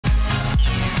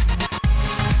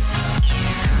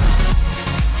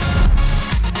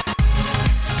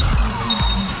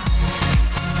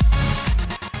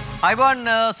අයිබෝන්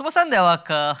සුබ සන්ධ්‍යාවක්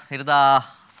ඉරිදා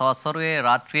සවස්වරුවේ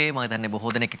රාත්‍රියේ මම හිතන්නේ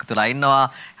බොහෝ දෙනෙක් එකතු වෙලා ඉන්නවා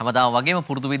හැමදාම වගේම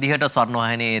පුරුදු විදිහට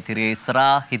ස්වර්ණවාහිනියේ තිරයේ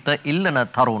ඉස්සරහා හිත ඉල්ලන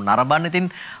තරු නරඹන්න. ඉතින්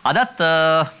අදත්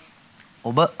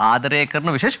ඔබ ආදරය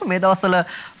කරන විශේෂම මේ දවස්වල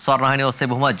ස්වර්ණවාහිනිය ඔස්සේ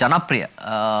බොහොම ජනප්‍රිය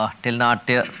ටෙලි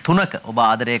නාට්‍ය තුනක ඔබ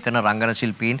ආදරය කරන රංගන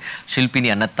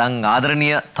ශිල්පීනියන් නැත්නම්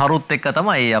ආදරණීය තරුත් එක්ක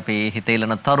තමයි අපි හිත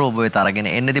ඉල්ලන තරු ඔබ වෙත අරගෙන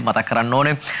එන්නේදී මතක් කරන්න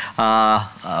ඕනේ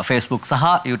Facebook සහ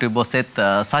YouTube ඔස්සේත්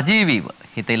සජීවීව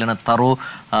හිත ඉල්ලන තරු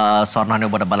ස්වර්ණවාහිනිය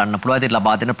ඔබට බලන්න පුළුවන්. ඉතින්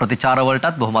ලබා දෙන ප්‍රතිචාර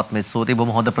වලටත් බොහොමත් ස්තුතියි.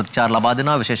 බොහොම හොඳ ප්‍රතිචාර ලබා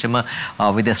දෙනවා විශේෂයෙන්ම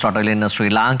විදේශ රටවල ඉන්න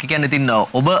ශ්‍රී ලාංකිකයන්. ඉතින්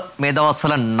ඔබ මේ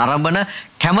දවස්වල නරඹන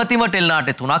කැමැතිම ටෙලි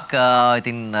නාට්‍ය තුනක්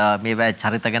ඉතින් මේවා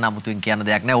චරිත ගැන අමුතුවෙන් කියන්න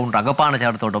දෙයක් නැහැ. උන් රඟපාන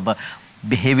චරිත වලට ඔබ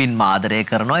බෙහෙවින්ම ආදරය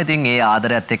කරනවා. ඉතින් ඒ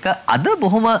ආදරයත් එක්ක අද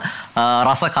බොහොම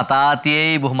රස කතා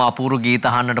තියෙයි. බොහොම අපූර්ව ගීත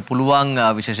අහන්නට පුළුවන්.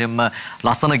 විශේෂයෙන්ම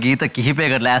ලස්සන ගීත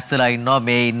කිහිපයකට ලෑස්තිලා ඉන්නවා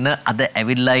මේ ඉන්න අද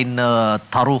ඇවිල්ලා ඉන්න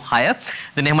තරු 6.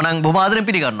 ඉතින් එහෙමනම් බොහොම ආදරෙන්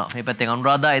පිළිගන්නවා. මේ පැත්තෙන්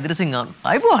අනුරාධා එදිරිසිංහ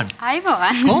අයිබෝන්.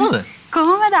 අයිබෝන්. කොහොමද?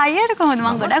 කොහොමද අයියට කොහොමද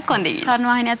මම ගොඩක් හොඳින්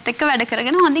ස්වර්ණවාහිනියත් එක්ක වැඩ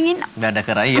කරගෙන හොඳින් ඉන්නවා. වැඩ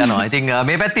කරයි යනවා. ඉතින්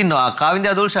මේ පැත්තේ ඉන්නවා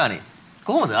කාවින්ද දුල්ෂානි.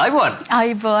 කොහොමද අයිබෝන්?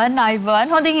 අයිබෝන්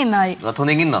හොඳින් ඉන්නයි.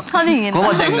 හොඳින් ඉන්නවා. හොඳින් ඉන්නවා.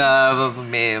 කොහොමද දැන්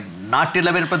මේ නාට්‍යයට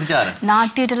ලැබෙන ප්‍රතිචාර?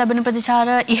 නාට්‍යයට ලැබෙන ප්‍රතිචාර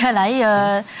ඉහළයි.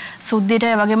 සුද්ධිට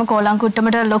වගේම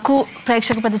කෝලංකුට්ටමට ලොකු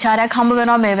ප්‍රේක්ෂක ප්‍රතිචාරයක් හම්බ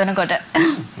වෙනවා මේ වෙනකොට.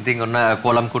 ඉතින් ඔන්න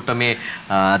කෝලංකුට්ට මේ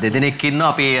දෙදෙනෙක්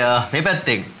ඉන්නවා. අපි මේ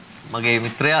පැත්තෙන් මගේ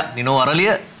මිත්‍රයා නිනෝ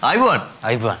අරලිය අයිබෝන්.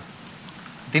 අයිබෝන්.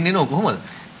 ඉතින් නිනෝ කොහොමද?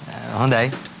 හොඳයි.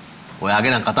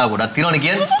 ඔයාගේ නම් කතා ගොඩක් තියෙනවනේ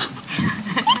කියන්නේ.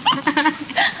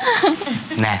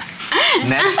 නෑ.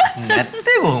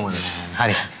 නැත්තේ කොහොමද?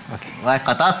 හරි. ඕකේ. ඔයා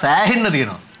කතා සෑහෙන්න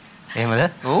තියෙනවා. එහෙමද?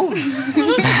 ඔව්.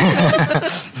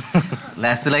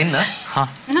 ලෑස්තිලා ඉන්න? හා.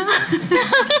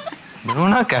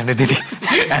 මොනවා කරන්නද ඉතින්?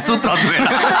 ඇසුත් රතු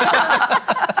වෙලා.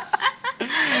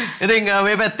 ඉතින්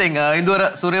මේ පැත්තෙන් ඉන්දුවර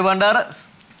සූර්ය බණ්ඩාර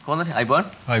කොහොමද? අයිබෝන්.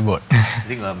 අයිබෝන්.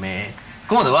 ඉතින් මේ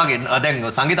කොහොමද වාගේ දැන්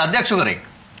සංගීත අධ්‍යක්ෂකවරයෙක්.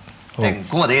 දැන්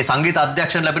කොහොමද මේ සංගීත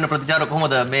අධ්‍යක්ෂණ ලැබෙන ප්‍රතිචාර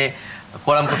කොහොමද මේ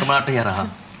කොළඹ නාට්‍ය හරහා?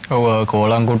 ඔව්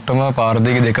කෝලංකුට්ටම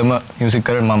පාරදිග දෙකම මියුසික්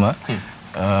කරන මම.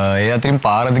 ඒ අතරින්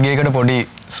පාරදිගයකට පොඩි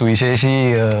සුවිශේෂී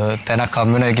තැනක්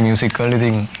හම් වෙන එක මියුසික් කරලා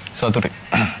ඉතින් සතුටුයි.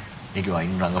 ඒක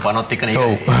වයින් රංගපානොත් එක්ක නේ.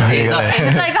 ඔව්.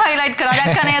 ඒක හයිලයිට් කරලා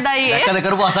දැක්ක නේද අයියේ? දැක්කද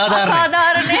කරපු අසාධාරණ.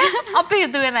 අසාධාරණේ අපි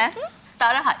හිතුවේ නෑ.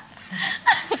 තරහයි.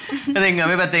 ඉතින්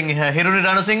මේ පැත්තෙන් හිරුනි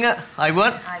රණසිංහ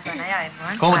අයිබෝන්.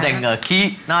 අයිබෝන්. කොහොමද දැන් කී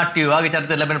නාට්‍ය වාගේ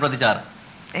චරිතයට ලැබෙන ප්‍රතිචාර?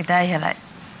 ඒතයි ඉහළයි.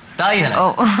 තායිහල.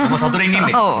 ඔව් සතුටින්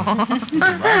ඉන්නේ. ඔව්.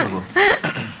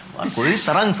 කොයි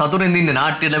තරම් සතුටින් ඉන්නේ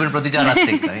නාට්‍ය ලැබෙන ප්‍රතිචාරات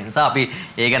එක්ක. ඒ නිසා අපි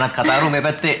ඒ ගැනත් කතා කරමු. මේ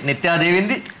පැත්තේ නිත්‍යා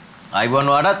දේවින්දි අයිබෝන්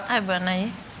වඩත්. අයිබෝන්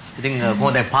අයියේ. ඉතින්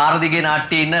කොහොමද පාරදිගේ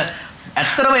නාට්‍යයේ ඉන්න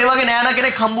ඇත්තටම ඒ වගේ නෑනා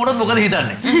කෙනෙක් හම්බුනොත් මොකද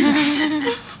හිතන්නේ?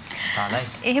 තාලයි.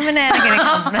 එහෙම නෑන කෙනෙක්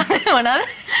හම්බුනත් මොනවද?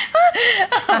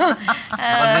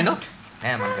 මොකක්ද නෝ?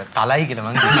 නෑ මම තලයි කියලා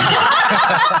මං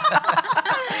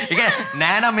ඒක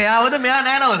නෑනා මෙයාවද මෙයා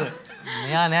නෑනවද?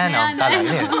 මෙයා නෑ නම් තලයි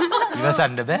නේද?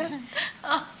 ඉවසන්න බෑ.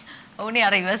 ඔවුනේ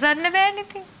අර ඉවසන්න බෑනේ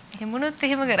ඉතින්. එහෙමුණොත්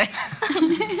එහෙම කරයි.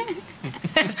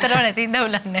 ඇත්තටම නැති ඉඳ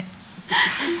උලන්නේ.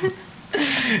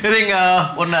 ඉතින්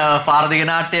ඔන්න පාරදිගේ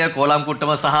නාට්‍ය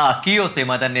කෝලංකුට්ටම සහ කීයෝසේ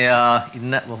මම දන්නේ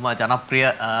ඉන්න බොහොම ජනප්‍රිය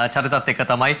චරිතත් එක්ක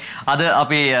තමයි අද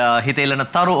අපි හිත ඉල්ලන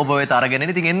තරු ඔබ වෙත අරගෙන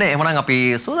ඉන්නේ. ඉතින් එන්න එහෙමනම් අපි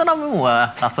සූදානම් වෙමු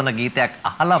ලස්සන ගීතයක්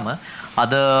අහලම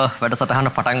අද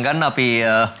වැඩසටහන පටන් ගන්න. අපි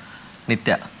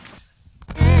නිත්‍ය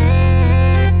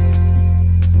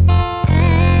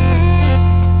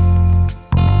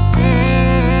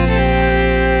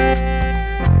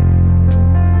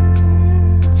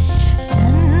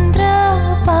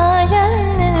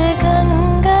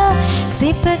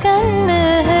सिपगन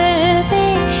हृदय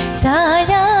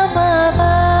छाया बाबा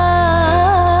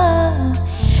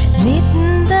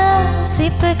रिंदा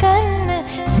सिपगन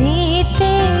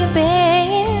सीते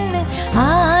बेन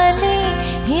आले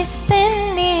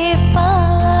हिस्सेने पा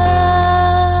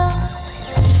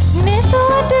ने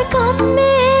तोड़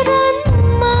कमने रन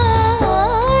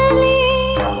माली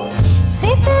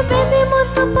सित बेने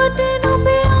मुत पटे नो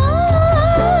बे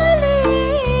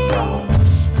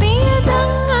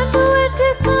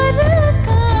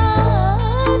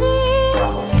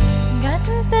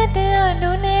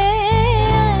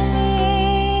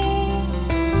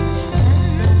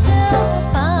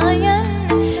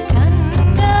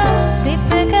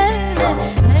Sipagan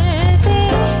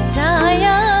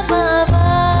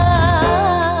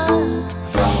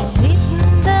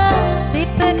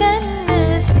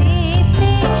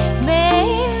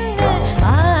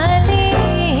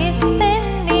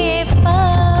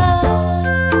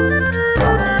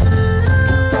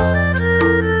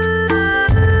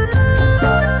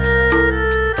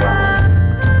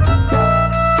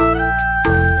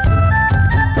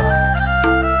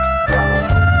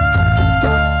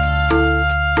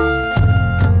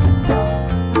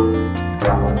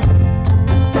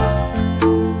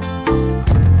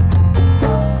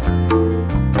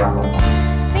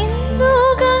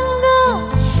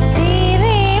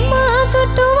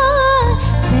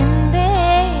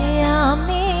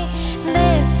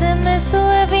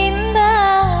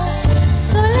සුවවින්දා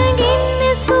සුළඟින්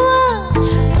එසුවා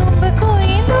නුඹ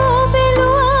කොයිදෝ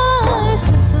බැලුවා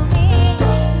සුසුමේ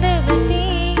දෙවටි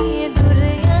දුර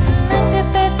යන්නට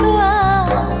පැතුවා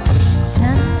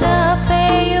චන්ද්‍රා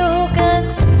පෙයෝ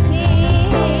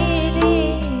ගන්තීරේ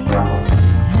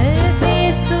හෘදේ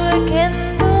සුව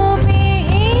කෙන්දෝ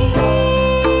මිහි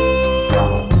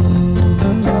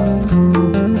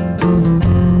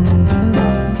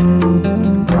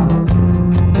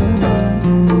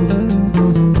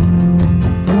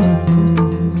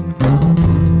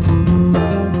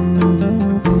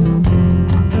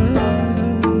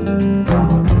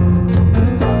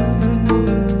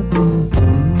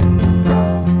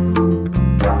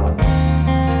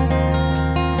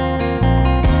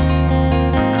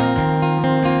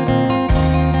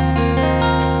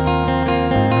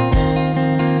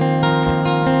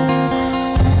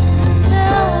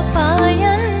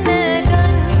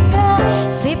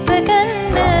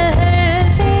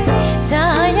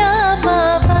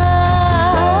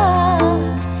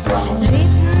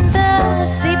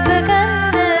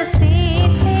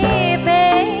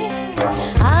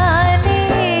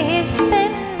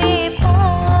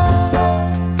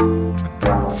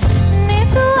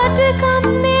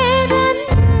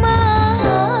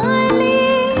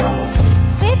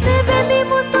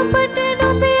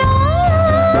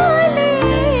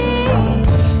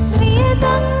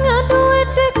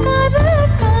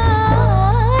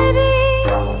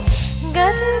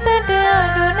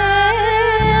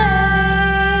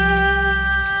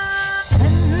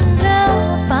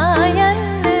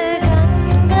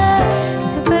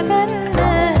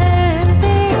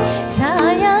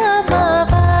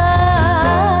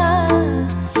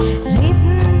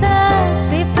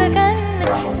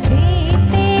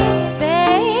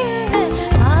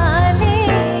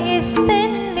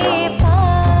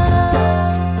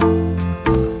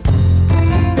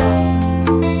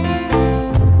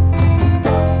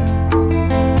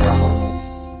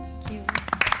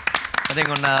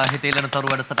හිත ඉල්ලන තරු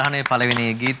වැඩසටහනේ පළවෙනි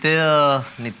ගීතය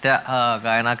නිත්‍ය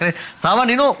ගායනා කරේ. සාවා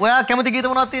නිනෝ ඔයා කැමති ගීත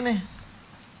මොනවද තියෙන්නේ?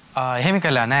 එහෙම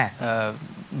කළා නෑ.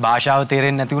 භාෂාව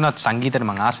තේරෙන්නේ නැති වුණත් සංගීතෙට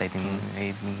මං ආසයි. ඉතින්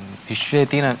ඒ විශ්වයේ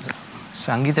තියෙන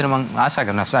සංගීතෙට මං ආසා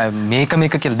කරනවා.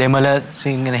 මේක කියලා දෙමළ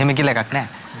සිංහල එහෙම කියලා එකක් නෑ.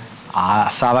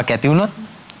 ආසාවක් ඇති වුණොත්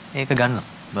ඒක ගන්නවා.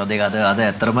 බදේක අද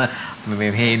ඇත්තටම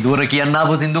මේ ඉන්දුවර කියන්න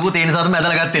ආපු සින්දුකුත් ඒ නිසාම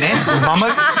ඇදලා ගත්තේ නේ. මම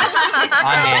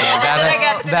අනේ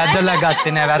වැදලා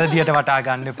ගත්තේ නෑ වැරදියට වටා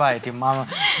ගන්න එපා. ඉතින්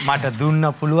මට දුන්න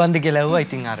පුළුවන්ද කියලා ඇහුවා.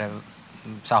 ඉතින් අර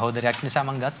සහෝදරයක් නිසා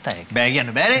මං ගත්තා ඒක. බෑ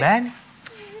කියන්න බෑනේ. බෑනේ.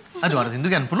 අද වර සින්දු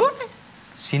කියන්න පුළුවන් නේ.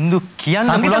 සින්දු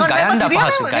කියන්න පුළුවන් ගයන්න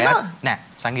අපහසු. ගයක් නෑ.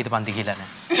 සංගීත පන්ති කියලා නෑ.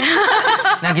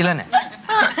 නෑ කියලා නෑ.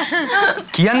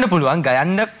 කියන්න පුළුවන්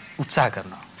ගයන්න උත්සාහ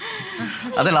කරනවා.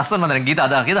 අද ලස්සන මන්දර ගීත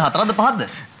අද කීයද 4ද 5ද?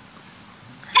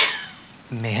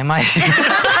 මෙහෙමයි.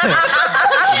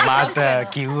 මට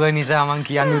කිව්ව නිසා මං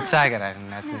කියන්න උත්සාහ කරන්නේ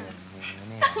නැතුව.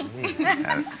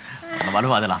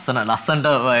 බලමු අද ලස්සනට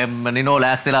නිනෝ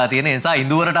ලෑස්තිලා තියෙන නිසා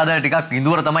ඉන්දුවරට අද ටිකක්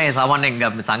ඉන්දුවර තමයි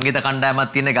සාමාන්‍යයෙන් සංගීත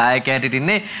කණ්ඩායමක් තියෙන ගායකයා හැටියට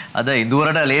ඉන්නේ. අද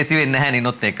ඉන්දුවරට ලේසි වෙන්නේ නැහැ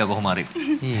නිනොත් එක්ක කොහොම හරි.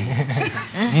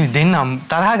 මේ දෙන්නම්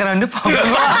තරහ කරන්න එපා.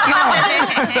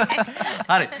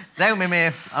 හරි. දැන් මේ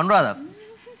අනුරාධ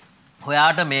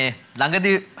ඔයාට මේ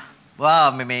ළඟදී වා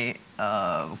මේ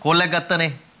කෝල් එකක්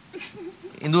ගත්තනේ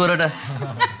ඉන්දුවරට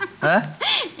ඈ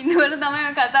ඉන්දුවර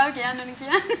තමයි කතාව කියන්න ඕනේ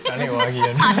කියන්නේ. අනේ ඔයා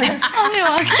කියන්නේ. අනේ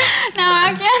ඔයා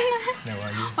කියන්නේ.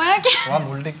 ඔයා කියන්නේ. ඔයා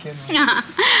මුල් ටික කියනවා.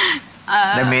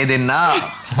 දැන් මේ දෙන්න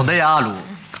හොඳ යාළුවෝ.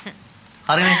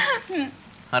 හරිනේ.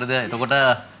 හරිද? එතකොට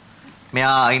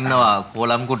මෙයා ඉන්නවා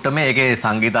කොලම් කුට්ටමේ ඒකේ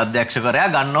සංගීත අධ්‍යක්ෂකවරයා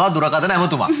ගන්නවා දුරකථන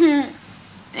ඇමතුමක්.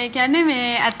 ඒ කියන්නේ මේ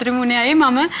අතුරුමුණේයි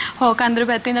මම හෝකන්දර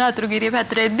පැත්තේ ඉඳලා අතුරුගිරිය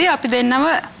පැත්තට එද්දි අපි දෙන්නම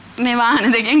මේ වාහන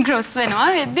දෙකෙන් ක්‍රොස් වෙනවා.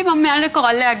 එද්දි මම මෙයාට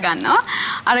කෝල් එකක් ගන්නවා.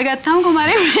 අරගත්තාම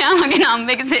කුමාරේ මෙයා මගේ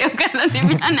නම්බර් එක සේව් කරලා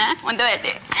තිබුණා නෑ. හොඳ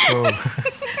වැඩේ. ඔව්.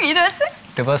 ඊට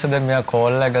පස්සේ දැන් මෙයා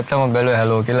කෝල් එකක් ගත්තාම බැලුවා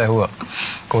හැලෝ කියලා ඇහුවා.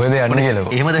 කොහෙද යන්නේ කියලා.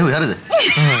 එහෙමද ඇහුවේ හරිද?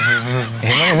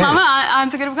 එහෙමයි. මම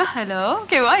ආන්සර් කරපුවා හැලෝ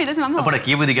කිව්වා. ඊට පස්සේ මම අපට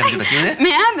කියපු දෙයක් කිව්වා කිව්වේ?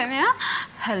 මෙයා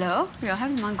hello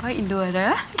යහන් මං කොයි ඉන්දුවර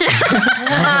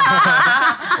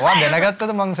ඔයා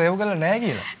දැනගත්තද මං සේව් කරලා නැහැ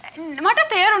කියලා මට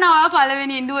තේරුණා ඔයා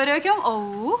පළවෙනි ඉන්දුවර කියවම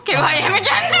ඔව් කිව්වා එහෙම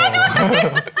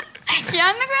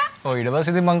කියන්නකෝ ඔව් ඊට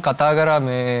පස්සේ ඉතින් මං කතා කරා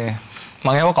මේ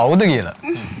මං ඒව කවුද කියලා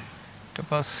ඊට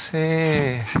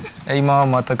පස්සේ එයි මාව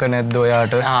මතක නැද්ද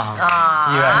ඔයාට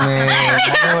මේ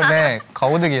නෑ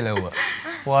කවුද කියලා ඇහුවා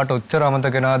ඔයාට ඔච්චර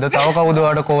අමතක නැද්ද තව කවුද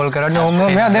ඔයාට කෝල් කරන්නේ ඔන්න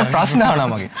මෙයා දැන් ප්‍රශ්න අහනවා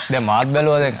මගේ දැන් මාත්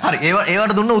බැලුවා දැන් හරි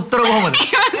ඒවට දුන්න උත්තර කොහොමද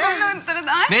උත්තර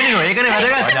තමයි නේ නිනෝ ඒකනේ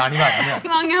වැදගත්. අනිවාර්යයෙන්.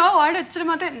 මං ඒවා ඔයාලට එච්චර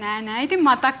මතක නෑ ඉතින්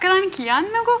මතක් කරන්න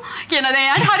කියන්නකෝ කියන දේ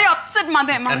යාට හරි අප්සෙට්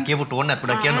මතේ මං අර කියපු ටෝන් එකක්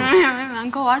පොඩ්ඩක් කියන්නකෝ. මං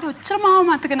කෝ ඔයාලට එච්චර මාව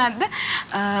මතක නැද්ද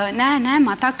නෑ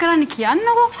මතක් කරන්න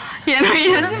කියන්නකෝ කියන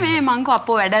ඊට පස්සේ මේ මං කෝ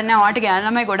අපෝ වැඩක් නෑ ඔයාලට ගෑනු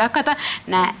ළමයි ගොඩක් කතා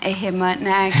නෑ එහෙම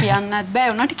නෑ කියන්නත් බෑ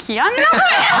උනාට කියන්නකෝ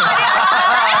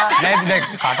නෑ දැන්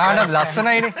කටහඬත්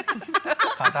ලස්සනයිනේ.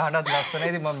 කටහඬත්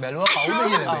ලස්සනයිද මම බැලුවා කවුද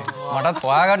කියලා මේ. මටත්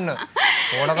හොයාගන්න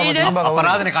ඕනකම තිබ්බා.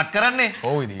 අපරාධනේ කට් කරන්නේ.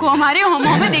 ඔව් ඉතින්. කොහොම හරි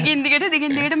ඔහොම දිගින්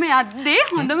දිගට මේ යද්දී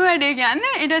හොඳම වැඩේ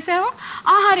කියන්නේ ඊට පස්සේ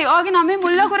හරි ඔයාගේ නමේ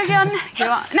මුල් ලකුර කියන්නේ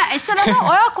කිව්වා නෑ එච්චරම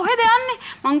ඔයා කොහෙද යන්නේ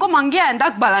මං කෝ මං ගියා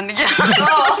ඇඳක් බලන්න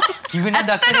කියලා කිව්වේ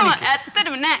නැද්ද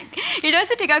ඇත්තටම නෑ ඊට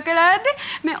පස්සේ ටිකක් වෙලා යද්දී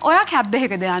මේ ඔයා කැබ්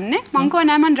එකකද යන්නේ මං කෝ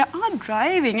නෑ මං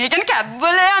ඩ්‍රයිවිං ඒ කියන්නේ කැබ්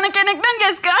වල යන කෙනෙක් නම්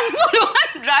ගෙස් කරන්න පුළුවන්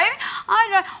ඩ්‍රයිවිං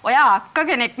ඔයා අක්කා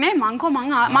කෙනෙක් නේ මං කෝ මං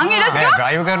ඊට පස්සේ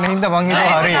ඩ්‍රයිව් කරන හින්දා මං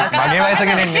හිතුවා හරි මගේ වයස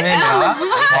කෙනෙක් නෙමෙයි නා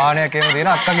වාහනයක් එහෙම දෙන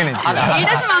අක්කා කෙනෙක් කියලා.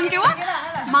 ඊට පස්සේ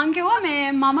මං කිව්වා මේ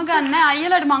මම ගන්න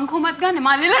අයියලාට මං කොහොමද ගන්නෙ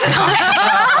මල්ලිලාට තමයි.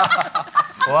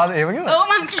 ඔයාද එහෙම කිව්වද? ඔව්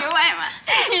මං කිව්වා එහෙම.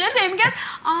 ඊට පස්සේ එම්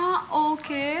කිව්වා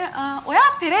ඕකේ ඔයා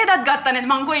පෙරේදත් ගත්තා නේද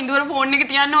මං කෝ ඉන්දුවර ෆෝන් එක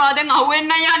තියන්න ඔයා දැන්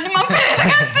අහුවෙන්න යන්නේ මං පෙරේද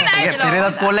ගත්තේ නැහැ කියලා.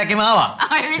 පෙරේදත් කෝල් එකේම ආවා.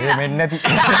 මෙන්න නැති.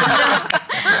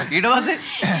 ඊට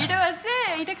පස්සේ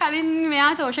ඊට කලින්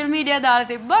මෙයා සෝෂල් මීඩියා දාලා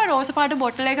තිබ්බා රෝස පාට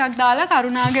බොටල් එකක් දාලා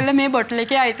කරුණාගල මේ බොටල්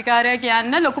එකේ අයිතිකාරයා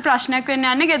කියන්න ලොකු ප්‍රශ්නයක් වෙන්න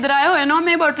යන්නේ ගෙදර අය හොයනවා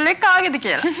මේ බොටල් එක කාගේද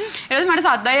කියලා. ඊට පස්සේ මට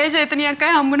සද්දයේ චේතනියක්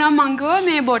අය හම්බුණා මං කිව්වා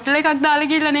මේ බොටල් එකක් දාලා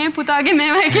ගිහලා නේ පුතාගේ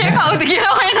මේවා එකේ කවුද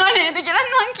කියලා හොයනවා නේද කියලා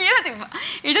මං කියලා තිබ්බා.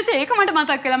 ඊට පස්සේ ඒක මට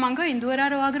මතක් වෙලා මං කිව්වා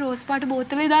ඉන්දුවරාර ඔයාගේ රෝස් පාට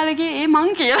බෝතලේ දාලා ගියේ ඒ මං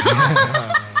කියලා.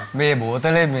 මේ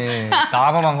බෝතලේ මේ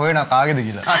තාම මං හොයනවා කාගේද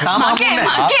කියලා. තාම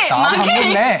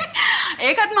හම්බුන්නේ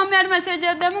ඒකත් මම යාට මැසේජ්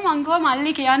එකක් දැම්ම මං කිව්වා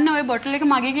මල්ලි කියන්න ඔය බොටල් එක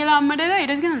මගේ කියලා අම්මට ඊට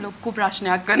පස්සේ කියන ලොකු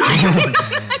ප්‍රශ්නයක් වෙනවා.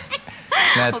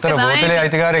 නෑ ඇත්තට බෝතලේ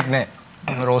අයිතිකාරයෙක් නෑ.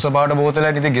 රෝස පාට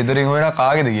බෝතලයක් ඉතින් ගෙදරින් හොයනවා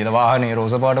කාගේද කියලා. වාහනේ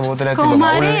රෝස පාට බෝතලයක්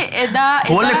තිබ්බා. කොහොමරි එදා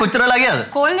කෝල් එක කොච්චරලා ගියාද?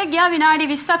 කෝල් එක ගියා විනාඩි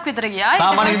 20ක් විතර ගියා.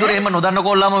 සාමාන්‍ය විදිහට එහෙම නොදන්න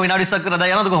කෝල්ලාම විනාඩි 20ක් විතර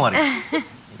දාලා යනවද කොහොම හරි?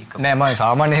 නෑ මම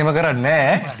සාමාන්‍ය එහෙම කරන්නේ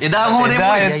නෑ. එදා කොහොමද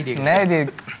නෑ ඉතින්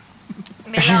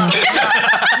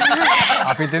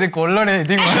අපි ඉතින් කොල්ලෝනේ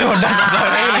ඉතින් පොඩ්ඩක්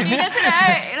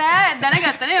රෑ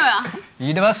දැනගත්තා නේ ඔයා.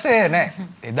 ඊට පස්සේ නෑ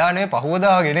එදා නේ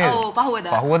පහුවදා වගේ නේද? ඔව්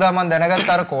පහුවදා මම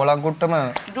දැනගත්තා අර කෝලංකුට්ටම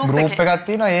ගෲප් එකක්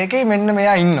තියෙනවා ඒකේ මෙන්න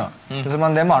මෙයා ඉන්නවා. ඊට පස්සේ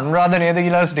මම දැම්ම අනුරාධ නේද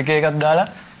කියලා ස්ටික් එකක් දාලා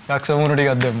යක්ෂමුණු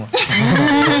ටිකක් දැම්මා.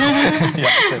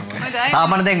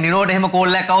 සාමාන්‍ය දැන් නිනෝට එහෙම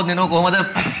කෝල් එකක් આવොත් නිනෝ කොහමද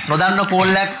නොදන්න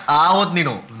කෝල් එකක් ආවොත්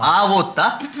නිනෝ ආවොත්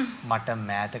මට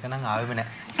මෑතක නම් ආවෙම නෑ.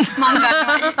 මං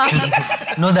ගන්නවා.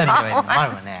 නොදන්නවා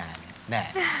මම නෑ.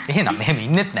 එහෙනම් මෙහෙම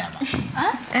ඉන්නෙත් නෑ මම.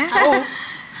 ඔව්.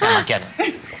 මම කියන්නේ.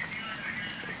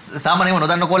 සාමාන්‍යයෙන්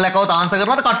නොදන්න කෝල් එකක් આવොත් ආන්සර්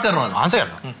කරනවද කට් කරනවද? ආන්සර්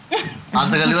කරනවා.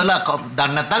 ආන්සර් කරලා ඉවරලා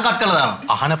දන්නේ නැත්නම් කට් කරලා දානවා.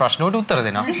 අහන ප්‍රශ්න වලට උත්තර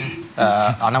දෙනවා.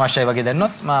 අනවශ්‍යයි වගේ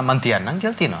දැන්නොත් මම තියන්නම්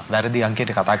කියලා තියෙනවා. වැරදි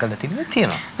අංකයට කතා කරලා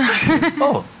තියෙනවා.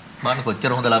 ඔව්. බලන්න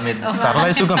කොච්චර හොඳ ළමයිද?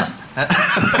 සරලයි සුගමයි.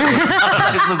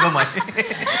 සුගමයි.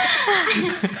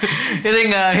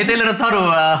 ඉතින් හිතෙල්ලන තරු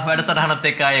වැඩසටහනත්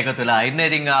එක්ක අය එකතු වෙලා ඉන්නේ.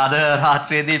 ඉතින් අද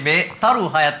රාත්‍රියේදී මේ තරු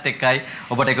හයත් එක්කයි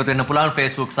ඔබට එකතු වෙන්න පුළුවන්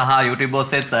Facebook සහ YouTube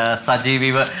ඔස්සේ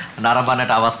සජීවීව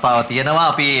නරඹන්නට අවස්ථාව තියෙනවා.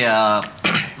 අපි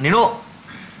නිනෝ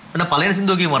එන පළවෙනි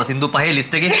සින්දුව කියමු අර සින්දු පහේ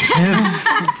ලිස්ට් එකේ.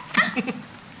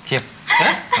 කියප්.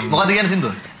 මොකද කියන්නේ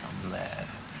සින්දුව?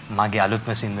 මගේ අලුත්ම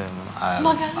සින්දුව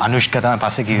අනුෂ්ක තමයි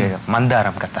පස්සේ කිව්වේ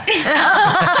මන්දාරම් කතා.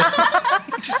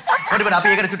 පොඩි අපි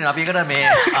ඒකට චුටි අපි ඒකට මේ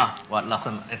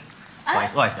ලස්සන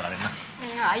වයිස් දාලා එන්න.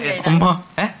 අම්මා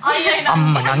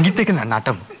අම්මා නංගිත් එක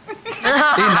නටමු.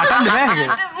 ඒ නටන්න බෑ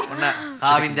ඒක. ඔන්න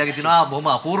කාවින්දයාගේ තිනවා බොහොම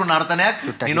අපූර්ව නර්තනයක්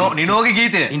නිනෝගේ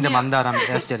ගීතය. ඉන්න මන්දාරම්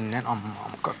ඇස්ටෙන් නෑ අම්මා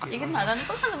මොකක් ඒක නඩන්න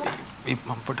කොහොමද?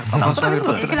 මම පොඩක්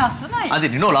ඒක ලස්සනයි. අද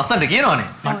නිනෝ ලස්සනට කියනවනේ.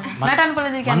 නටන්න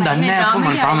බලද කියන්නේ. මම දන්නේ නැහැ අප්පු මම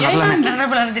තාම නටලා නැහැ. නටන්න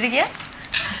බලන්න දෙද කිය.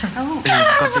 ඔව්.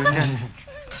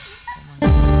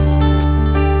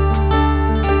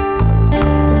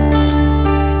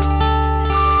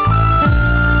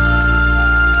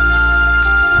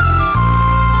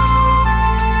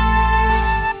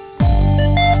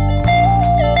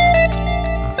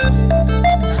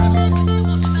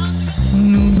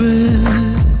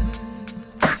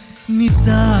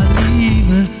 නිසාදීව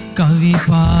කවි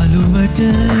පාලුවට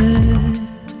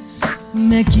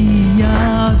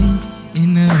මැකියාවි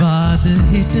එනවාද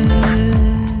හෙට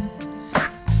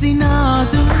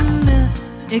සිනාදුන්න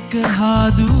එක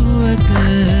හාදුවක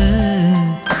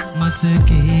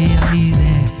මතකේ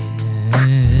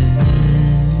අහිරැගෙන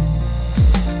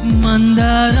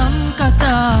මන්දාරම්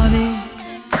කතාවේ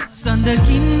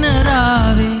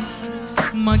සඳකින්නරාවේ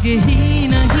මගේ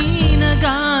හීන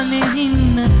ගානේ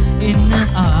හින්න එන්න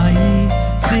ආයේ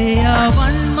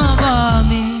සේයාවන්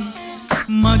මවාමේ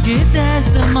මගේ දැස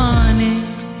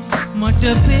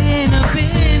පේන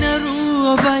පේන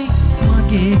රුවබයි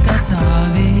මගේ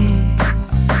කතාවේ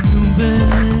නුඹ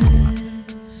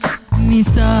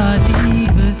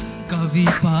නිසාදීව කවි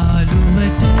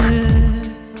පාළුවට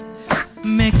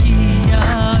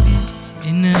මැකියාවි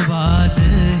එනවාද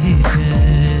හිට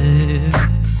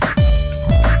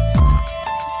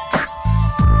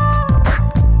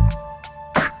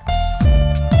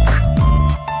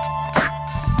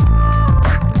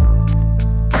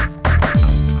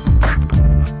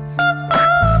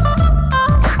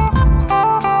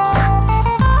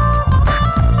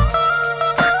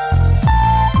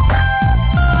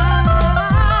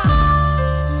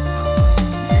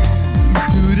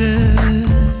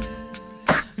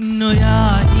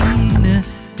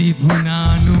තිබුණා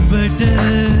නුඹට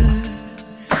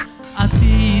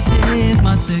අතීතේ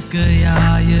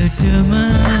මතකයායටම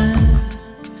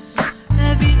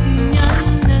ඇවිත්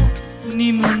යන්න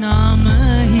නිමුණාම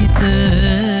හිත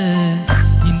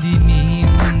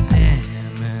ඉඳිනීම්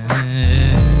තැනම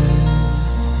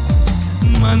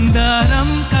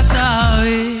මන්දාරම්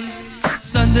කතාවේ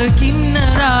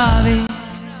සඳකින්නරාවේ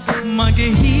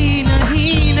මගේ හීන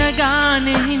හීන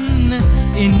ගානෙහින්න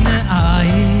එන්න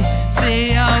ආයේ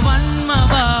සේයාවන්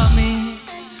මවාමේ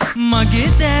මගේ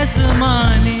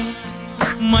දැසමානේ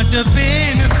මට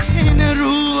පේන පේන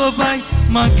රුවබයි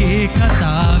මගේ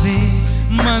කතාවේ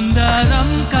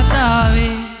මන්දාරම්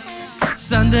කතාවේ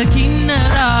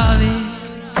සඳකින්නරාවේ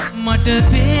මට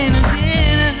පේන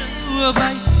පේන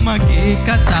රුවබයි මගේ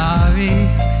කතාවේ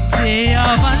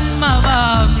සේයාවන්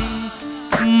මවාමේ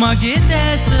මගේ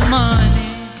දැසමානේ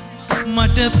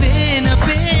මට පේන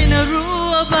පේන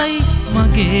රුවබයි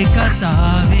මගේ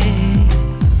කතාවේ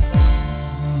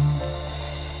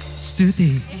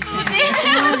ස්තුතියි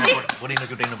පොඩින්න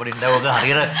චුටෙන්න පොඩින්න දැන් ඔක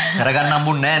හරියට කරගන්න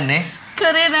හම්බුන්නේ නැන්නේ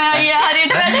කරේ නෑ අයියා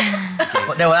හරියට වැඩ.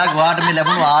 දැන් ඔයාට මේ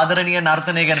ලැබුණු ආදරණීය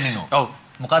නර්තනය කරන නිනෝ. ඔව්.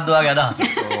 මොකද්ද ඔයාගේ අදහස?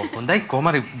 හොඳයි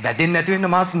කොහමරි වැදෙන්නේ නැති වෙන්න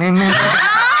මාත් මේ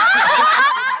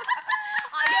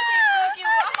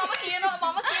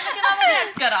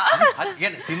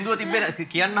සින්දුව තිබ්බේ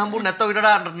කියන්න හම්බුනේ නැත්නම්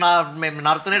ඊට මේ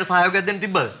නර්තනයේ සහයෝගයක් දෙන්න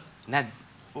තිබ්බද? නෑ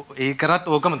ඒ කරත්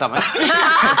ඕකම තමයි.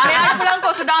 මෙයාට පුළුවන්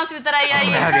කොසු ඩාන්ස් විතරයි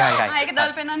අයියේ. හරි. ඒක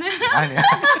දාලා පෙන්නන්නේ.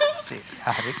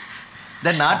 හරි.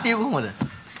 දැන් නාට්‍ය කොහොමද?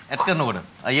 ඇඩ් කරනකොට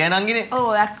අයියා නංගිනේ. ඔව්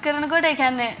ඇඩ් කරනකොට ඒ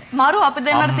කියන්නේ මරු අපි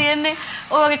දෙන්නට තියෙන්නේ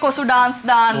ඔය වගේ කොසු ඩාන්ස්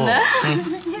දාන්න.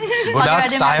 ගොඩාක්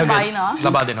සහයෝගය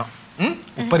ලබා දෙනවා.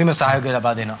 උපරිම සහයෝගය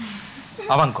ලබා දෙනවා.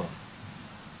 අවංකව.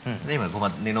 නේම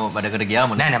කොහොමද නිනෝ වැඩකට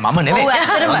ගියාම නෑ මම නෙවෙයි. ඔව්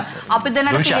ඇත්තටම අපි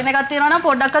දෙන්නට සීන් එකක් තියෙනවා නම්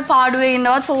පොඩ්ඩක්වත් පාඩුවේ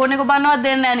ඉන්නවත් ෆෝන් එක බලනවත්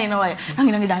දෙන්නේ නෑ නිනෝ අය.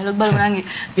 නංගි ඩයලොග් බලමු නංගි.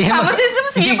 හැමතිස්සෙම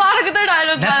 100 පාරකට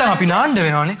ඩයලොග් බලනවා. නැත්තම් අපි නාන්න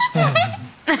වෙනවනේ.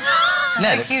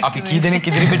 නෑ අපි කී දෙනෙක්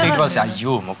ඉදිරියට ඊට පස්සේ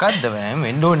අයියෝ මොකද්ද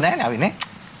වෙන්න ඕනේ නෑනේ අපි නේ.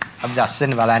 අපි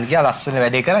ලස්සන බලන්න ගියා ලස්සන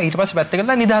වැඩේ කරා ඊට පස්සේ පැත්ත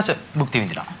කරලා නිදහස භුක්ති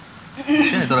විඳිනවා.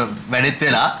 ඒතර වැඩෙත්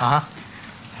වෙලා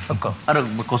ඔක්කොම අර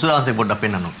කොසු ඩාන්ස් එක පොඩ්ඩක්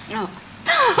පෙන්නන්න ඕන. ඔව්.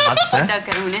 මතක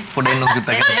කරුනේ. පොඩ්ඩක් එන්න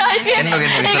කිව්තා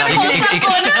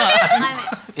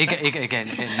ඒක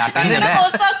නටන්න බෑ.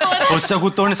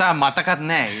 කොස්සකුත් ඕනේ සා මතකත්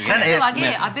නෑ.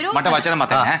 මට වචන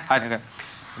මතක නෑ. හරි.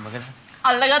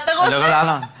 අල්ලගත්ත කොස්ස.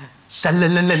 අල්ලගලා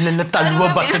සල්ලලලලල තල්ව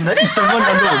බතන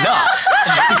ඉතමනලෝලා.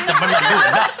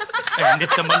 ඉතමනලෝලා.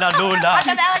 ඉතමනලෝලා.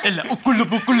 එල උකුළු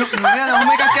පුකුළු නෑ ඔහොම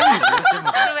එකක් කියන්නේ.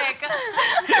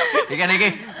 ඒ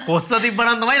කියන්නේ කොස්ස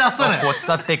තිබ්බනම් තමයි ලස්සන.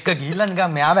 කොස්සත් එක්ක ගිහිල්ලා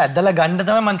නිකන් මෙයාව ඇදලා ගන්න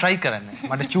තමයි මම try කරන්නේ.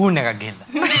 මට චූන් එකක් ගිහිල්ලා.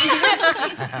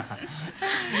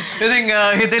 ඉතින්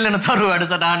හිත ඉල්ලන තරු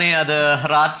වැඩසටහනේ අද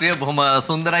රාත්‍රිය බොහොම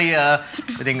සුන්දරයි.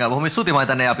 ඉතින් බොහොම ස්තුතියි. මම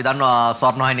හිතන්නේ අපි දන්නවා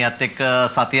ස්වර්ණවාහිනියත් එක්ක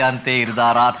සතියාන්තයේ ඉරිදා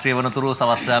රාත්‍රිය වනතුරු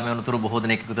සවස් යාමේ වනතුරු බොහෝ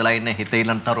දෙනෙක් එකතුලා ඉන්න හිත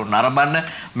ඉල්ලන තරු නරඹන්න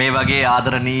මේ වගේ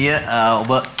ආදරණීය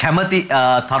ඔබ කැමති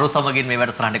තරු සමගින් මේ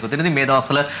වැඩසටහනට එකතු වෙන. ඉතින් මේ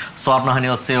දවස්වල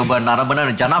ස්වර්ණවාහිනිය ඔස්සේ ඔබ නරඹන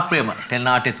ජනප්‍රියම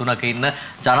ටෙලිනාට්‍ය තුනක ඉන්න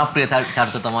ජනප්‍රිය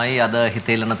චරිත තමයි අද හිත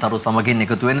ඉල්ලන තරු සමගින්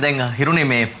එකතු වෙන්නේ. දැන් හිරුනේ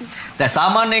මේ දැන්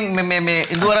සාමාන්‍යයෙන් මේ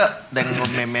ඉඳුවර දැන්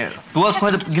මේ ටුවර්ස්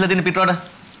කොහෙද ගිහලා දෙන පිටරට?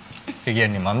 ඒ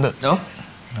කියන්නේ මන්ද? ඔව්.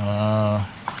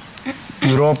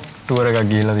 යුරෝප් ටුවර් එකක්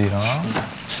ගිහලා තියෙනවා.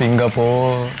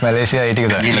 සිංගප්පූර්, මැලේසියා ඒ ටික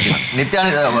ගිහලා තියෙනවා.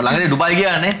 නිත්‍යානි ළඟදී ඩුබායි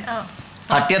ගියානේ. ඔව්.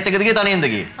 කට්ටියත් එක්කද ගියේ තනියෙන්ද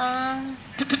ගියේ?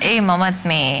 ඒ මමත්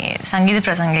මේ සංගීත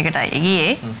ප්‍රසංගයකටයි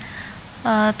ගියේ.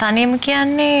 තනියම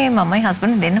කියන්නේ මමයි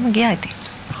හස්බන්ඩ් දෙන්නම ගියා ඉතින්.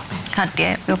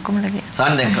 කට්ටිය ඔක්කොමලා ගියා.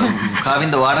 සාන් දැන්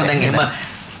කාවින්ද වාර දැන් එහෙම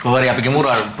ටුවර් අපි ගිමු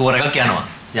ටුවර් එකක් යනවා.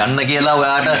 යන්න කියලා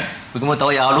ඔයාට විකුම තව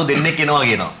යාළුවෝ දෙන්නෙක් එනවා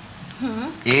කියනවා.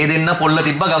 ඒ දෙන්න පොල්ල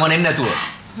තිබ්බ ගමනෙන් නැතුව.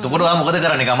 එතකොට ඔයා මොකද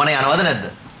කරන්නේ? ගමනේ යනවද නැද්ද?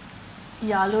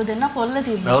 යාළුවෝ දෙන්න පොල්ල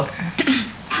තිබ්බා. ඔව්.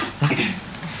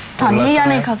 තනිය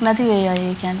යන එකක් නැති වෙයි අය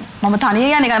කියන්නේ. මම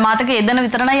තනිය යන එකයි මාතක එදෙන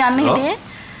විතරයි යන්නේ හිටියේ.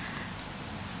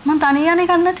 මම තනිය යන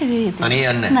එකක් නැති වෙයි ඉතින්. තනිය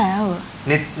යන්නේ නෑ ඔව්.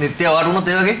 නිත්‍ය වාට උනොත්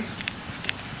ඒ වගේ?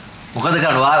 මොකද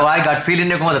කරන්නේ? වායි ගට්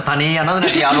ෆීලින් එක කොහමද? තනිය යනවද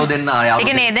නැත්නම් යාළුවෝ දෙන්න ඒ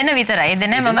කියන්නේ ඒ දෙන්න විතරයි. ඒ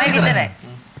දෙන්නයි මමයි විතරයි.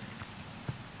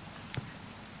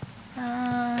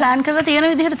 ප්ලෑන් කරලා තියෙන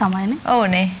විදිහට තමයිනේ.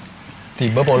 ඕනේ.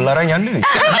 තිබ්බ පොල් අරන් යන්නේ.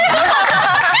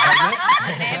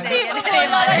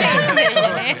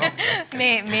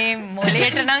 මේ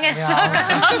මොලේට නම් ඇස්සව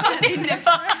කටවල් දෙන්න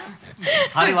එපා.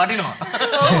 හරි වටිනවා.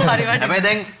 ඔව් හරි වටිනවා. හැබැයි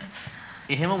දැන්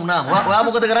එහෙම වුණාම ඔයා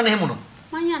මොකද කරන්නේ එහෙම වුණොත්?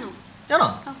 මං යනවා.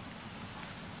 යනවා.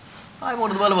 ආයි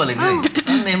මොකටද බල ඉන්නේ?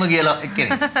 අන්න එහෙම කියලා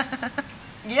එක්කෙනෙක්.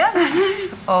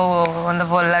 ඔව් හොඳ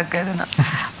පොල්ලක් ගන්නවා.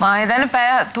 මම හිතන්නේ පැය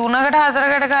 3කට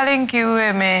 4කට කලින්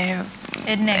කිව්වේ මේ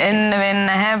එන්න වෙන්නේ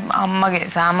නැහැ අම්මගේ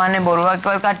සාමාන්‍ය බොරුවක්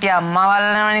කිව්වත් කට්ටිය අම්මා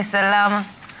වල්නවනේ ඉස්සෙල්ලාම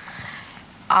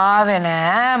ආවේ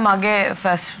නෑ මගේ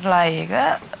ෆස්ට් ෆ්ලයි එක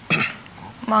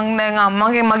මං දැන්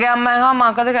මගේ අම්මා ගාව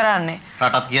මොකද කරන්නේ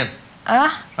රටක් කියන්නේ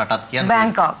රටක් කියන්නේ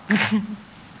බැංකොක්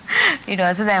ඊට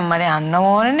පස්සේ දැන් මට යන්න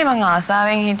ඕනනේ මං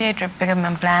ආසාවෙන් හිටියේ ට්‍රිප් එක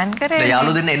මම ප්ලෑන් කරේ දැන්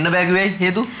යාළුවෝ දෙන්න එන්න බෑ කිව්වේ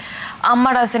හේතු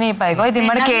අම්මට අසනීපයි කොයි ඉතින්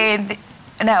මට කේන්ති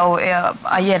නෑ ඔව්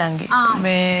අයියා නංගි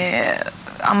මේ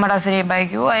අම්මට අසනීපයි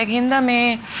කිව්වා ඒකින්ද මේ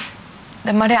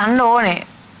දැන් මට යන්න ඕනේ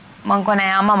මං කෝ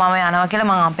නෑ අම්මා මම යනවා කියලා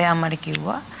මං අපේ අම්මට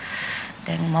කිව්වා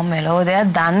දැන් මම මෙලෝ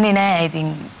දෙයක් දන්නේ නෑ ඉතින්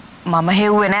මම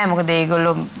හෙව්වේ නෑ මොකද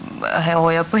ඒගොල්ලෝ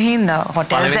හොයපු හින්දා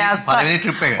හොටෙල්ස් එකක් පළවෙනි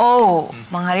ට්‍රිප් එක ඔව්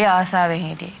මං හරි ආසාවෙන්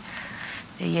හිටියේ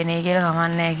දෙයනේ කියලා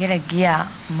කමන්නේ කියලා ගියා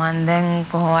මං දැන්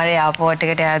කොහොම හරි එයාපෝට්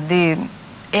එකට යද්දී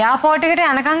එයාපෝට් එකට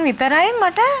යනකම් විතරයි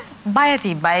මට බය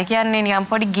තිබ්බා. ඒ කියන්නේ නිකන්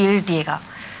පොඩි ගිල්ටි එකක්.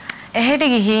 එහෙට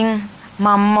ගිහින්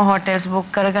මම්ම හොටෙල්ස් බුක්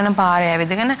කරගෙන පාරේ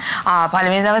ඇවිදගෙන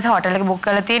පළවෙනි දවසේ හොටෙල් එක බුක්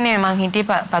කරලා තියෙන්නේ මං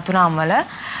හිටියේ පතුනාම් වල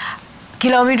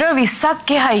කිලෝමීටර් 20ක්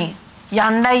එහයි.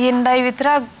 යණ්ඩයි එණ්ඩයි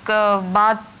විතරක්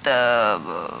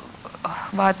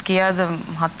බාත් කියාද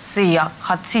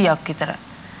 700ක් විතර.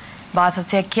 බාත්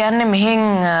 700ක් කියන්නේ මෙහෙන්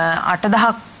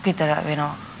 8000ක් විතර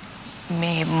වෙනවා.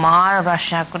 මේ මාර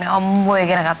ප්‍රශ්නයක් වුණේ අම්මෝ ඒ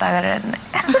ගැන කතා කරන්නේ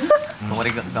නැහැ. මොකද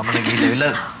ගමන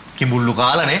ගිහිල්ලා කිඹුල්ලු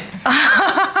කාලානේ.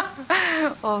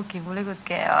 ඔව් කිඹුලෙකුත්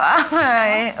කෑවා.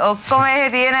 ඔක්කොම ඒ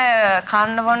තියෙන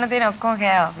කන්න බොන්න තියෙන ඔක්කොම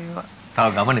කෑවා පිටුව. තව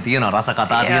ගමනේ තියෙන රස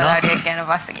කතා තියෙනවා. ඒක කියන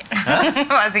පස්සේ කියන.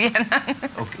 පස්සේ කියන.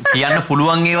 කියන්න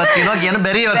පුළුවන් ඒවත් තියෙනවා කියන්න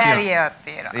බැරි ඒවත් තියෙනවා. බැරි ඒවත්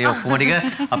තියෙනවා. ඒ ඔක්කොම ටික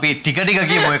අපි ටික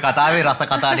කියමු ඔය කතාවේ රස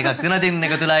කතා ටිකක් තියෙනවා. ඉතින්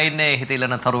එකතුලා ඉන්නේ හිත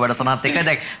ඉල්ලන තරු වැඩසටහනත් එක්ක.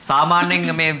 දැන්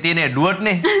සාමාන්‍යයෙන් මේ තියෙන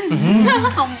ඩුවට්නේ.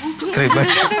 ත්‍රිබට්.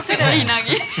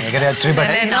 ඒකට ත්‍රිබට්.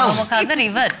 නෑ මොකක්ද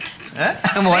රිවර්ට්.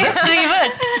 මොකද?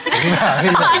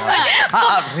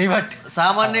 රිවට්.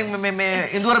 සාමාන්‍යයෙන් මේ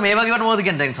ඉඳුවර මේ වගේ වට මොකද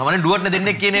කියන්නේ? දැන් සාමාන්‍යයෙන් ඩුවට්නේ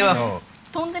දෙන්නෙක් කියන ඒවා.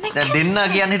 තුන් දෙනෙක් දැන් දෙන්න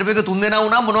කියන්න හිටපු එක තුන් දෙනා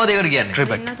වුණා මොනවද ඒකට කියන්නේ?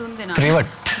 ත්‍රිබට්. ත්‍රිවට්.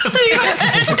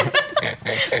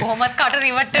 කොහොමත් කට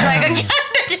රිවර්ට් වෙනවා එක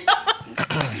කියන්නේ කියලා.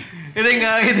 ඉතින්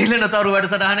ඉතින් නතරු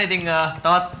වැඩසටහන ඉතින්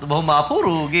තවත් බොහොම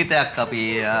අපූර්ව ගීතයක් අපි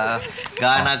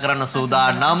ගායනා කරන්න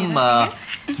සූදානම්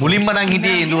මුලින්ම නම්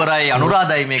හිටියේ ඉඳුවරයි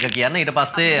අනුරාධයි මේක කියන්න ඊට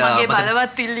පස්සේ මගේ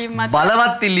බලවත්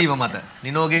ඉල්ලීම මත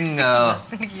නිනෝගෙන්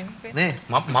නේ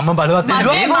මම බලවත්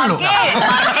මේගොල්ලෝ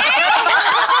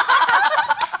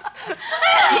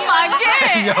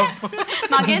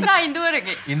මගේ සහ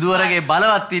ඉඳුවරගේ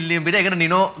බලවත් ඉල්ලීම පිට ඒකට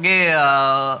නිනෝගේ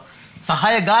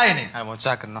සහාය ගායනය හරි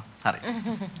මොචා කරනවා හරි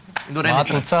ඉඳුවරේ මාත්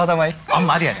උත්සාහ තමයි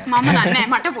අම්මා හරියට මම දන්නේ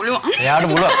මට පුළුවන් එයාට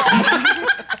පුළුවන්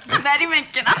බැරි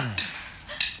මෙක්කෙනා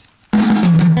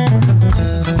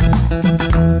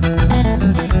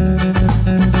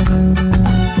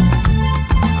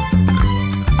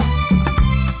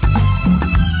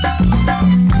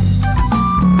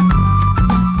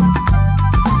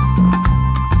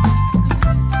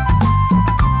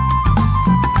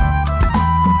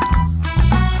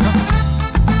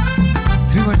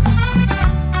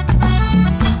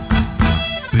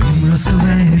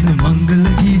मंगल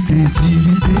गीत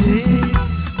जीविते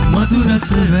मधुर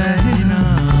सवैना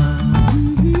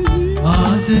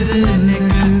आदरे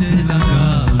निकल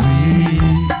लगावे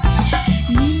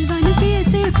නිල්වන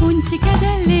පියසේ පුංචි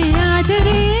කැදල්ලේ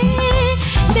ආදරේ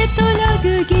දෙතොලග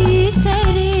ගී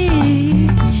සැරේ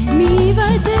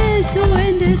මීවද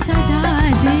සුවඳ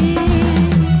සදාදේ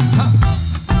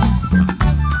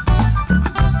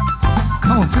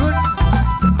Come on, do it.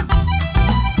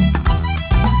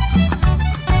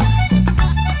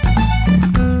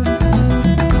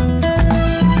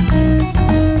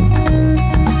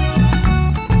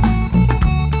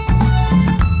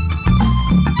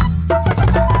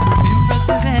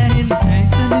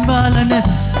 බලන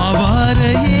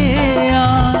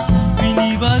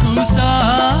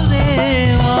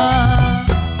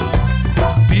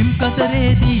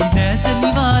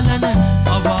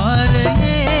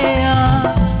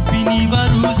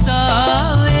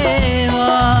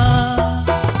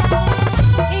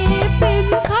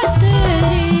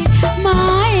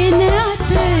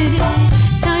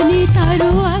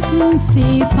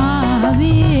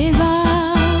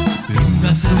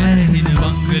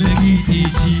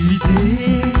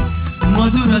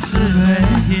රස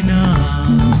වැහිනා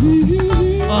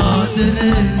ආදර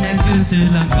නැකත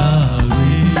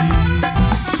ළඟාවේ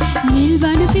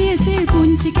නිල්වන පියසේ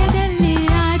පුංචි කැදැල්ලේ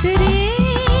ආදරේ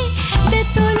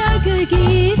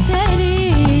දෙතොලගගේ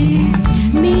සැරේ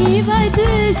මේ වද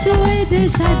සුවද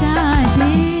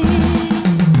සදාදේ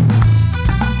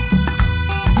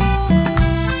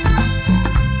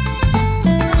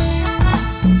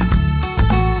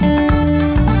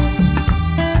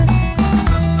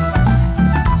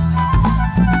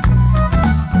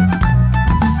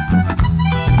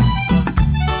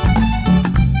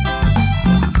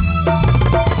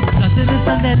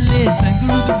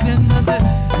සංගුරුදු වෙන්නද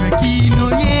රැකී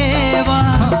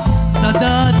නොයේවා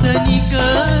සදාතනික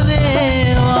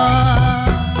වේවා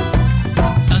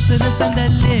සසර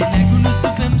සඳල්ලේ නැගුණු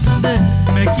සුපෙම් සඳ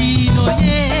මැකී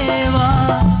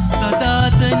නොයේවා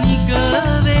සදාතනික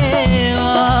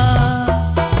වේවා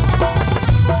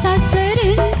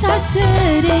සසරෙන්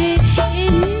සසරේ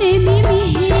එන්නේ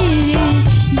මිමිහිරේ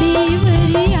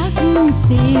දේවරියක්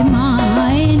සේමා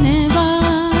එනවා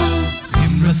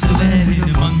රස වැහෙන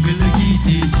මංගල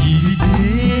ගීතේ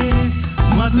ජීවිතේ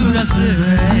මధు රස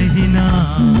වැහිනා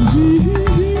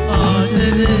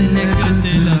ආදර නැකත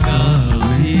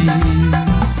ළඟාවේ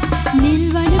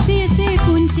නිල්වන පියසේ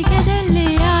කුංචි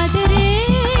කැදැල්ලේ ආදරේ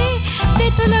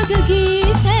දෙතොලගගේ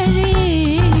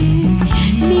සැරේ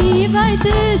මේ වද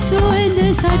සුවඳ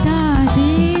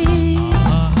සදාදේ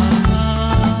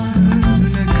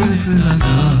නැකත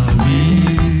ළඟාවේ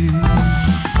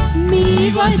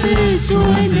වද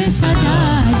සුවඳ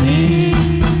සදාදේ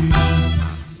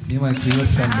නියමයි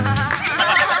ක්‍රියේට් කරන්න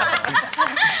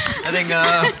ඉතින්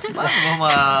බොහොම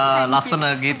ලස්සන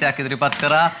ගීතයක් ඉදිරිපත්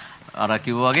කරා අර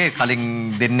කිව්වා වගේ කලින්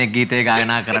දෙන්නේ ගීතේ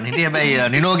ගායනා කරන්න හිටියේ හැබැයි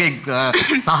නිනෝගේ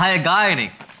සහාය ගායනේ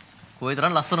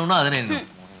කොයිතරම් ලස්සන වුණාද නේද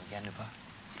කියන්න එපා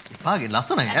එපාගේ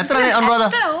ලස්සනයි ඇත්තටම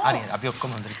අනුරාධ හරි අපි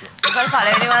ඔක්කොම හොඳට කිව්වා ඔබ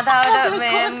පළවෙනි වතාවට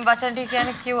මේ වචන ටික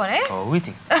කියන්නේ කිව්වනේ ඔව්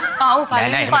ඉතින් ආව්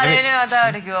පළවෙනි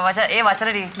වතාවට කිව්වා වචන ඒ වචන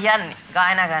ටික කියන්නේ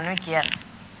ගායනා ගන්නෙ කියන්නේ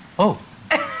ඔව්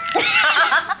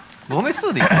බොහොම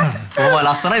ස්තුතියි බොහොම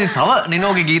ලස්සනයි ඉතින් තව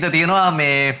නිනෝගේ ගීත තියෙනවා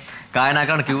මේ ගායනා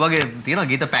කරන්න කිව්වාගේ තියෙනවා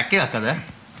ගීත පැක් එකක් අද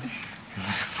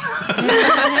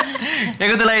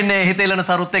එකතුලා ඉන්නේ හිත ඉල්ලන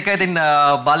තරුත් එක්ක ඉතින්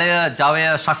බලය ජවය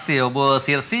ශක්තිය ඔබ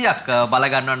 100%ක් බල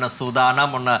ගන්නවන්න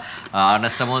සූදානම් ඔන්න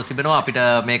නැස්ටමෝල් තිබෙනවා අපිට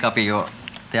මේක අපි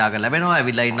ත්‍යාග ලැබෙනවා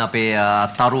ඇවිල්ලා ඉන්න අපේ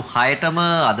තරු 6ටම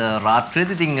අද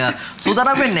රාත්‍රියේදී ඉතින්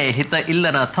සූදානම් වෙන්නේ හිත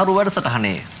ඉල්ලන තරු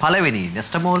වැඩසටහනේ පළවෙනි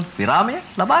නැස්ටමෝල් විරාමය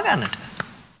ලබා ගන්නට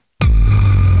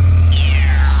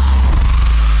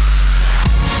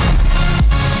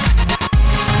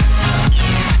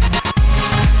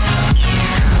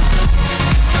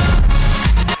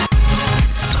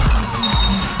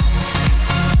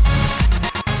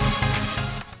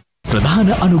ප්‍රධාන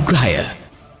අනුග්‍රහය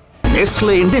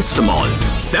Nestle Nestamalt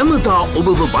සැමදා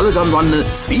ඔබව බලගන්වන්න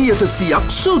 100%ක්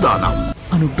සූදානම්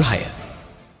අනුග්‍රහය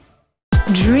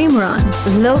Dream Run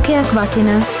ලෝකයක් වටින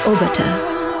ඔබට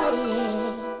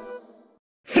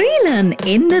ෆ්‍රීලන්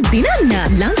එන්න දිනන්න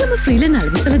ළඟම ෆ්‍රීලන්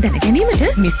අලවිසල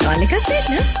දැනගැනීමට මිස් කාල් එකක්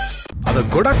දෙන්න අද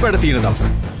ගොඩක් වැඩ තියෙන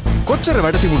දවසක් කොච්චර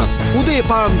වැඩ තිබුණත් උදේ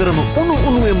පාන්දරම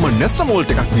උණුවෙන්ම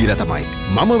Nestamalt එකක් බීලා තමයි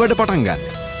මම වැඩ පටන්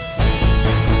ගන්න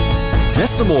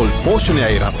Nestamol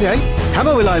පෝෂණයයි රසයයි හැම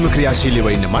වෙලාවෙම ක්‍රියාශීලීව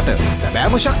ඉන්න මට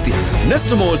සැබෑම ශක්තිය.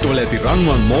 Nestamol වල ඇති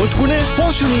රන්වන් මෝල්ට් ගුණ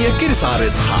පෝෂණීය කිරිසාරය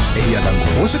සහ එහි අඩංගු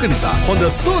පෝෂක නිසා හොඳ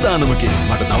සූදානමකින්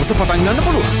මට දවස පටන් ගන්න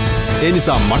පුළුවන්. ඒ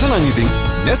නිසා මට නම් ඉතින්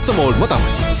Nestamolම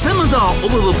තමයි. සැමදා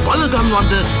ඔබව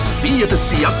බලගන්වන්න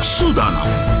 100%ක් සූදානම්.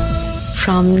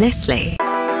 From Nestle.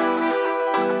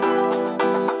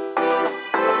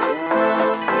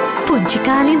 පුංචි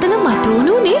කාලේ ඉඳලා මට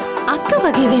උනේ අක්ක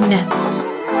වගේ වෙන්න.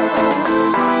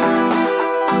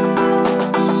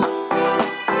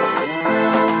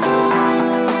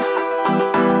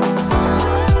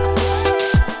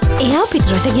 එයා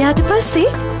පිටරට ගියාට පස්සේ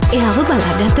එයාව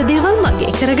බලාගත්ත දේවල්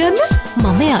මගේ කරගන්න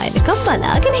මම එයානකම්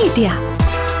බලාගෙන හිටියා.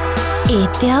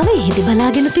 ඒත් එයාව එහෙදි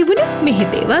බලාගෙන තිබුණේ මෙහෙ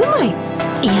දේවල්මයි.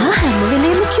 එයා හැම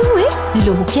වෙලේම කිව්වේ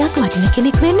ලෝකයක් වටින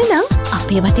කෙනෙක් වෙන්න නම්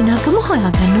අපේ වටිනාකම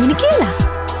හොයාගන්න ඕනේ කියලා.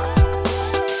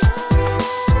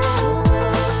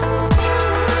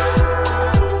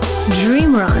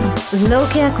 Dream Run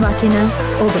ලෝකයක් වටින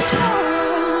ඔබට.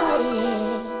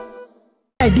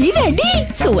 වැඩි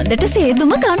සුවඳට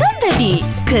සේදුම ගණන් වැඩි.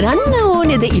 කරන්න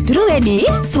ඕනෙද ඉතුරු වැඩි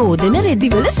සෝදන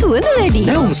රෙදිවල සුවඳ වැඩි.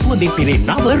 නැවුම් සුවඳින් පිරේ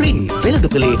නව රින් වෙළඳ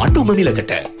කළේ අඩුම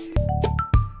මිලකට.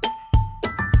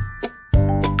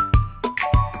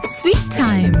 Sweet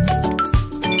time.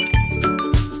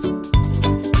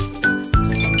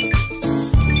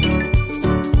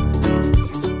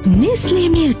 Nestle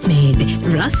Milkmaid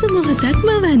රස මොහොතක්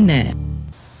මවන්න.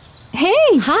 Hey!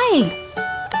 Hi!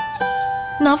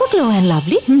 නව Glow and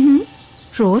Lovely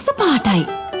රෝස පාටයි.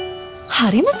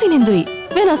 හරිම සිනිඳුයි.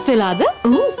 වෙනස් වෙලාද?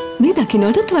 ඔව්. මේ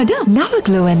දකින්නටත් වඩා නව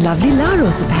Glow and Lovely ලා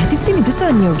රෝස පැහැති සිනිඳු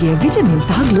සංයෝගය විටමින්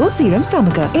සහ ග්ලෝ සීරම්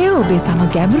සමග එය ඔබේ සම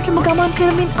ගැඹුරටම ගමන්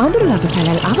කරමින් අඳුරලට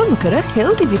කැලල් අවම කර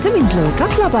හෙල්ති විටමින් ග්ලෝ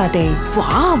එකක් ලබා දෙයි.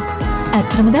 වාව්!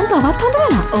 ඇත්තටම දැන් තවත් හොඳ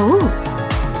වෙලා. ඔව්.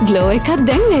 ග්ලෝ එකක්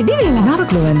දැන් වැඩි වෙලා. නව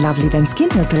Glow and Lovely දැන්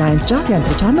Skin Health Alliance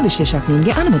ජාත්‍යන්තර චර්ම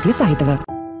විශේෂඥයින්ගේ අනුමැතිය සහිතව.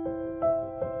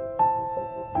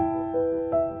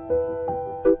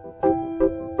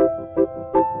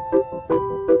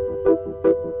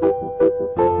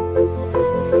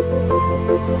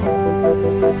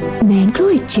 මෑන්ග්‍රෝ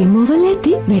එච්චේමෝවල්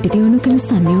ඇති වැඩි දියුණු කළ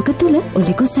සංයෝග තුළ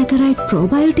ඔලිගොසැකරයිඩ්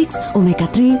ප්‍රෝබයෝටික්ස් ඔමෙගා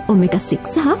 3 ඔමෙගා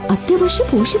 6 සහ අත්‍යවශ්‍ය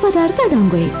පෝෂ්‍ය පදාර්ථ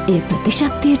අඩංගුයි. ඒ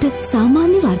ප්‍රතිශක්තියට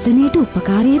සාමාන්‍ය වර්ධනයට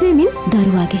උපකාරී වෙමින්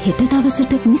දරුවාගේ හෙට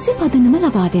දවසට නිසි පදනම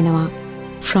ලබා දෙනවා.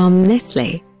 From Nestle.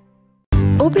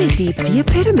 ඔබේ දීප්තිය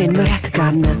පෙරමෙන්ම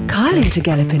රැකගන්න කාලයට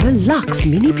ගැලපෙන ලක්ස්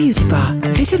මිනි බියුටි බා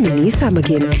විටමින් E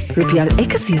සමගින් රුපියල්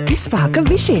 135ක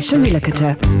විශේෂ මිලකට.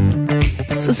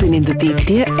 සුසිනින්දු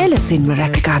දීප්තිය එලෙසින්ම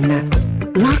රැකගන්න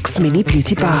ලක්ස් මිනි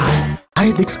බියුටි බා.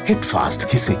 Iodix Head Fast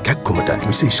හිසේ කැක්කුමට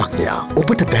විශේෂඥයා.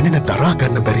 ඔබට දැනෙන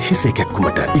දරාගන්න බැරි හිසේ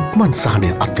කැක්කුමට ඉක්මන් සහනය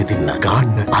අත්විඳින්න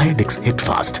ගන්න Iodix Head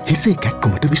Fast හිසේ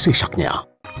කැක්කුමට විශේෂඥයා.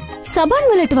 සබන්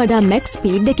වලට වඩා මැක්ස්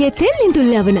ස්පීඩ් එකේ තෙල් ඉඳුල්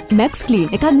යවන මැක්ස්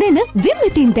ක්ලීන් එකක් දෙන විම්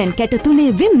විතින් දැන් කැට 3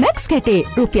 විම් මැක්ස් කැටේ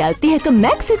රුපියල් 30ක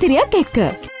මැක්ස් ඉතිරියක් එක්ක.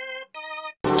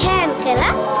 ස්කෑන්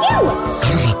කළා යවුවා.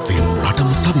 සරලත්වයෙන්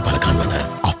රටම සවිබල ගන්නන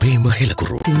අපේම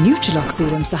හෙළකුරු. Nutrilock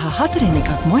serum සහ 4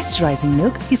 එකක් moisturizing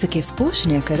milk හිසකෙස්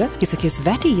පෝෂණය කර හිසකෙස්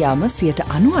වැටී යාම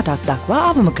 98% දක්වා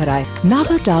අවම කරයි.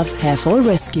 නව Dove Hair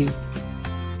Fall Rescue.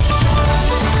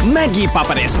 Maggi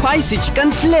Papare Spicy Chicken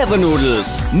Flavor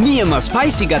Noodles. නියම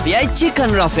ස්පයිසි ගතියයි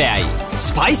චිකන් රසයයි.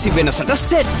 ස්පයිසි වෙනසට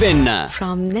සෙට් වෙන්න.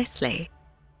 From Nestle.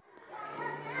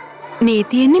 මේ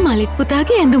තියෙන්නේ මලිත්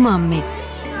පුතාගේ ඇඳුම අම්මේ.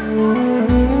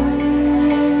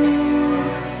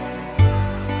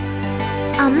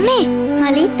 අම්මේ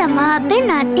මලිත් තමා අපේ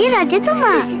නාට්‍ය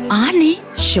රජතුමා. ආනේ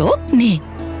ෂෝක්නේ.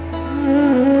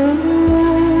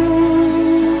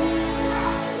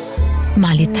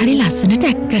 මලිත් හරි ලස්සනට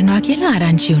ඇක්ට් කරනවා කියලා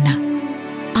ආරංචි වුණා.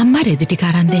 අම්මා රෙදි ටික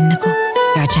අරන් දෙන්නකෝ.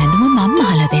 රජැඳුම මම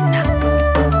අහලා දෙන්න.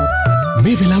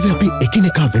 මේ වෙලාවේ අපි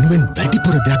එකිනෙකා වෙනුවෙන්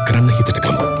වැඩිපුර දෙයක් කරන්න හිතට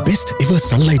ගමු. Best ever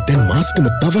sunlight දැන් මාසෙකම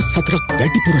දවස් 4ක්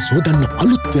වැඩිපුර සෝදන්න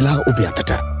අලුත් වෙලා ඔබ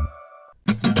අතට.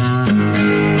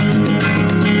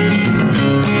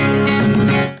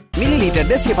 මිලිලීටර්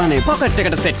 250 පොකට්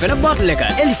එකට සෙට් වෙන බොටල් එක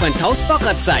Elephant House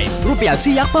pocket size රුපියල්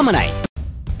 100ක් පමණයි.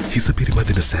 හිස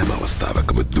පිරිමදින සෑම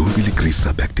අවස්ථාවකම දූවිලි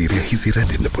ග්‍රීසා බැක්ටීරියා හිසි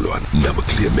රැඳෙන්න පුළුවන්. නව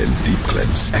Clearment Deep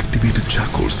Cleanse Activated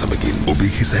Charcoal සමගින් ඔබේ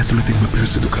හිස ඇතුළතින්ම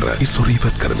පිරිසිදු කර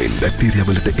ඉසොරීවත් කරමින් බැක්ටීරියා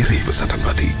වලට එරෙහිව සටන්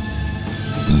වදී.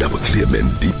 නව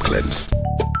Clearment Deep Cleanse.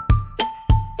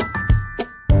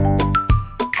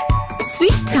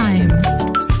 Sweet time.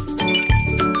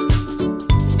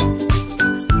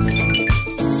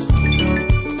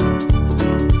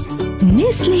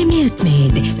 Nestle Milk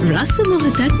Maid රස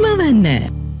මොහොතක්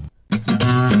මවන්න.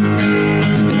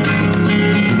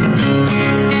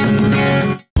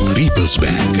 People's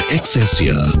Bank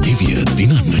Excelsior දිව්‍ය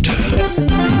දිනන්නට.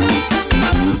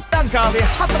 ලංකාවේ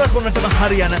 4 කොනටම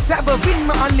හරියන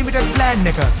සැබවින්ම unlimited plan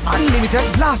එක. Unlimited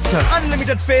blaster,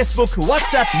 unlimited Facebook,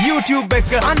 WhatsApp, YouTube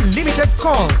එක, unlimited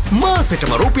calls.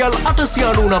 මාසෙටම රුපියල්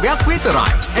 899ක්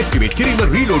විතරයි. ඇක්ටිවේට් කිරීම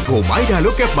රීලෝඩ් හෝ my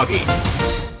dialog app මගින්.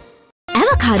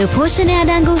 අවකාඩෝ පෝෂණය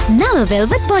අඩංගු නව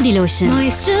velvet body lotion.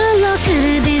 Moisture lock කර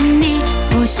දෙන්නේ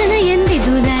පෝෂණයෙන්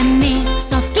දිදුලන්නේ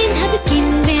soft skin happy skin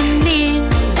වෙන්නේ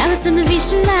දවසම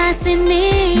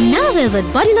විශ්වාසෙන්නේ නව velvet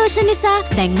body lotion නිසා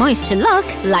දැන් moisture lock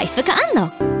life එක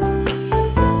unlock.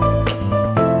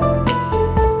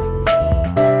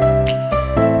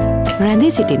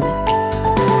 රැඳී සිටින්න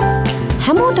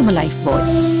හැමෝටම life boy.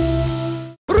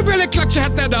 රුපියල්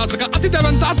 1,70,000ක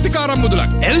අතිදැවන්ත අත්තිකාරම් මුදලක්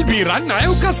LB රන් අය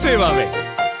උකස් සේවාවේ.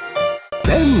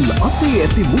 දැන් අපේ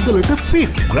ඇති මුදලට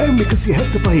ෆිට් ග්‍රෑම්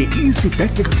 175 easy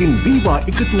pack එකකින් වීවා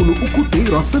එකතු වුණු උකුතේ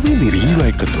රස විඳින්න. වීවා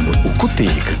එකතු වුණු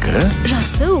උකුතේ එකක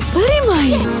රස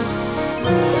උපරිමයි.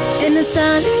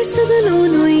 එනසාලේ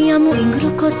සදලුණුයි යමු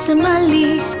ඉඟුරු කොත්තමල්ලි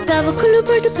තව කුළු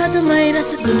බඩ පදමයි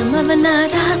රස ගුණමවන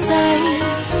රහසයි.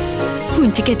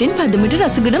 පුංචි කැටෙන් පදමට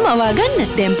රසගුණ මවා ගන්න.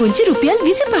 දැන් පුංචි රුපියල්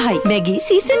 25යි. Maggi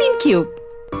seasoning cube.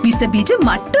 විස බීජ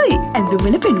මට්ටුයි.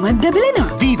 ඇඳුම්වල පෙනුමක් දැබලෙනවා.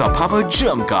 Viva Power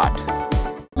Germ Guard.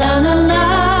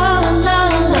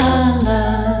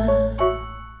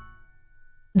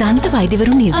 දන්ත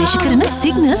වෛද්‍යවරු නිර්දේශ කරන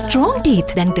සිග්නල් ස්ට්‍රෝං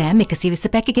ටීත් දැන් ග්‍රෑම්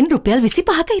 120 පැක් එකෙන් රුපියල්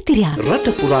 25ක ඉතිරියක්.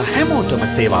 රට පුරා හැමෝටම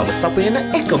සේවාව සපයන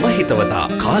එකම හිතවතා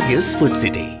කාගිල්ස් ෆුඩ්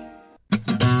සිටි.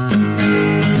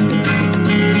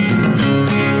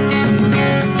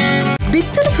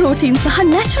 ප්‍රෝටීන් සහ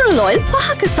natural oil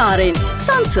 5ක සාරෙන්.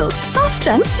 Sunsilk soft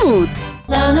and smooth.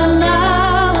 La la la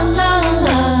la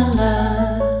la la.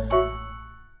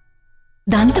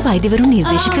 දන්ත වෛද්‍යවරු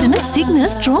නිර්දේශ කරන සිග්නල්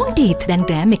ස්ට්‍රෝං ටීත්. දැන්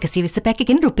ග්‍රෑම් 120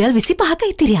 පැකකින් රුපියල් 25ක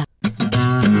ඉතිරියක්.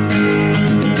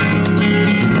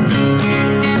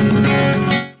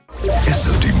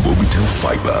 SLT Mobitel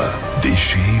Fiber.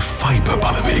 දේශී ෆයිබර්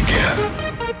බලවේගය.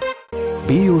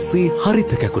 BOC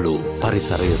හරිත කැකුළු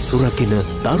පරිසරය සුරකින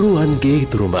දරුවන්ගේ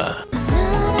ඉතුරුම.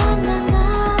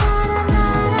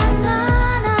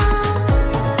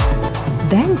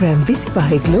 දැන් gram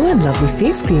 25 glow and lovely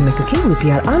face cream එකකින්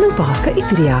රුපියල් 95ක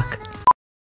ඉතිරියක්.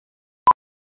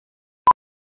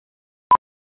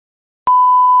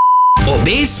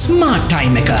 ඔබේ ස්මාර්ට්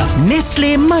ටයිම් එක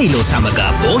නෙස්ලේ මයිලෝ සමග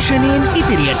පෝෂණයෙන්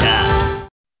ඉදිරියට.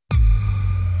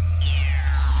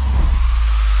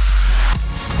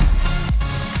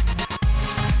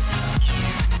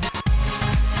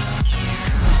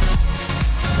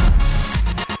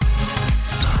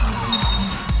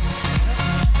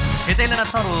 Hitha Illana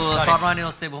Tharu Swarnavahini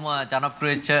ඔස්සේ බොහොම ජනප්‍රිය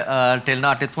වෙච්ච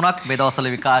ටෙලිනාට්‍ය තුනක් මේ දවස්වල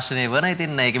විකාශනය වෙන.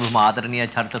 ඉතින් ඒකේ බොහොම ආදරණීය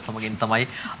චරිත සමගින් තමයි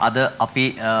අද අපි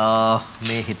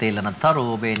මේ Hitha Illana Tharu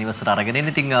ඔබේ නිවසට අරගෙන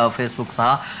ඉන්නේ. ඉතින් Facebook සහ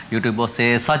YouTube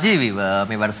ඔස්සේ සජීවීව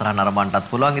මේ වැඩසටහන නරඹන්නත්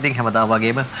පුළුවන්. ඉතින් හැමදාම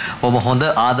වගේම බොහොම හොඳ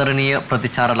ආදරණීය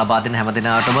ප්‍රතිචාර ලබා දෙන හැම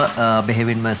දිනකටම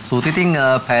බෙහෙවින්ම ස්තුතියි. ඉතින්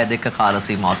පැය දෙක කාල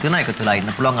සීමාවක් තියෙනවා. එකතු වෙලා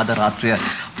ඉන්න පුළුවන් අද රාත්‍රිය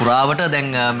පුරාවට. දැන්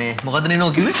මේ මොකද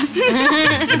නිනෝ කිව්වේ?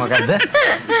 මොකද්ද?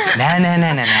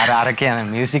 නෑ අර කියන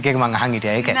මියුසික් එක මං අහන්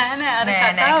හිටියා ඒක.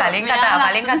 නෑ කලින්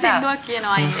කතා සින්දුවක්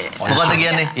කියනවා අයියේ. මොකද්ද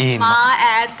කියන්නේ? මා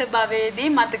ඈත භවයේදී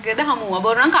මතකද හමුව.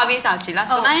 බොරු නම් කවි සාක්ෂි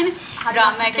ලස්සනයිනේ.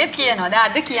 ඩ්‍රාමා එකේ කියනවා. දැන්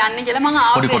අද කියන්නේ කියලා මං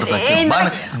ආවේ. පොඩි කොටසක් කියන්න.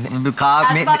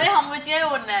 මේ භවයේ හමුවිච්චේ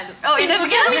ඕනේ නෑලු. ඔව් ඒක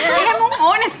කියන්නේ එහෙම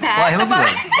ඕනෙත් නෑ. එහෙම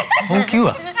ඔව්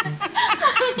කිව්වා.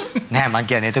 නෑ මං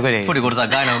කියන්නේ එතකොට පොඩි කොටසක්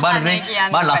ගන්නවා. බලන්න මේ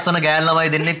මම ලස්සන ගෑල් ළමයි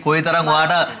දෙන්නේ කොයිතරම්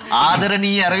ඔයාට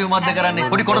ආදරණීය ඇරයුමක්ද කරන්නේ.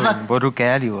 පොඩි කොටසක්. බොරු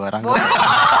කෑලිව අරන්.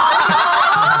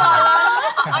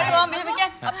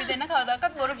 අපි දෙන්න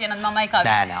කවදාකවත් බොරු කියනත් මමයි කවි.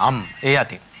 නෑ ඒ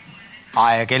යති.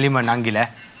 ආය කෙලිම නංගිලා.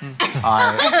 ආය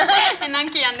එන්නම්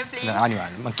කියන්න ප්ලීස්.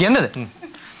 අනිවාර්යයෙන්. මම කියන්නද?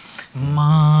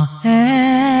 මා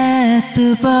ඈත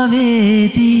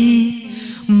භවයේදී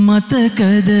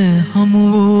මතකද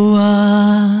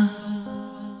හමුවුවා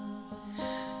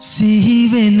සිහි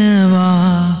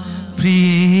වෙනවා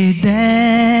ප්‍රිය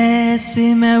දැසෙමවූ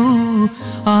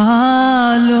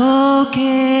ආලෝකේ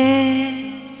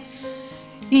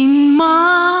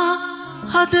ඉන්මා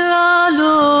හද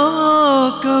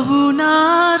ආලෝක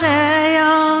වුණා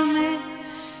රැයාමේ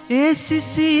ඒ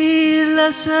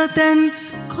සිසිලස දැන්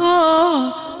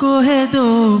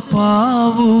කොහෙදෝ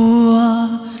පාවුවා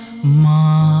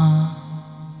මා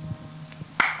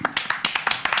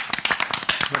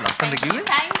ලස්සනට කිව්වේ?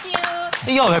 Thank you.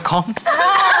 You're welcome.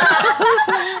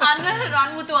 අන්න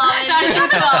රන්මුතු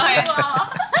ආවේ.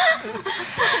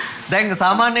 දැන්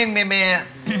සාමාන්‍යයෙන් මේ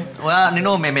ඔයා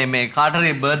නිනෝ මේ කාට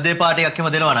හරි බර්ත්ඩේ පාටි එකක්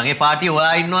එහෙම දෙනවා නම් ඒ පාටිය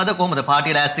ඔයා ඉන්නවද කොහොමද?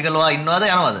 පාටිය ලෑස්ති කරලා ඔයා ඉන්නවද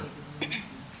යනවද?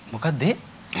 මොකද්ද?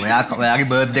 ඔයාගේ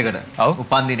බර්ත්ඩේ එකට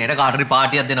උපන් දිනේට කාට හරි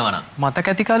පාටියක් දෙනවා නම් මතක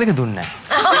ඇති කාලෙක දුන්නේ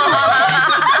නැහැ.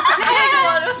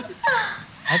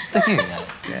 ඇත්ත කිව්වේ.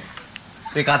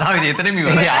 ඒ කතාව ඉතින් එතනම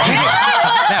ඉවරයි.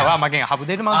 නෑ ඔයා මගෙන් අහපු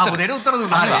දෙයට මම උත්තර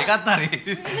දුන්නා. ඒකත් හරි.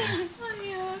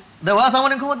 දැන් ඔයා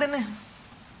සාමාන්‍යයෙන් කොහොමද දෙන්නේ?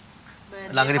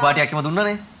 ළඟදී පාටියක් එහෙම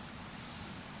දුන්නනේ.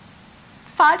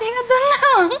 පාටි එකක්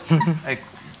දුන්නා. ඒ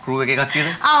ක්‍රූ එකේ කට්ටියද?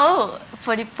 ඔව්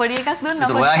පොඩි එකක් දුන්නා.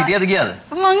 ඒක ඔයා හිටියද ගියාද?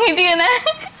 මං හිටියේ නෑ.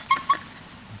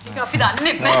 ඒක අපි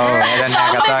දන්නේ ඔව් දැන් නෑ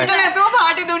කතාව. නැතුව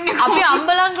පාටි දුන්නේ. අපි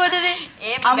අම්බලන්ගොඩනේ.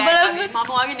 අම්බලන්ගොඩ මම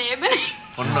වගේ නේබනේ.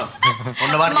 ඔන්න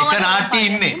බලන්න එක නාට්ටියේ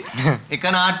ඉන්නේ. එක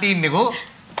නාට්ටියේ ඉන්නේකෝ.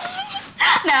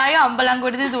 නෑ අය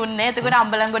අම්බලන්ගොඩදී දුන්නේ. එතකොට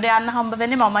අම්බලන්ගොඩ යන්න හම්බ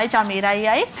වෙන්නේ මමයි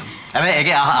චමීරයියි. හැබැයි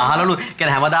ඒකේ අහලලු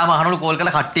කියන්නේ හැමදාම අහනලු කෝල්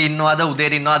කරලා කට්ටිය ඉන්නවද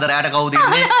උදේට ඉන්නවද රැයට කවුද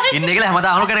ඉන්නේ කියලා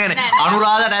හැමදාම අහනු කරගෙන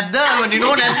අනුරාධ නැද්ද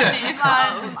නිනෝ නැද්ද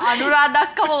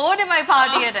අනුරාධක්කම ඕනෙමයි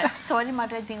පාටියට සෝරි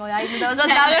මට ඉතින් ඔය ආයි දවසක්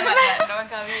දාගන්න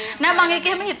නෑ මම ඒක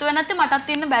එහෙම හිතුවේ නැත්තේ මටත්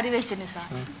ඉන්න බැරි වෙච්ච නිසා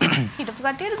හිටපු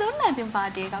කට්ටියට දුන්නා ඉතින්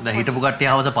පාටි එකක් දැන් හිටපු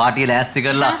කට්ටිය හවස පාටිය ලෑස්ති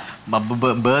කරලා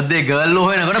බර්ත්ඩේ ගර්ල්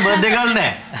හොයනකොට බර්ත්ඩේ ගර්ල්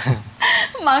නෑ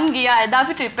මං ගියා එදා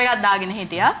අපි ට්‍රිප් එකක් දාගෙන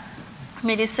හිටියා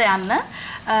මිරිස්ස යන්න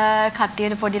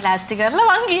කට්ටියට පොඩි ලෑස්ති කරලා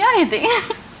මං ගියා ඉතින්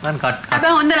මං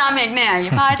හැබැයි හොඳ ළමෙක් නෑ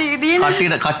අයියේ පාටි එක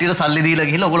දීලා කට්ටියට සල්ලි දීලා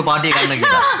ගිහලා ඔයගොල්ලෝ පාටිය ගන්න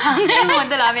කියලා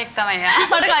හොඳ ළමෙක් තමයි යා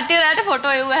මට කට්ටියට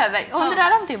ෆොටෝ එව්වා හැබැයි හොඳට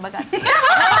අරන් තිබ්බ කට්ටිය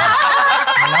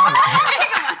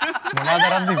මොනවද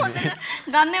අරන් තිබ්බේ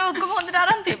ගන්නේ ඔක්කොම හොඳට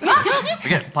අරන් තිබ්බා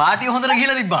පාටිය හොඳට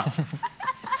ගිහලා තිබ්බා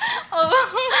ඔව්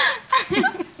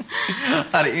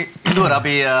හරි ඉදුවර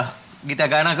අපි ගීත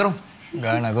ගායනා කරමු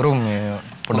ගායනා කරමු මේ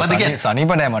පොඩ්ඩක්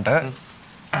සනීප නෑ මට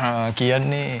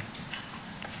කියන්නේ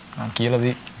කියලා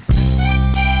දී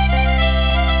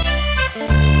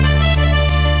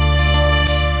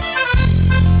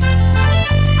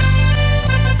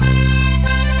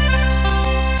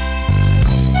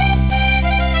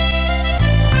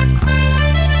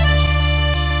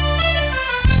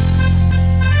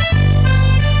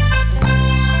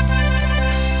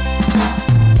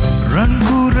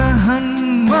Rangkurahan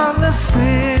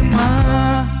malasema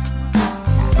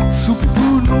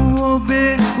Supunu obe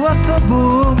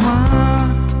wataboma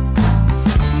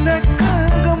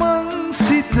Nakagamang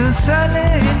sita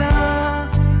salena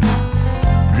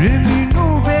Reminu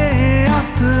be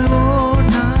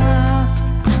ataona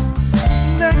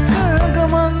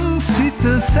Nakagamang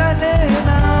sita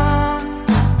salena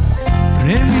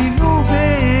Reminu be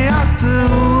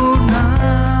ataona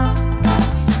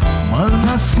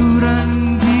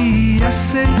Malnasurangi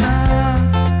asena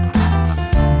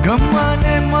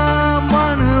Gamane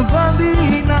mana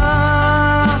bandina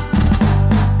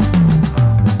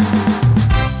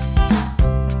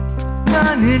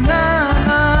Nane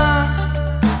nana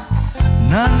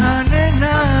Nana ne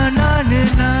nana ne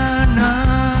nana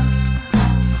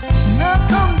Na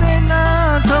tamde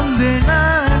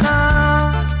nana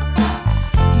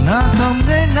Na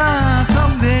tamde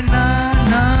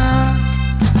nana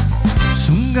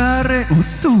Sungare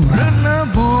uturana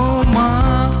boma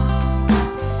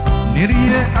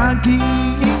Niriye aging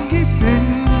ingi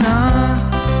penna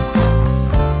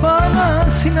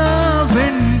Palasina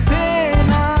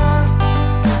ventena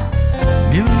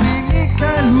Nilmini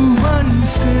kaluan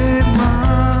sema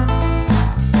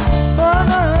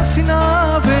Palasina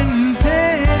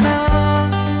ventena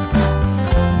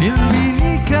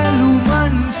Nilmini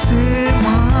kaluan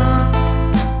sema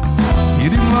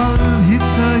Hirimal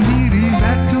hita hiri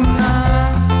batuna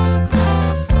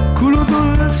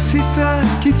Kuludul sita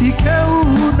kiti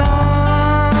kauna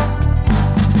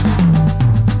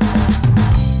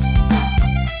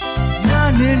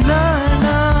Nane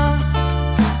nana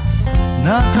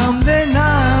Na tamde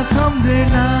nana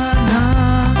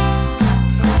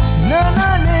Nana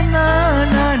ne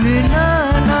nana ne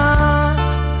nana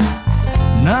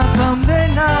Na tamde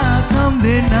nana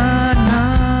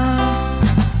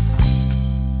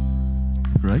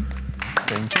Right?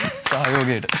 Thank you.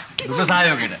 සහයෝගයට. දුක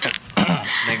සහයෝගයට.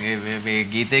 දැන් මේ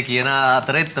ගීතේ කියන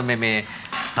අතරෙත් මේ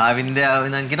කාවින්දයා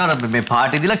වෙනන් කියනවා මේ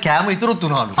party දීලා කෑම ඉතුරුත්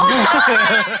උනාලු.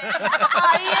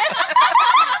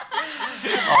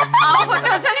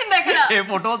 Photos වලින් දැකලා. ඒ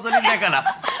ෆොටෝස් වලින් දැකලා.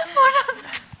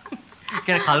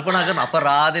 කියන්නේ කල්පනා කරන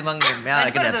අපරාධේ මං මෙයා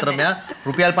කියන්නේ අතර මෙයා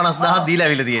රුපියල් 50000 දීලා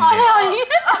ඇවිල්ලා තියෙන්නේ.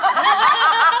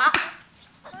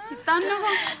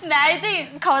 නෑ ඉතින්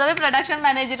කවදාවත් ප්‍රොඩක්ෂන්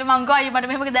මැනේජර්ට මං ගෝ අයිය මට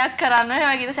මෙහෙම දෙයක් කරන්න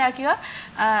එහෙම කියලා සෑ කිව්වා.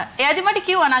 එයාදී මට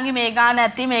කිව්වා නංගි මේ ගාන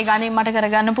ඇති මේ ගානින් මට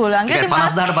කරගන්න පුළුවන් කියලා.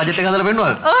 50000ට බජට් එක හදලා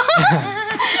පෙන්නවද?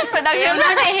 ප්‍රොඩක්ෂන්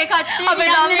වලට එහෙ කට්ටිය අපේ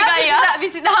ධම්මිකයියා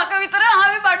 20000ක විතර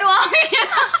ආවේ බඩු ආවේ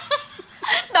කියලා.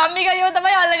 ධම්මිකයියෝ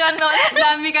තමයි අල්ල ගන්න ඕනේ.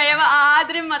 ධම්මිකයියව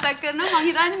ආදරෙන් මතක් කරනවා මං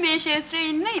හිතන්නේ මේ ශාස්ත්‍රයේ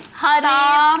ඉන්න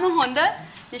ඉතාලම හොඳ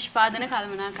නිෂ්පාදන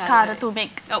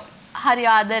කළමනාකාරයෙක්. ඔව්. හරි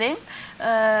ආදරෙන්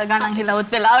ගණන් හිලවුත්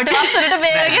වෙලාවට වස්සරට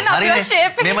බේරගෙන අපිව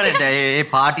ෂේප් එක මේමනේ ඒ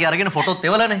පාටි අරගෙන ෆොටෝත්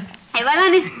එවලානේ.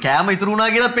 එවලානේ. කෑම ඉතුරු වුණා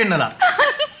කියලාත් පෙන්නලා.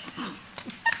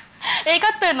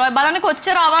 ඒකත් පෙන්නවා. බලන්න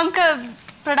කොච්චර අවංක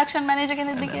ප්‍රොඩක්ෂන් මැනේජර්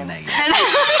කෙනෙක්ද කියලා.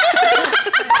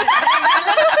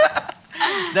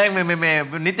 දැන් මේ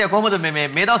නිත්‍ය කොහමද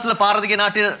මේ දවස්වල පාර දිගේ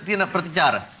නාට්‍ය තියෙන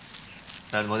ප්‍රතිචාර?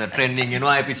 දැන් මොකද ට්‍රෙන්ඩින්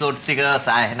වෙනවා එපිසෝඩ්ස් ටික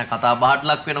සෑහෙන කතා බහට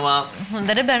ලක් වෙනවා.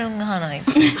 හොඳට බැනුම් අහනවා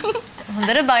ඉතින්.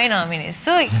 හොඳට බයිනවා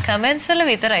මිනිස්සු. කමෙන්ට්ස් වල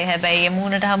විතරයි. හැබැයි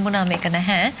මූණට හම්බුනා මේක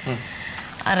නැහැ.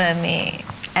 අර මේ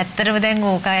ඇත්තටම දැන්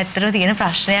ඕක ඇත්තටම තියෙන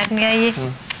ප්‍රශ්නයක් නේ අයියේ.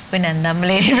 ඔය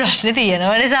නැන්දම්ලේ ප්‍රශ්නේ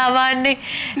තියෙනවනේ සාමාන්‍යයෙන්.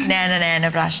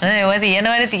 නෑ ප්‍රශ්න ඒවා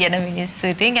තියෙනවනේ තියෙන මිනිස්සු.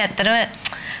 ඉතින් ඇත්තටම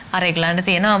අර ඒගලන්ට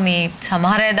තියෙනවා මේ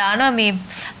සමහර අය දානවා මේ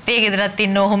අපේ ගෙදරත්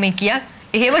ඉන්න ඔහොම කියක්.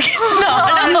 එහෙම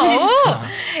දානවා.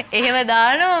 එහෙම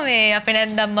දානවා මේ අපේ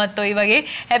නැන්දම්මත් ඔයි වගේ.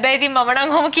 හැබැයි ඉතින් මම නම්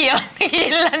ඔහොම කියවන්නේ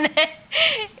කියලා නෑ.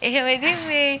 එහෙම ඉතින්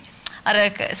මේ අර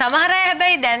සමහර අය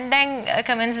හැබැයි දැන්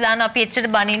කමෙන්ට්ස් දානවා අපි එච්චර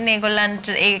බනින්නේ ඒගොල්ලන්ට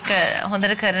ඒක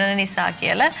හොඳට කරන නිසා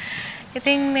කියලා.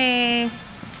 ඉතින් මේ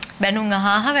බැනුම්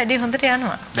අහහ වැඩි හොඳට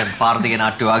යනවා. දැන් පාරදිගේ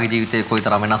නාට්‍ය වාගේ ජීවිතේ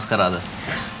කොයිතරම් වෙනස් කරාද?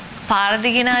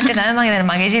 පාරදිගේ නාට්‍ය තමයි මම හිතන්නේ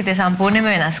මගේ ජීවිතේ සම්පූර්ණයෙන්ම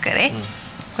වෙනස් කරේ.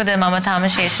 මොකද මම තාම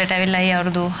ශේෂ්ත්‍රයට ඇවිල්ලා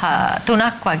අවුරුදු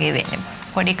 3ක් වගේ වෙන්නේ.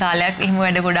 පොඩි කාලයක් එහෙම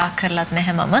වැඩ ගොඩාක් කරලත්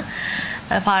නැහැ මම.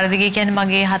 පාරදිගේ කියන්නේ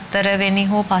මගේ 4 වෙනි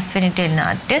හෝ 5 වෙනි ටෙලි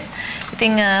නාට්‍ය.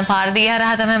 ඉතින් පාරදිගේ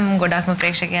හරහා තමයි මම ගොඩක්ම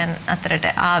ප්‍රේක්ෂකයන් අතරට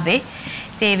ආවේ.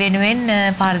 ඒ වෙනුවෙන්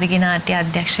පාරදිගේ නාට්‍ය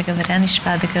අධ්‍යක්ෂකවරයා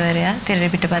නිෂ්පාදකවරයා තිර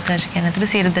පිටපත් රචකයන් අතර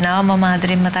සියලු දෙනාම මම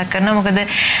ආදරෙන් මතක් කරනවා. මොකද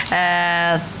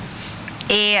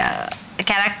ඒ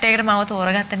කැරක්ටර් එකට මම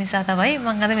තෝරගත්ත නිසා තමයි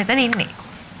මම අද මෙතන ඉන්නේ.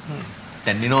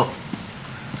 දැන්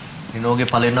නිනෝගේ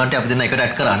පළවෙනි නාට්‍ය අපි දෙන්න එකට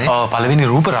ඇඩ් කරානේ. ඔව් පළවෙනි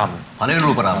රූපරාම. පළවෙනි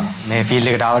රූපරාම. මේ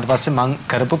ෆීල්ඩ් එකට ආවට පස්සේ මම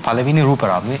කරපු පළවෙනි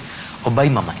රූපරාමේ ඔබයි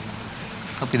මමයි.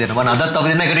 අපි දෙන්න බන අදත් අපි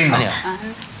දෙන්න එකට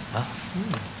ඉන්නවා.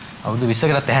 අවුරුදු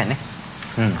 20කටත් ඇහැනේ.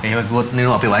 එහෙම කිව්වොත්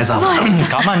නිනෝ අපේ වයස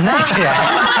කමන්න නැහැ.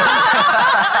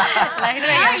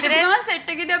 ලහිරු සෙට්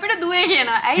එකේදී අපිට දුවේ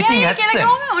කියනවා. ඇයි ඇයි කියලා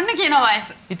කිව්වම ඔන්න කියනවා වයස.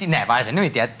 ඉතින් නෑ වයස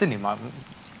නෙවෙයි ඉතින් ඇත්තනේ මම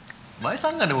වයස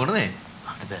අංගන්නේ මොනනේ?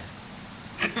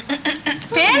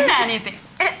 පේන්නේ නැහැ නේද?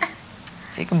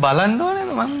 ඒක බලන්න ඕනේ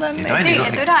මම දන්නේ නැහැ.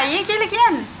 ඒතර අයියේ කියලා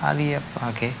කියන්නේ. හරි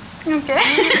ඕකේ. ඕකේ.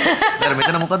 දැන්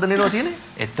මෙතන මොකද්ද නිනෝ තියෙන්නේ?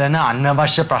 එතන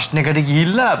අනවශ්‍ය ප්‍රශ්නයකට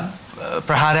ගිහිල්ලා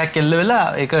ප්‍රහාරයක් එල්ල වෙලා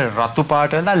ඒක රතු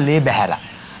පාට වෙලා ලේ බහැලා.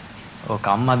 ඔක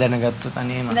අම්මා දැනගත්තොත්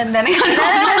අනේ මම. දැන් දැනගන්න.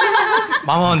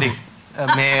 මම හොඳින්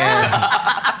මේ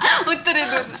උත්තරේ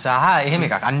දුන්න. සහ එහෙම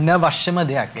එකක් අනවශ්‍යම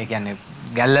දෙයක්. ඒ කියන්නේ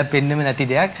ගැළපෙන්නෙම නැති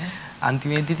දෙයක්.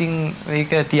 අන්තිමේදී ඉතින්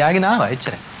ඒක තියාගෙන ආවා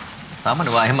එච්චරයි.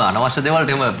 සාමාන්‍යව එහෙම අනවශ්‍ය දේවල්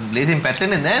එහෙම ලේසියෙන්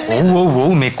පැටලෙන්නේ නැහැ.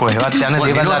 ඔව් මේ කොහෙවත් යන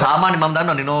දේවල් නිනෝ සාමාන්‍ය මම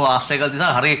දන්නවා නිනෝ ආශ්‍රය කළ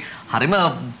නිසා හරිම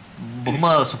බොහොම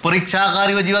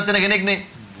සුපරීක්ෂාකාරීව ජීවත් වෙන කෙනෙක් නේ.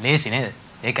 ලේසි නේද?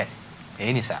 ඒකයි.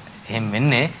 ඒ නිසා එහෙම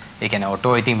වෙන්නේ ඒ කියන්නේ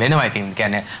ඔටෝ ඉතින් වෙනවා ඉතින්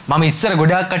කියන්නේ මම ඉස්සර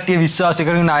ගොඩාක් කට්ටිය විශ්වාස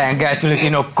කරගෙන ඇඟ ඇතුලේ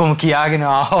තියෙන ඔක්කොම කියාගෙන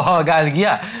ගාල්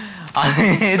ගියා.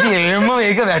 අනේදී එහෙම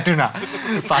ඒක වැටුණා.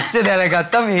 පස්සේ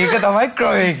දැනගත්තා මේක තමයි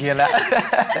ක්‍රමය කියලා.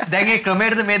 දැන් ඒ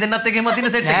ක්‍රමයටද මේ දෙන්නත් එක්ක එහෙම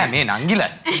තියෙන සෙට් එක? නෑ මේ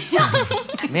නංගිලා.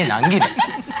 මේ නංගිලා.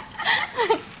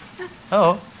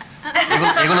 ඔව්.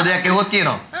 ඒගොල්ලෝ දෙයක් ඇහුවොත්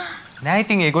කියනවා. නෑ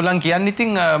ඉතින් ඒගොල්ලන් කියන්නේ ඉතින්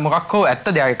මොකක් හෝ ඇත්ත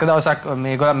දෙයක්. එක දවසක්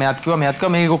මේගොල්ලන් මෙයාත් කිව්වා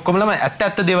මේ ඔක්කොමලම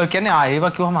ඇත්ත දේවල් කියන්නේ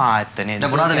ඒවා කිව්වම ඇත්ත නේද?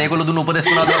 දැන් මොනවද මේගොල්ලෝ දුන්න උපදේශ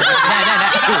මොනවද?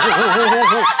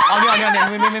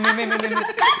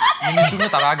 නෑ මිනිස්සුන්ව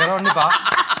තරහා කරවන්න එපා.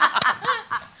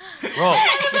 ඔව්.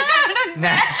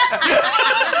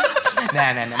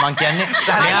 නෑ මං කියන්නේ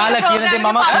මෙයාලා කියන දේ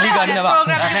මම පිළිගන්නවා.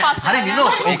 හරි නිනෝ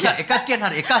එකක් කියන්න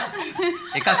හරි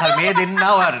එකක් හරි මේ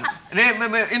දෙන්නා හරි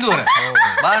මේ ඉඳුවර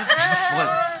බලන්න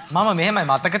මම මෙහෙමයි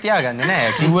මතක තියාගන්නේ නෑ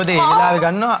කිව්ව දේ ඒ වෙලාවේ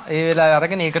ගන්නවා ඒ වෙලාවේ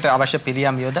අරගෙන ඒකට අවශ්‍ය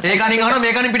පිළියම් යොදලා ඒ කණින් අහනවා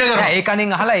මේ කණින් පිට කරනවා ඒ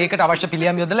කණින් අහලා ඒකට අවශ්‍ය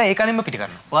පිළියම් යොදලා ඒ කණින්ම පිට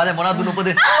කරනවා ඔයා දැන් මොනවද දුන්න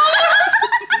උපදේශ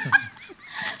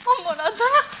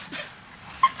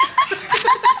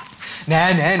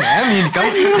නෑ මේ නිකන්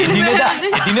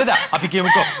එදිනෙදා අපි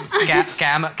කියමුකෝ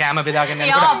කෑම බෙදාගෙන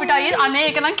යනකොට අපිට අයියේ අනේ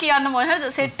ඒක නම් කියන්න මොන හරි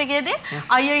සෙට් එකේදී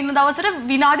අයියේ ඉන්න දවසට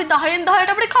විනාඩි 10න්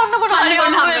 10ට අපිට කන්න කොට හරි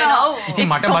වෙනවා. ඉතින්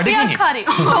මට බඩගිනි.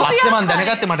 පස්සේ මම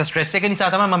දැනගත්තේ මට ස්ට්‍රෙස් එක නිසා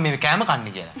තමයි මම මේ කෑම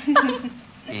කන්නේ කියලා.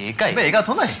 ඒකයි. ඒකත්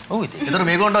හොඳයි. ඔව් ඉතින්. ඒතර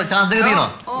මේගොල්ලෝ chance එක තියෙනවා.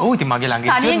 ඔව් ඉතින් මගේ ළඟ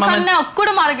ඉතින් මම කන්නේ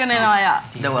ඔක්කොම අරගෙන එනවා අය.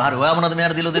 දැන් හරි ඔයා මොනවද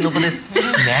මෙයාට දීලා දෙන්න උපදේශ?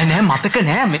 නෑ මතක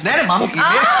නෑ. නෑ මම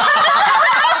කිව්වේ.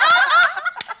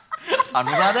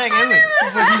 අනුරාධයෙන් එන්නේ.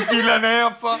 උපදෙස් දීලා නෑ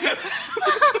අප්පා.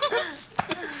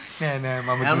 නෑ මම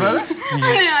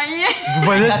අයියේ.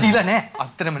 උපදෙස් දීලා නෑ.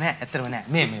 ඇත්තටම නෑ.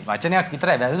 මේ වචනයක්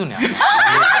විතරයි වැරදුනේ.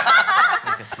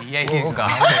 ඒක 100යි ඕක.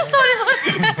 සෝරි.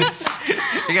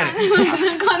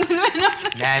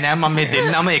 නෑ මම මේ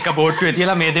දෙන්නම එක බෝට්ටුවේ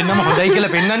තියලා මේ දෙන්නම හොඳයි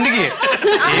කියලා පෙන්වන්න ගියේ.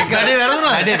 ඒක වැඩේ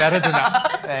වැරදුනා.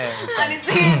 අනිත්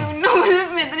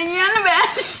දුන්නොත් මෙතනින් යන්න බෑ.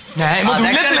 නෑ එම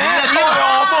දුන්නෙත් නෑ.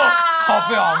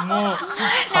 අපේ අම්මෝ.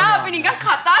 නෑ අපි නිකන්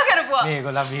කතා කරපුවා.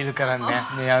 මේගොල්ලෝ විහිළු කරන්නේ නෑ.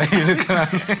 මෙයා විහිළු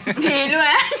කරන්නේ.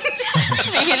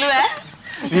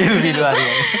 විහිළු හරි.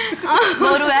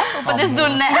 බොරු උපදෙස්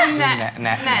දුන්නේ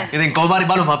නෑ. ඉතින් කොහොම හරි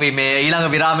බලමු අපි මේ ඊළඟ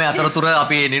විරාමයේ අතරතුර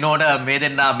අපි නිනෝට මේ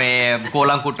දෙන්න මේ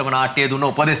කෝලං කුට්ටම නාට්‍යයේ දුන්න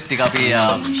උපදෙස් ටික අපි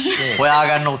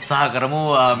හොයාගන්න උත්සාහ කරමු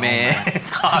මේ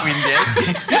කාවින්දේ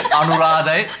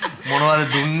අනුරාධයි මොනවද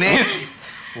දුන්නේ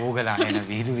ඕගලා එන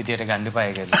විහිළු විදියට ගන්න එපා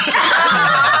ඒක.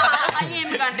 අයියේම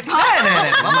ගන්න එපා. නෑ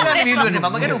මම ගන්නේ විහිළු වෙන්නේ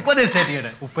මම ගන්නේ උපදෙස්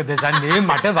හැටියට. උපදෙසන්නේ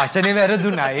මට වචනේ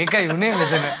වැරදුනා. ඒකයි උනේ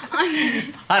මෙතන.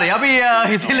 හරි අපි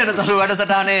හිතිල්ලන තරු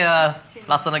වැඩසටහනේ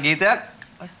ලස්සන ගීතයක්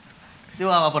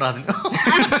දිවාම අපරාධින.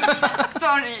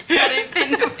 සෝරි.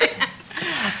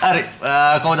 හරි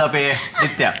කොහොමද අපේ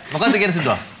නිත්‍යා මොකද්ද කියන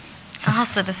සිදුවා?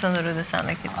 අහසට සොඳුරුද සඳ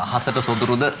කියලා. අහසට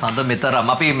සොඳුරුද සඳ මෙතරම්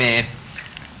අපි මේ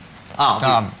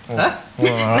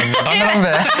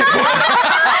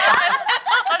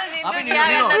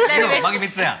මගේ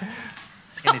මිත්‍රයා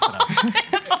එන්න ඉස්සරහ.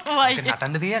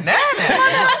 නටන්න තියන්නේ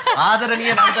නෑ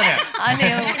ආදරණීය නර්තනය.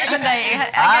 අනේ හොඳයි.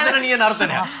 ආදරණීය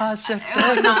නර්තනය.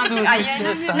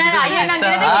 නෑ අයියා නම්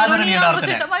කියන්නේ ආදරණීය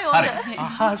නර්තනය. හරි.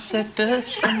 අහසට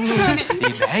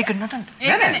මේ බෑයක නටන්න.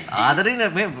 නෑ ආදරණීය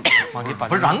මේ මගේ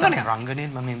රංගනයෙන්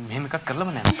මම මෙහෙම එකක් කරලම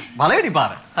නෑ. බලවෙනි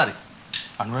පාර. හරි.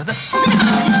 අනුරාධ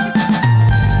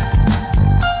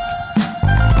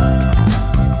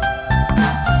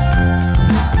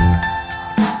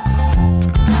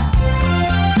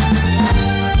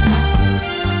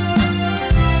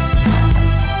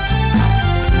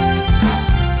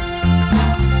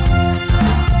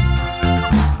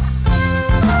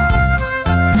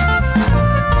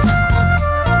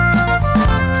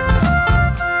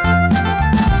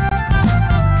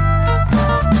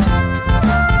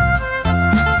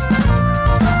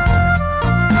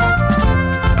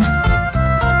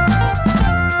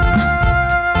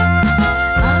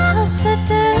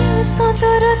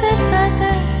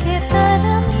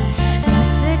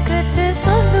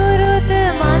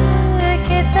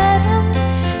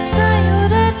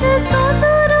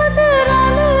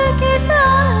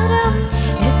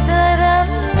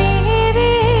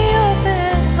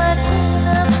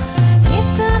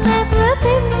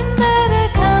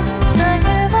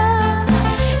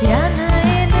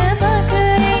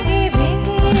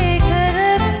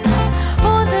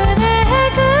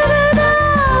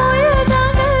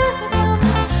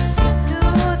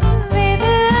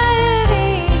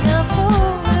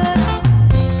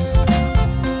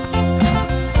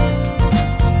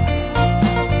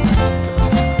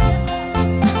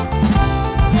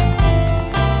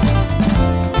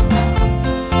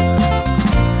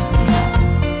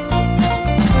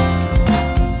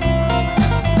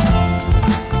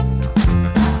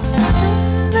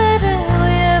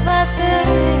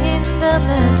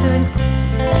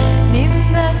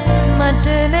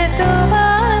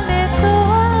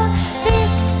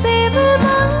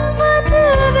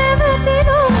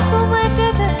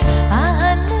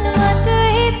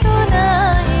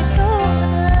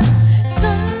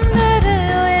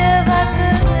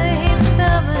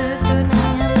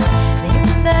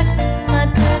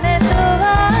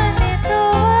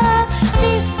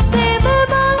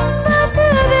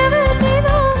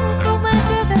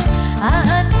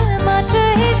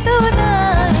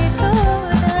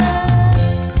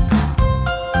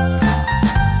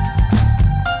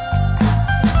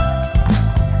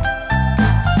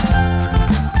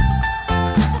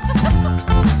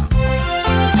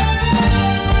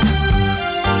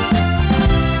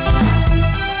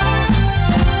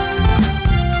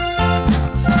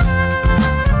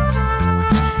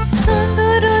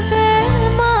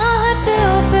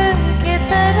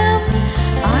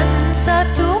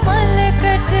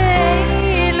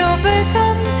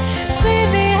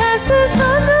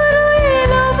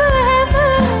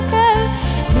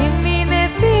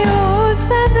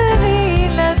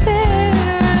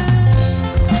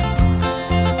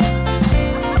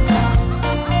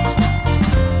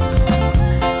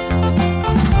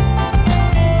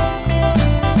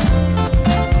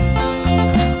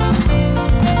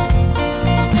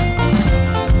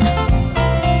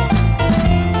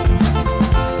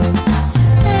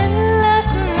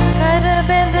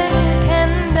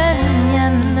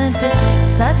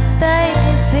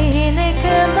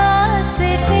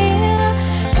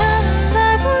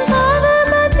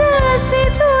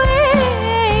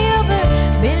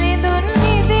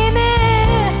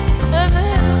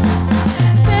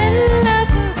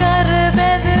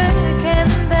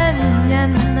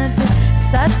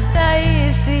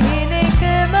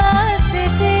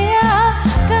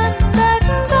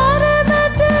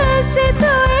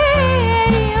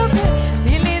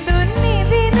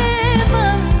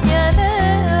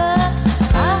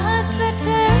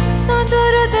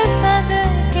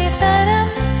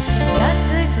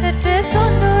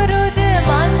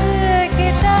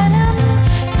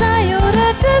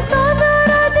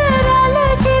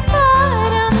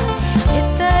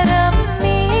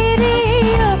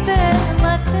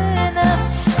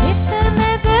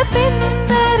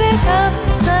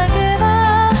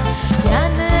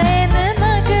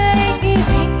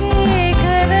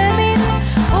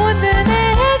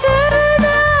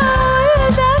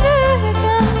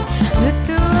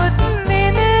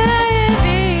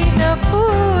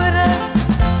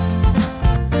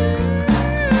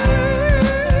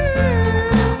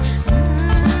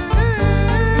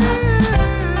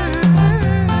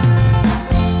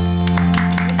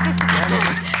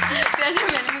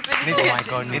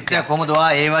නිත්‍ය කොහොමද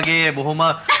ඒ වගේ බොහොම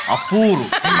අපූර්ව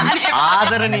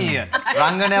ආදරණීය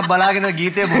රංගනයක් බලාගෙන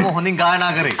ගීතය බොහොම හොඳින්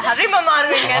ගායනා කරේ. හරිම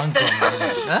මාරුවෙන් ඇත්තට.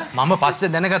 මම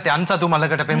පස්සේ දැනගත්තේ අන්සතු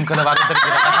මලකට පෙම් කළ වරදට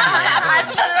කියලා.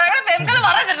 අන්සතු මලකට පෙම් කළ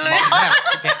වරදටලු.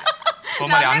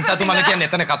 කොහමද අන්සතු මල කියන්නේ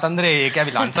එතන කතන්දරේ ඒක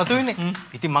ඇවිල්ලා අන්සතුයිනේ.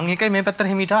 ඉතින් මං ඒකයි මේ පැත්තට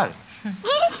හිමීට ආවේ.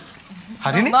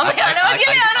 හරිනේ? මම යනවා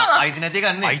කියලා යනවා. අයිති නැති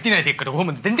ගන්නේ. අයිති නැති එකට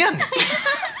කොහොමද දෙන්න යන්නේ?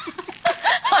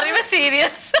 හරිම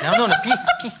සීරියස්. No,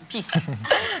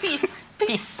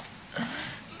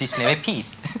 peace නෙවෙයි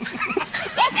peace.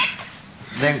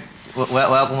 දැන්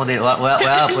ඔයා කොහොමද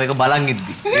ඔයා ඔයක බලන්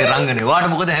ඉද්දි ඒ රංගනේ ඔයාට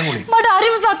මොකද හැඟුනේ? මට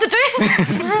හරිම සතුටුයි.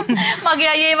 මගේ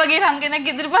අයියේ වගේ රංගනයක්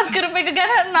ඉදිරිපත් කරපු එක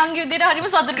ගැන නංගි විදියට හරිම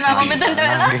සතුටු වෙනවා මම මෙතනට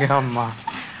වෙලා. නංගිගේ අම්මා.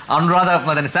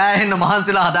 අනුරාධපුර මදන් සෑහෙන්න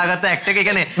මහන්සිලා හදාගත්ත ඇක්ට් එක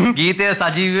කියන්නේ ගීතය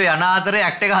සජීවී යන අතරේ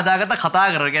ඇක්ට් එක හදාගත්ත කතා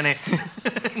කර කියන්නේ.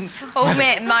 ඔව්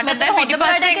මේ මට දැන්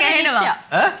පිටිපස්සෙන් ඇහෙනවා.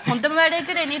 හොඳම වැඩේ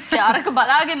කරේ නිත්‍ය අරක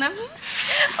බලාගෙන.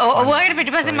 ඔයාගේ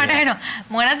පිටිපස්සෙන් මට ඇහෙනවා.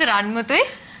 මොනවද රන්මුතුයි?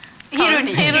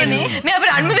 හිරුනි. මේ අපි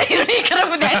රන්මුතු හිරුනි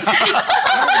කරමු දැන්.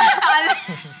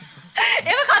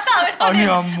 ඒක කතාවට. අනේ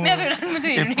අම්මෝ. මේ අපි රන්මුතු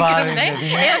හිරුනි කරමු දැන්.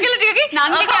 ඒ වගේ ටිකකින්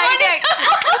නංගිගේ අයිඩියා.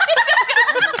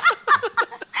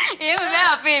 ඒව බෑ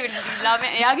අපේ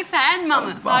ළමයා එයාගේ ෆෑන්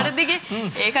මම පාරදිගේ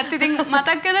ඒකත් ඉතින්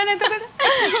මතක් කරලා එතකොට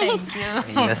thank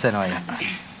you ඉලසනවා යා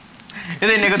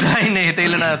ඉතින් ඒක තමයි ඉන්නේ හිත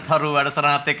ඉල්ලන තරු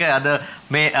වැඩසටහනත් එක්ක අද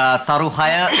මේ තරු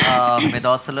 6 මේ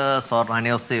දවස්වල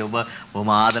ස්වර්ණවාහිනිය ඔස්සේ ඔබ බොහොම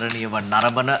ආදරණීයව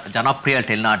නරඹන ජනප්‍රිය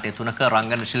ටෙලිනාට්‍ය තුනක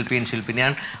රංගන ශිල්පීන්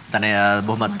ශිල්පිනියන්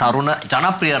බොහොම තරුණ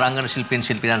ජනප්‍රිය රංගන ශිල්පීන්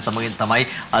ශිල්පිනියන් සමගින් තමයි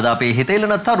අද අපි හිත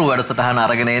ඉල්ලන තරු වැඩසටහන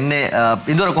අරගෙන එන්නේ.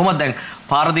 ඉන්දුර කොහොමද දැන්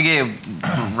පාරදිගේ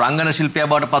රංගන ශිල්පියා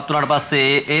බවට පත් වුණාට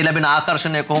පස්සේ ඒ ලැබෙන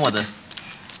ආකර්ෂණය කොහොමද?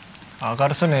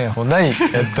 ආකර්ෂණය හොඳයි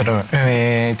ඇත්තටම. මේ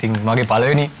ඉතින් මගේ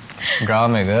පළවෙනි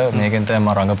ඩ්‍රාම එක මේකෙන් තමයි මම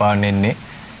රංගපාන්න එන්නේ.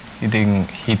 ඉතින්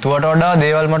හිතුවට වඩා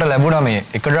දේවල් මට ලැබුණා මේ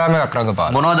එක ඩ්‍රාම එකක්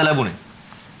රංගපාන්න. මොනවද ලැබුණේ?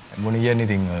 ලැබුණේ කියන්නේ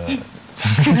ඉතින්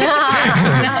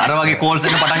අර වගේ කෝල්ස්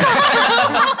එක පටන්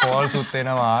ගත්තා. කෝල්ස් උත්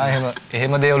එනවා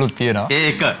එහෙම දේවලුත් තියෙනවා.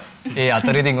 ඒක. ඒ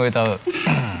අතර ඉතින් ඔය තව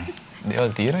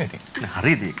දේවල් තියෙනවා ඉතින්.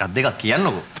 හරිද? එකක් දෙකක්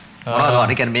කියන්නකෝ. මොනවද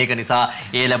වඩ කියන්නේ මේක නිසා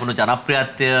ඒ ලැබුණු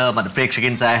ජනප්‍රියත්වය මත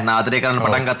ප්‍රේක්ෂකයන් සෑහෙන ආදරය කරන්න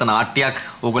පටන් ගත්ත නාට්‍යයක්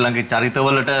ඕගොල්ලන්ගේ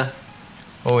චරිතවලට.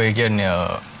 ඔව් ඒ කියන්නේ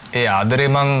ඒ ආදරේ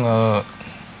මං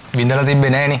විඳලා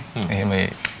තිබ්බේ නෑනේ. එහෙම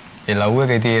ඒ ලව්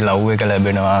එක ඉතින් ඒ ලව් එක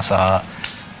ලැබෙනවා සහ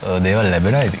දේවල්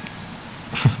ලැබෙනවා ඉතින්.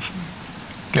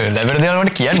 ලැබෙන දේවල්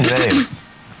මට කියන්න බැහැ.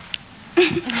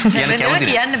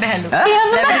 කියන්න බැහැලු.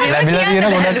 ලැබිලා තියෙන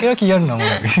ගොඩක් ඒවා කියන්න මම.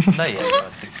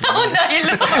 හොඳයි.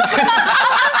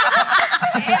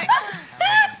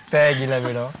 තෑගි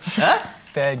ලැබෙනවා.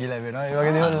 තෑගි ලැබෙනවා. ඒ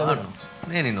වගේ දේවල් ලැබෙනවා.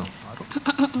 නේ නිනෝ.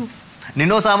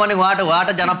 නිනෝ සාමාන්‍යයෙන්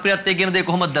ඔයාට ජනප්‍රියත්වය කියන දේ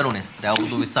කොහොමද දැනුනේ? දැන්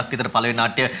අවුරුදු 20ක් විතර පළවෙනි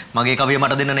නාට්‍ය මගේ කවිය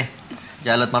මට දෙන්නනේ.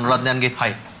 ජයලත් මනෝරත්නයන්ගේ.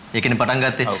 හයි. ඒකනේ පටන්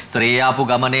ගත්තේ. ඒතර ඒ ආපු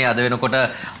ගමනේ අද වෙනකොට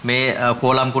මේ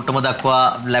කෝලම් කුට්ටම දක්වා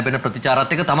ලැබෙන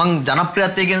ප්‍රතිචාරات එක තමන්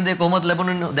ජනප්‍රියත්වය කියන දේ කොහොමද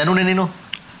දැනුනේ නිනෝ?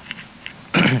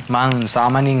 මං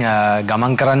සාමාන්‍යයෙන්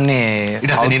ගමන් කරන්නේ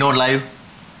ඊට පස්සේ නිනෝඩ් ලයිව්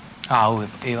ඔව්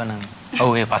ඒවනම්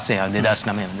ඔව් ඒ පස්සේ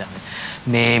 2009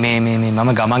 මේ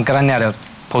මම ගමන් කරන්නේ අර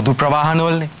පොදු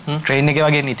ප්‍රවාහනවලනේ ට්‍රේන් එකේ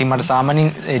වගේ නේ. ඉතින් මට සාමාන්‍යයෙන්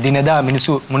එදිනෙදා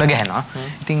මිනිස්සු මුණ ගැහෙනවා.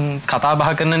 ඉතින් කතා බහ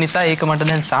කරන නිසා ඒක මට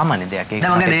දැන් සාමාන්‍ය දෙයක්. ඒක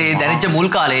නෑ මම දැනෙච්ච මුල්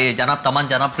කාලේ තමන්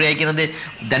ජනප්‍රියයි කියන දේ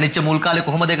දැනෙච්ච මුල් කාලේ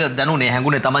කොහොමද ඒක දැනුනේ?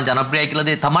 හැඟුනේ තමන් ජනප්‍රියයි කියලා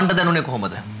දේ තමන්ට දැනුනේ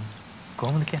කොහොමද?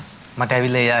 කොහොමද කියන්නේ? මට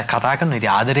ඇවිල්ලා කතා කරනවා.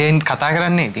 ඉතින් ආදරයෙන් කතා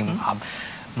කරන්නේ. ඉතින්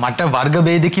මට වර්ග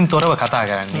ભેදකින් තොරව කතා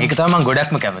කරන්නේ. ඒක තමයි මම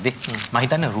ගොඩක්ම කැමති. මම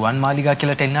හිතන්නේ රුවන් මාලිගා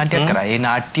කියලා ටෙලි නාට්‍යයක් කරා. ඒ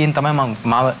නාට්‍යයෙන් තමයි මම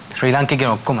මාව ශ්‍රී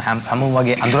ලංකේ ඔක්කොම හැමෝම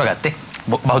වගේ අඳුරගත්තේ.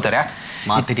 බහුතරයක්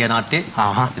මාතිටිය නාට්‍යයේ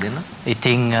දෙන්න.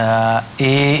 ඉතින්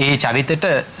ඒ චරිතෙට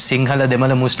සිංහල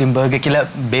දෙමළ මුස්ලිම් බර්ග කියලා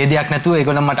ભેදයක් නැතුව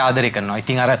ඒගොල්ලෝ මට ආදරය කරනවා.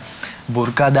 ඉතින් අර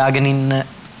බුර්කා දාගෙන ඉන්න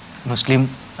මුස්ලිම්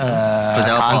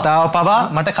කාන්තාව පවා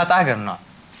මට කතා කරනවා.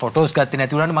 ෆොටෝස් ගත්තේ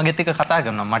නැති වුණාට මගෙත් එක්ක කතා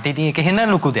කරනවා. මට ඉතින් ඒක හෙන්න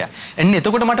ලොකු දෙයක්. එන්නේ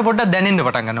එතකොට මට පොඩ්ඩක් දැනෙන්න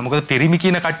පටන් ගන්නවා. මොකද පිරිමි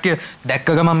කියන කට්ටිය දැක්ක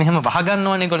ගමන් මෙහෙම වහ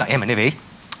ගන්නවනේ ඒගොල්ලෝ. එහෙම නෙවෙයි.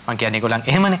 මං කියන්නේ ඒගොල්ලන්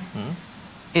එහෙමනේ.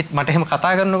 ඒත් මට එහෙම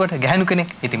කතා කරනකොට ගැහණු කෙනෙක්.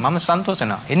 ඉතින් මම සන්තෝෂ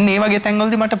වෙනවා. එන්නේ මේ වගේ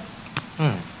තැන්වලදී මට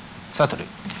සතුටුයි.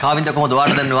 කාවින්ද කොහොමද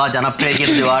ඔයාට දැනෙනවා ජනප්‍රිය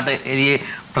කියන දේ ඔයාට එළියේ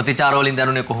ප්‍රතිචාර වලින්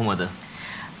දැනුනේ කොහොමද?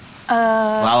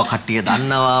 ඔයාව කට්ටිය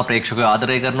දන්නවා ප්‍රේක්ෂකයෝ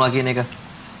ආදරය කරනවා කියන එක.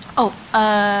 ඔව්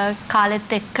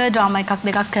කාලෙත් එක්ක ඩ්‍රාමා එකක්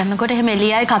දෙකක් කරනකොට එහෙම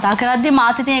එළියයි කතා කරද්දී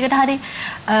මාත් ඉතින් ඒකට හරි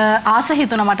ආස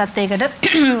හිතුණා මටත් ඒකට.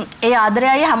 ඒ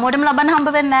ආදරයයි හැමෝටම ලබන්න හම්බ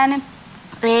වෙන්නේ නැහනේ.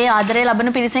 ඒ ආදරේ ලබන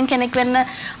පිරිසෙන් කෙනෙක් වෙන්න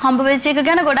හම්බ වෙච්ච එක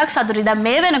ගැන ගොඩක් සතුටුයි. දැන්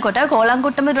මේ වෙනකොට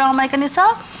කොලංකුට්ටම ඩ්‍රාමා එක නිසා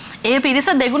ඒ පිරිස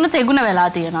දෙගුණ තෙගුණ වෙලා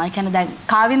තියෙනවා. ඒ කියන්නේ දැන්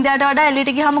කාවින්දයාට වඩා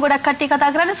එළියට ගියාම ගොඩක් කට්ටිය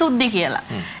කතා කරන්නේ සුද්ධි කියලා.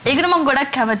 ඒකට මම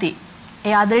ගොඩක් කැමතියි.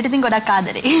 ඒ ආදරේට ඉතින් ගොඩක්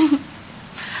ආදරේ.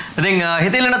 ඉතින්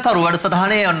හිත ඉල්ලන තරු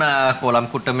වැඩසටහනේ ඔන්න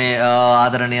කොලම්කුට්ටමේ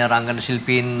ආදරණීය රංගන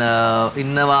ශිල්පීන්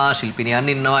ඉන්නවා,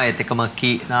 ශිල්පිනියන් ඉන්නවා, ඒත් එක්කම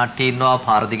කී නාට්‍ය ඉන්නවා,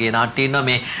 පාරදිගේ නාට්‍ය ඉන්නවා.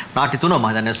 මේ නාට්‍ය තුනම මම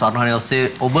හිතන්නේ ස්වර්ණවහිනිය ඔස්සේ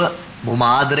ඔබ බොහොම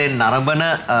ආදරෙන් නරඹන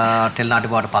ටෙලි නාට්‍ය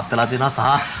බවට පත් වෙලා තියෙනවා සහ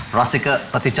රසික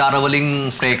ප්‍රතිචාර වලින්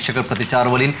ප්‍රේක්ෂක ප්‍රතිචාර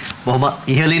වලින් බොහොම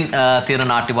ඉහළින් තියෙන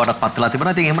නාට්‍ය බවට පත් වෙලා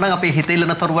තිබුණා. ඉතින් එහෙමනම් අපේ හිත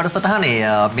ඉල්ලන තරු වැඩසටහනේ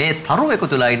මේ තරු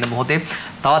එකතු වෙලා ඉන්න මොහොතේ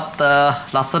තවත්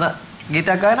ලස්සන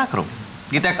ගීතයක් ගායනා කරමු.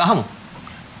 ගීතයක් අහමු.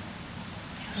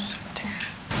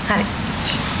 හරි.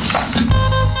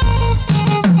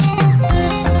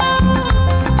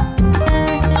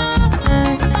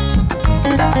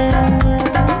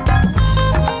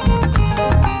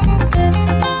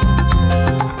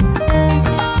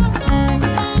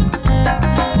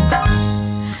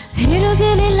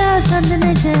 හිරුගෙලිලා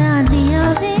සඳනක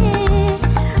ආනියාවේ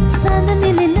සඳ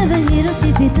මිලිනව හිරු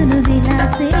පිපිතුණු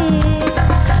විලාසේ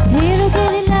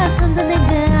හිරුගෙලිලා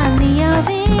සඳනක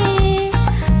ආනියාවේ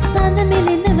සඳ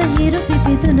මිලිනව හිරු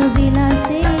පිපිතුණු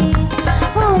විලාසේ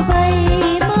ඔබයි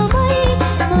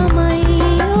මමයි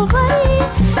ඔබයි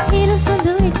හිරු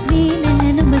සඳු එක් වී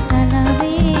නැනුඹ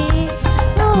තලාවේ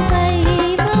ඔබයි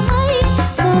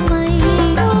මමයි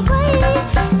ඔබයි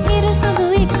හිරු සඳු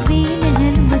එක් වී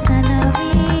නැනුඹ තලාවේ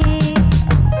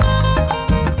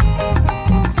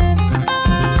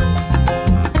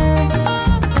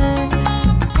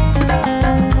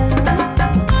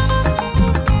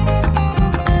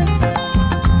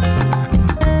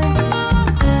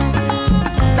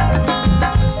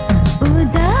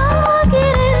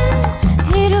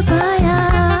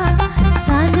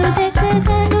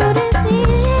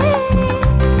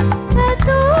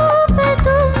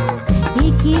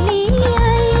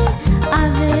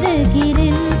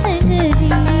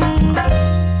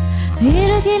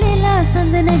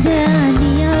Sandanaga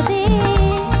Aniyawe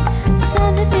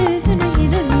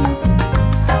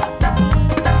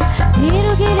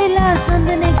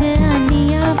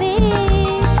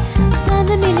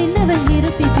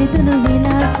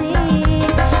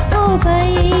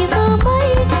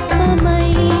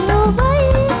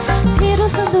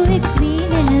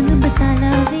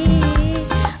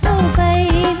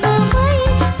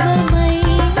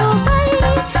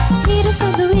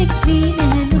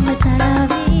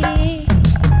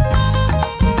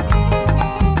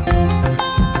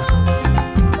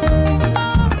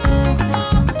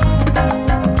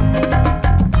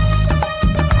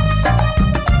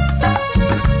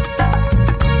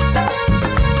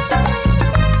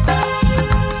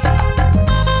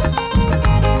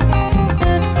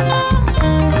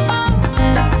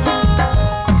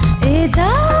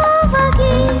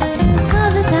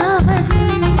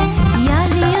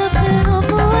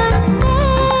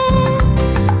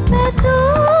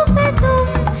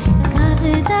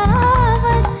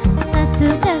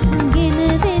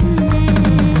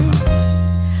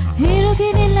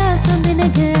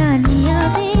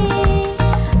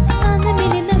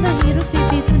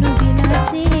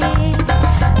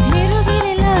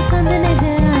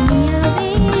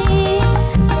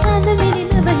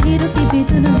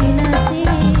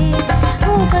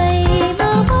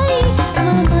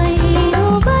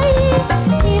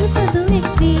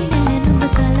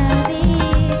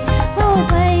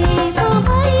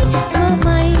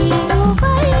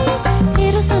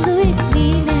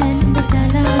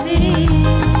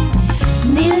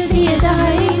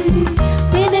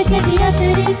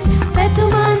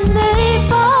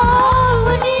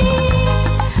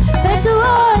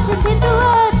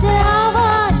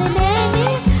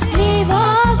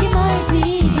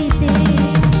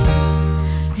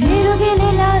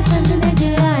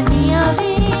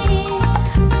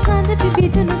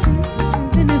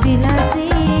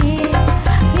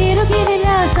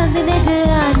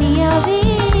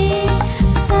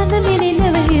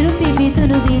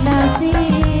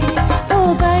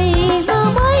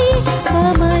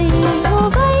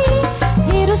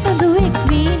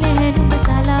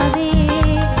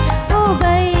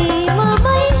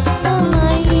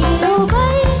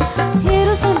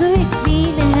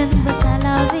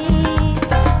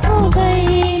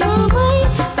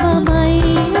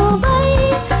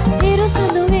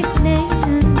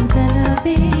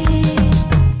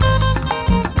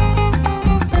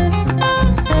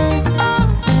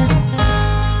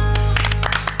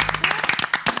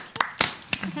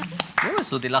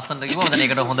ස්තුති ලස්සනට කිව්වා. දැන්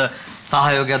ඒකට හොඳ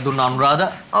සහයෝගයක් දුන්න අනුරාධ.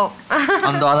 ඔව්.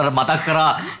 අනුරාධට මතක්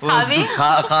කරා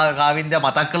කාවින්ද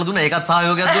මතක් කරලා දුන්නා. ඒකත්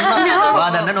සහයෝගයක් දුන්නා.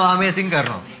 ඔයා දැන් නෝ අමේසින්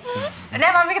කරනවා.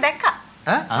 නෑ මම මේක දැක්කා.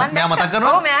 ඈ මෙයා මතක්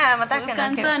කරනවා? ඔව් මෙයා මතක්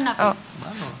කරනවා. ඔව්.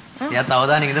 එයාත්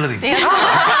අවධානය ඉඳලා තියෙනවා.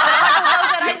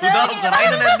 උදව්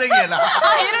කරයිද නැද්ද කියලා.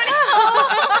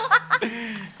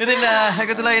 ඉතින්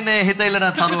එකතුලා ඉන්නේ හිත ඉල්ලන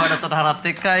තරු වැඩසටහනත්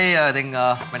එක්කයි. ඉතින්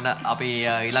මෙන්න අපි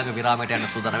ඊළඟ විරාමයට යන්න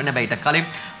සූදානම් වෙන්නේ. හැබැයි ඊට කලින්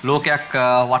ලෝකයක්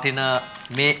වටින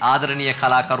මේ ආදරණීය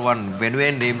කලාකරුවන්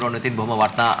වෙනුවෙන් ඩීම්රොන් ඉතින් බොහොම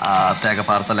වටිනා ත්‍යාග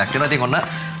පාර්සලයක් දෙනවා. ඉතින් ඔන්න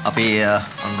අපි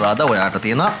අනුරාධ ඔයාට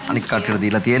තියෙනවා. අනික් කට්ටියට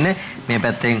දීලා තියෙන්නේ මේ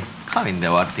පැත්තෙන් කවින්ද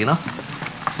වාට තියෙනවා.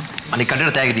 අනික්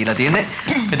කටට තෑගි දීලා තියෙන්නේ.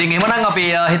 ඉතින් එහෙමනම් අපි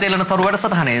හිත ඉල්ලන තරු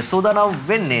වැඩසටහනේ සූදානම්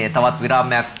වෙන්නේ තවත්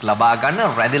විරාමයක් ලබා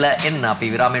ගන්න. රැඳිලා එන්න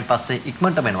අපි විරාමයෙන් පස්සේ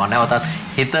ඉක්මනට මෙනවා. නැවතත්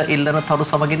හිත ඉල්ලන තරු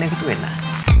සමගින් එකතු වෙන්න.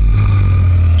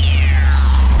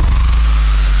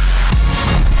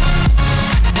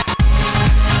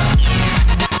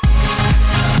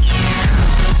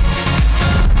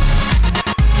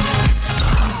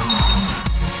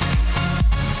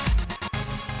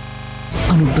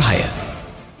 අනුග්‍රහය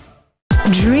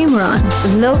Dream Run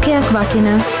ලෝකයක් වටින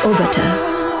ඔබට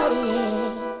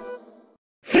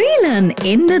ෆ්‍රීලන්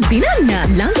එන්න දිනන්න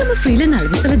ළඟම ෆ්‍රීලන්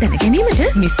අල්විසල දැන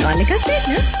ගැනීමට මිස් කාල් එකක්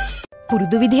දෙන්න.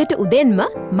 පුරුදු විදිහට උදෙන්ම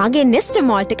මගේ නෙස්ට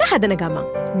මෝල්ට් එක හදන ගමන්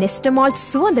නෙස්ට මෝල්ට්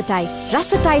සුවඳටයි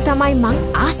රසටයි තමයි මං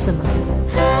ආසම.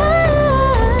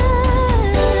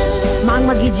 මං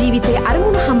මගේ ජීවිතයේ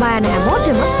අරමුණු හඹා යන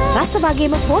හැමෝටම රස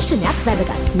වගේම පෝෂණයක්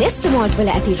වැදගත්. නෙස්ට මෝල්ට් වල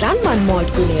ඇති රන්වන්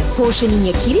මෝල්ට් ගුණය,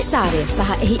 පෝෂණීය කිරිසාරය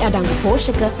සහ එහි අඩංගු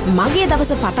පෝෂක මගේ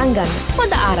දවස පටන් ගන්න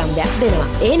හොඳ ආරම්භයක් දෙනවා.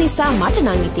 ඒ නිසා මට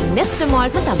නම් ඉතින් නෙස්ට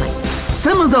මෝල්ට්ම තමයි.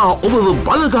 සැමදා ඔබව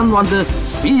බලගන්වන්න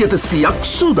 100%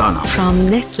 සූදානම්. From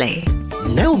Nestle.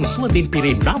 නැවුම් සුවඳින්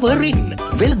පිරේ නව රින්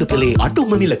වෙළඳපොලේ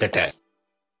අඩුම මිලකට.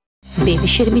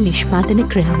 බේබිශර්මි නිෂ්පාදන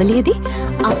ක්‍රියාවලියේදී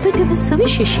අපටම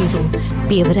සවිශේෂී වූ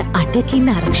පියවර 8කින්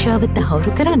ආරක්ෂාව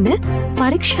තහවුරු කරන්න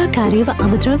පරීක්ෂාකාරීව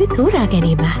අමුද්‍රව්‍ය තෝරා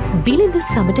ගැනීම, බිලිඳු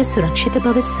සමට සුරක්ෂිත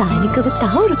බව සායනිකව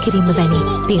තහවුරු කිරීම වැනි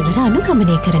පියවර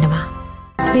අනුගමනය කරනවා.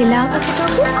 වෙලාවකට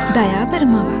දයාබර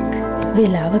මවක්,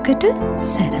 වෙලාවකට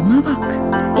සැරමවක්.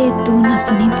 ඒත් උන්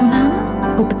අසනීප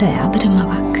වුණාම ඔබ දයාබර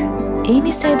මවක්. ඒ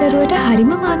නිසා දරුවට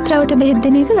හරිම මාත්‍රාවට බෙහෙත්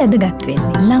දෙන එක වැදගත්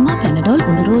වෙන්නේ. ළමා පැනඩෝල්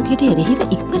උණු රෝගයට එරෙහිව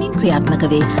ඉක්මනින් ක්‍රියාත්මක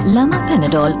වේ. ළමා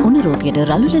පැනඩෝල් උණු රෝගයට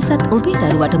රළු ලෙසත් ඔබේ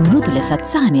දරුවට මෘදු ලෙසත්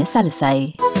සහනය සලසයි.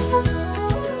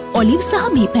 ඔලිව් සහ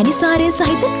මේ පැණිසාරය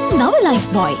සහිත නව ලයිෆ්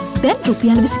බොයි. දැන්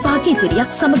රුපියල් 25ක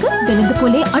ඉතිරියක් සමග වෙළඳ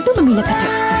පොලේ අඩුම මිලකට.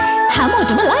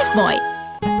 හැමෝටම ලයිෆ් බොයි.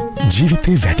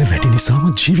 ජීවිතේ වැඩ වැඩි නිසාම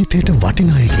ජීවිතයට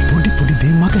වටිනායකේ පොඩි පොඩි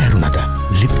දේ මග හැරුණද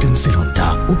ලිප්ටන්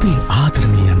සිලොන්ටා ඔබේ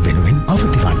ආදරණීයන් වෙනුවෙන්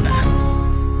අවදිවන්න.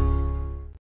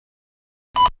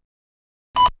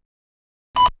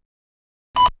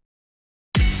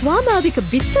 ස්වාභාවික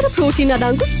බිත්තර ප්‍රෝටීන්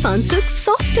අඩංගු සන්සිල්ක්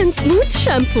soft and smooth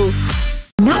shampoo.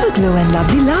 නව ග්ලෝ ඇන්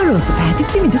ලව්ලි ලාරෝස පැහැති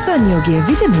සිනිඳු සංයෝගය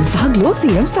විටමින් සහ ග්ලෝ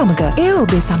සීරම් සමග එය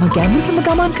ඔබේ සම ගැඹුරටම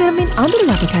ගමන් කරමින් අඳුරු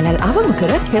ලප කැලල් අවම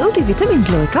කර හෙල්ති විටමින්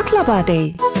ග්ලෝ එකක් ලබා දෙයි.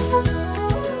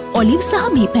 ඔලිව් සහ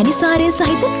මේ පැණිසාරය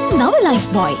සහිත නව ලයිෆ්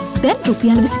බොයි. දැන්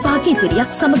රුපියල් 25ක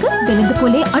ඉතිරියක් සමග වෙළඳ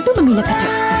පොලේ අඩුම මිලකට.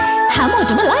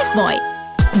 හැමෝටම ලයිෆ් බොයි.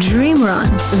 Dream Run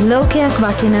ලෝකයක්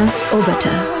වටින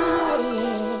ඔබට.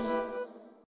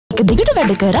 දිගට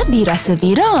වැඩ කරද්දී රස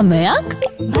විරාමයක්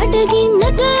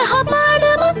බඩගින්නට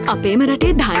යහපාඩමක්. අපේම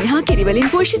රටේ ධාන්‍ය හා කිරිවලින්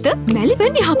පෝෂිත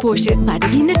මැලිබන් යහපෝෂ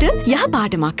බඩගින්නට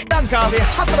යහපාඩමක්. ලංකාවේ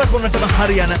 4 කොනටම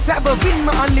හරියන සැබවින්ම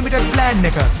අන්ලිමිටඩ් ප්ලෑන්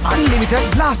එක. Unlimited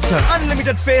blaster,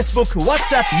 unlimited Facebook,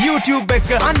 WhatsApp, YouTube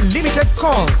එක, අන්ලිමිටඩ්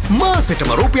calls.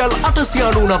 මාසෙටම රුපියල්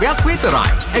 899ක්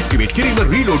විතරයි. ඇක්ටිවේට් කිරීම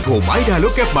රීලෝඩ් හෝ මයි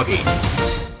ඩයලොග් ඇප් මගින්.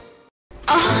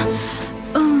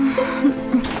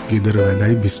 ගෙදර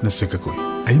වැඩයි බිස්නස් එකකුයි.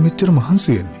 ඇයි මෙච්චර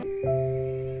මහන්සි වෙන්නේ?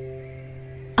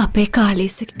 අපේ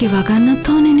කාලීසක ගෙවා ගන්නත්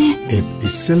ඕනේනේ. ඒත්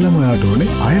ඉස්සෙල්ලම ඔයාට ඕනේ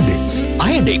අයඩෙක්ස්.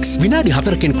 අයඩෙක්ස් විනාඩි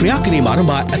 4කින් ක්‍රියා කිරීම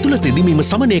ආරම්භ ඇතුළත දිමීම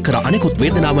සමනය කර අනෙකුත්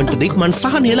වේදනාවන්ට දික්මන්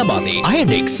සහනය ලබා දේ.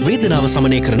 අයඩෙක්ස් වේදනාව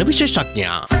සමනය කරන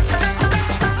විශේෂඥයා.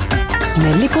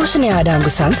 මැල්ලි පෝෂණය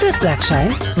අඩංගු සන්සිල්ක් බ්ලැක්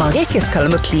ෂයින් මගේ කෙස්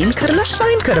කලම ක්ලීන් කරලා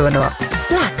ෂයින් කරවනවා.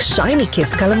 බ්ලැක් ෂයිනි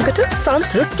කෙස් කලමකට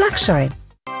සන්සිල්ක් බ්ලැක් ෂයින්.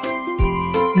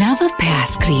 නව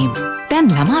පෑස් ක්‍රීම්. දැන්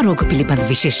ළමා රෝග පිළිබඳ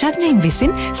විශේෂඥයින්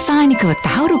විසින් සායනිකව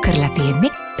තහවුරු කරලා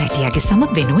තියෙන්නේ පැටියාගේ සම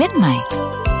වෙනුවෙන්මයි.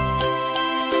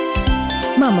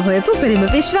 මම හොයපු පරිම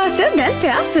විශ්වාසය දැන්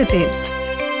පෑස් වෙතේ.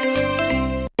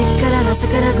 කර රස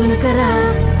කර ගුණ කර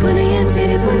ගුණයන්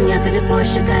පෙරපුන් යකඩ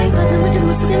පෝෂකයි පදමට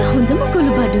මුසුගෙන හොඳම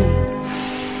කොළු බඩුයි.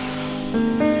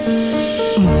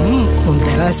 හොඳ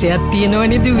රසයක්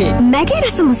තියෙනවනේ දුවේ. මැගේ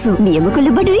රසමුසු නියම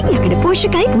කුළු බඩුයි යකඩ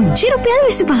පෝෂකයි පුංචි රුපියල්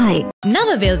 25යි. නව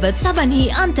වෙල්වට් සබන්හි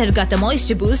අන්තර්ගත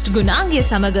මොයිස්චර් බූස්ට් ගුණාංගය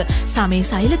සමග සමේ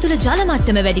සෛල තුළ ජල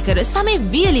මට්ටම වැඩි කර සමේ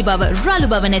වියලි බව රළු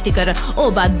බව නැති කර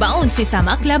ඔබත් බවුන්සි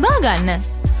සමක් ලබා ගන්න.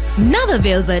 නව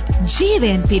වෙල්වට්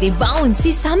ජීවයෙන් පිරි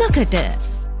බවුන්සි සමකට.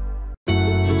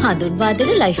 හඳුන්වා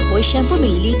දෙන ලයිෆ් බොයි ෂැම්පූ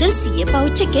මිලිලීටර් 100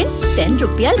 පවුච් එකෙන් දැන්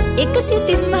රුපියල්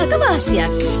 135ක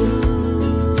වාසියක්.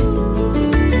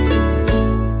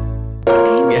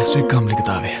 ගැස්ට්‍රික්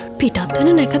කම්ලිකතාවය පිටත් වෙන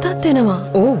නැකතත් එනවා.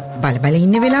 ඕ බලබල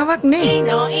ඉන්න වෙලාවක් නෑ.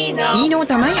 ඊනෝ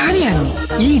තමයි හරියන්නේ.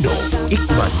 ඊනෝ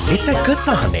ඉක්මන් නිසැක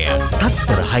සහනය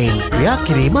තත්පර 6න් ක්‍රියා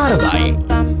කිරීම ආරම්භයි.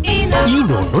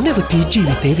 ඊනෝ නොනවතී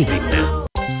ජීවිතේ විඳින්න.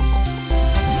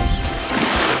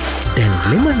 දැන්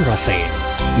ලෙමන් රසයෙන්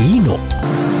ඊනෝ.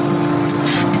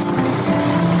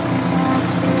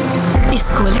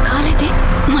 ඉස්කෝලේ කාලේදී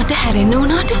මට හැරෙන්න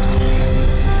වුණාට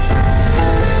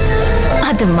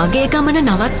අද මගේ ගමන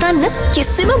නවත්තන්න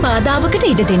කිසිම බාධාවකට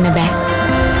ඉඩ දෙන්න බෑ.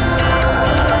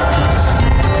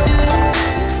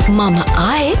 මම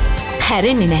ආයෙත්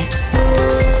හැරෙන්නේ නෑ.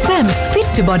 ෆැම්ස්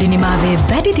ෆිට් බොඩි නිමාවේ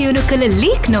වැඩි දියුණු කළ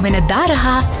ලීක් නොවන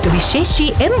දාරහා සුවිශේෂී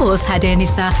එම්බෝස් හැඩය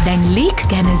නිසා දැන් ලීක්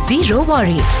ගැන zero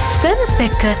worry. ෆැම්ස්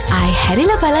එක්ක ආයි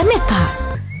හැරිලා බලන්න එපා.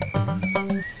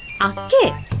 අක්කේ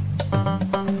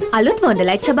අලුත්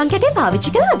මොන්ඩලයිට් සබන් කැටේ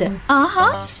පාවිච්චි කළාද? ආහා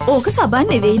ඕක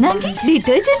සබන් නෙවෙයි නංගි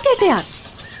ඩිටර්ජන්ට් කැටයක්.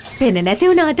 පෙන නැති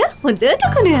වුණාට හොඳට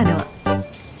කුණු යනවා.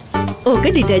 ඕක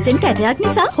ඩිටර්ජන්ට් කැටයක්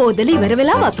නිසා හොදලා ඉවර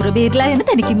වෙලා වතුර බේරලා යන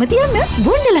තැනකින්ම තියන්න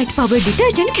මොන්ඩලයිට් පවර්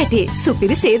ඩිටර්ජන්ට් කැටේ.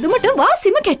 සුපිරි සේදුමට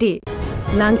වාසිම කැටේ.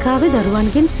 ලංකාවේ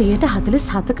දරුවන්ගෙන්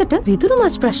 47%කට විදුරු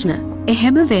මස් ප්‍රශ්න.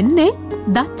 එහෙම වෙන්නේ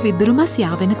දත් විදුරු මස්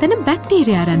යාවෙන තැන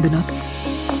බැක්ටීරියා රැඳුනොත්.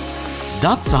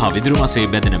 දත් සහ විදුරු මසේ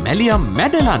බැඳෙන මැලියම්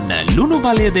මැඩලන්න ලුණු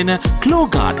බලය දෙන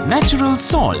ක්ලෝගාඩ් නැචරල්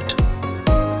සෝල්ට්.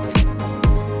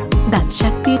 දත්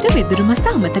ශක්තියට විදුරු මස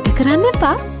අමතක කරන්න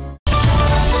එපා.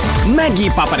 Maggi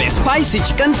Papare Spicy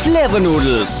Chicken Flavor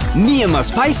Noodles. නියම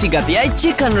ස්පයිසි ගතියයි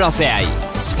චිකන් රසයයි.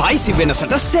 ස්පයිසි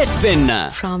වෙනසට සෙට් වෙන්න.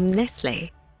 From Nestle.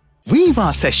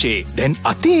 වීවා සැෂේ දැන්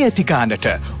අතේ ඇති ගානට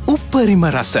උප්පරිම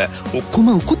රස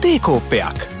ඔක්කොම උකුතේ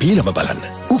කෝප්පයක්. පීලම බලන්න.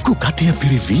 උකු ගතිය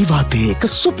පිරි වීවා තේ එක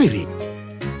සුපිරි.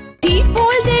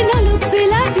 ටීපෝල් දෙන අලුත්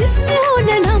වෙලා ඩිස්කෝන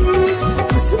නම්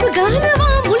උසුම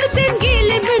ගහනවා මුළුතෙන්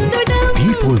ගිලෙ බෙන්දඩම්.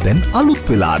 ටීපෝල් දැන් අලුත්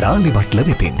වෙලා ඩාලි බට්ල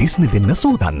වෙතෙන් ඩිස්නි දෙන්න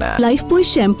සූදාන්න. ලයිෆ් බොයි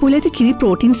ෂැම්පූ ලෙත කිරි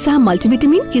ප්‍රෝටීන් සහ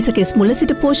මල්ටිවිටමින් හිස කෙස් මුල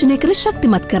සිට පෝෂණය කර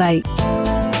ශක්තිමත් කරයි.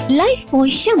 ලයිෆ්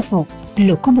බොයි ෂැම්පූ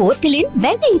ලොකු බෝතලෙන්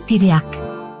වැඩි ඉතිරියක්.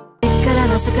 කර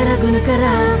රස කර ගුණ කර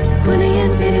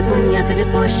ගුණයන් පෙරපුන් යකඩ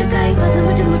පෝෂකයි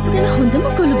පදමට මුසුගෙන හොඳම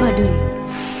කොළු බඩුයි.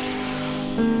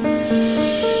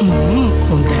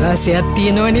 හොඳ රසයක්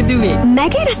තියෙනවනේ දුවේ.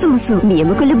 මැගේ රසමුසු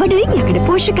නියම කුළු බඩුයි යකඩ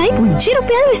පෝෂකයි පුංචි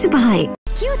රුපියල් 25යි.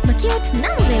 කියුට්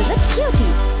නව වෙල්වට් කියුටි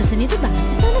සසනිත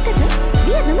බංසනකට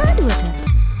දියන මාදුවට.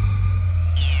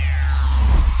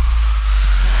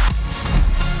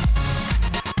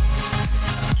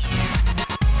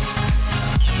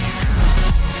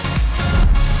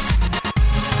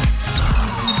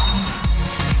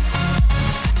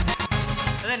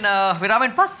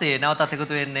 විරාමෙන් පස්සේ නැවතත්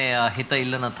එකතු වෙන්නේ හිත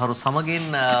ඉල්ලන තරු සමගින්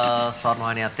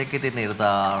ස්වර්ණවාහිනියත් එක්ක ඉතින්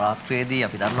ඉරිදා රාත්‍රියේදී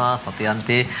අපි දන්නවා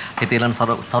සතියන්තේ හිත ඉල්ලන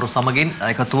තරු සමගින්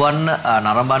එකතු වන්න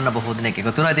නරඹන්න බොහෝ දෙනෙක්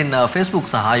එකතු වෙනවා. ඉතින් Facebook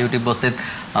සහ YouTube ඔස්සේ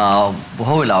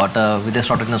බොහෝ වෙලාවට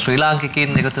විදේශ රටක ශ්‍රී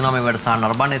ලාංකිකයින් එකතු වෙනවා මේ වැඩසටහන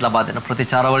නරඹන්න ලබා දෙන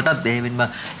ප්‍රතිචාර වලටත් දෙහිවින්ම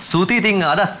ස්තුතියි. ඉතින්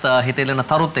අදත් හිත ඉල්ලන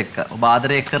තරුත් එක්ක ඔබ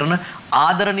ආදරය කරන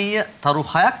ආදරණීය තරු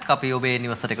 6ක් අපි ඔබේ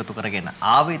නිවසට එකතු කරගෙන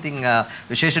ආවේ. ඉතින්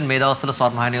විශේෂයෙන් මේ දවස්වල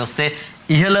ස්වර්ණවාහිනිය ඔස්සේ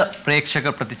ඉහළ ප්‍රේක්ෂක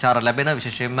ප්‍රතිචාර ලැබෙන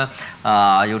විශේෂයෙන්ම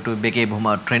YouTube එකේ බොහොම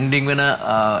ට්‍රෙන්ඩින් වෙන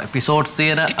එපිසෝඩ්ස්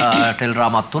තියෙන ටෙල්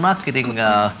ඩ්‍රාමා 3ක් ඉතින්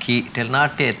කී ටෙල්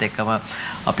නාට්‍යයත් එක්කම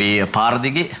අපි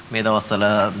පාරදිගේ මේ දවස්වල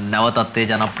නැවතත් ඒ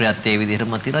ජනප්‍රියත්වයේ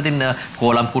විදිහටම තියෙනවා. ඉතින්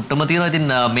කෝලම් කුට්ටම තියෙනවා. ඉතින්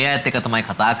මේ ඇත් එක තමයි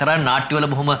කතා කරන්නේ. නාට්‍යවල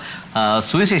බොහොම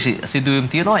සුවිශේෂී සිදුවීම්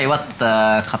තියෙනවා. ඒවත්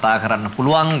කතා කරන්න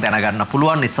පුළුවන්, දැනගන්න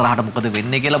පුළුවන් ඉස්සරහට මොකද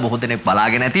වෙන්නේ කියලා බොහෝ දෙනෙක්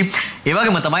බලාගෙන ඇති. ඒ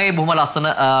වගේම තමයි බොහොම ලස්සන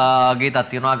ගීතක්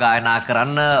තියෙනවා ගායනා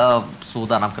කරන්න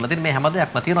සූදානම් කරලා තියෙන මේ හැම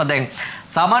දෙයක්ම තියෙනවා. දැන්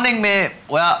සාමාන්‍යයෙන් මේ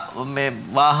ඔයා මේ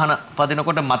වාහන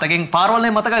පදිනකොට මතකෙන් පාරවල්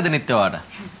නේ මතකයිද නිත්‍ය ඔයාට?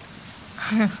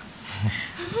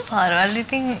 පාරවල්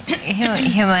ඉතින්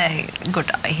එහෙම කොට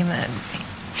එහෙම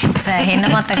සෑහෙන්න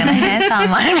මතක නැහැ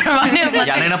සාමාන්‍ය ප්‍රමාණය මතක.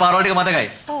 යන්නේ පාරවල් ටික මතකයි?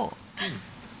 ඔව්.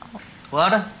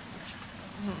 ඔයාට?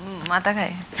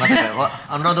 මතකයි. මතකයි.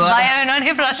 අනුරාධ ඔයාට? බය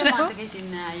වෙනවනේ ප්‍රශ්න. මතකෙ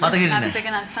නැහැ.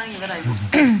 අපිට නැත්තම් ඉවරයි.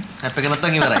 අපිට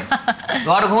නැත්තම් ඉවරයි.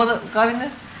 ඔයාට කොහොමද කාවින්ද?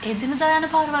 එදිනදා යන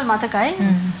පාරවල් මතකයි.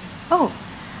 ඔව්.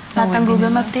 නැත්තම්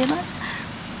Google Map තියෙනවා.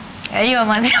 අයියෝ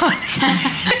මන්ද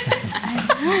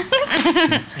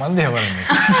මන්ද හවරන්නේ.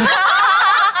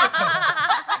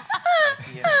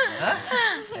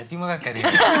 ෆිල්ම් එකක්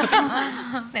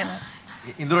කරේ.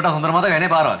 ඉඳුරට හොඳට මතක නැහැ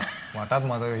පාරවල්. මටත්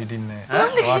මතක හිටින්නේ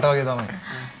නැහැ. වාට වගේ තමයි.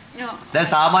 දැන්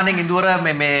සාමාන්‍යයෙන් ඉඳුර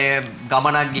මේ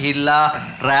ගමනක් ගිහිල්ලා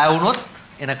රෑ වුණොත්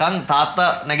එනකන් තාත්තා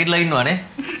නැගිටලා ඉන්නවනේ.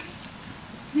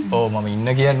 ඔව් මම ඉන්න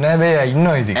කියන්නේ නැහැ බේ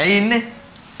ඉන්නවා ඉතින්. ඇයි ඉන්නේ?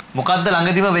 මොකද්ද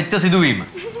ළඟදිම වෙච්ච සිදුවීම?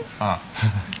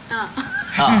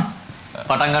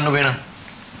 පටන් ගන්නකො එන.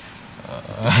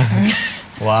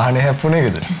 වාහනේ හැප්පුණේ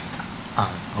එකද?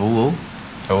 ඔව් ඔව්.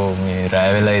 ඔව් මේ රෑ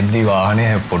වෙලා එද්දි වාහනේ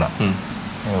හැප්පුණා.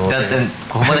 දැන්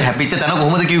කොහොමද හැපිච්ච තැන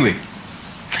කොහොමද කිව්වේ?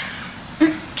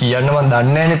 කියන්න මන්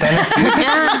දන්නේ නැනේ තැන.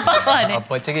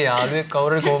 අපච්චිගේ යාළුවෙක්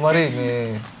කවුරුරි කොහොම හරි මේ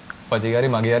අපච්චිගේ හරි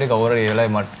මගේ හරි කවුරු හරි ඒ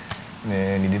වෙලාවේ මට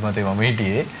මේ නිදිමතේ මම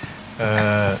හිටියේ.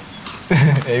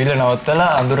 එවිල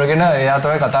නවත්තලා අඳුරගෙන එයා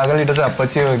තමයි කතා කරලා ඊට පස්සේ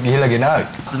අපච්චිව ගිහිල්ලා ගෙනාවේ.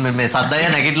 මේ සද්දය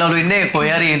නැගිටලාලු ඉන්නේ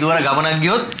කොහේ හරි ඉඳුවර ගමනක්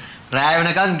ගියොත් රෑ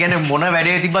වෙනකන් කියන්නේ මොන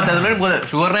වැඩේ තිබ්බත් ඇතුළේ මොකද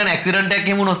ෂුවර් නැහැ ඇක්සිඩන්ට් එකක්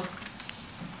එහෙම වුණොත්.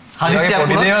 හදිස්සියක්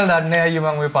පොඩි දේවල් දන්නේ නැහැ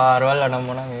අයියෝ මම ওই පාරවල් අනම්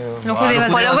මොන මේ ලොකු දේවල්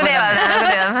ලොකු දේවල්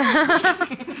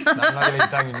දන්නවා කියලා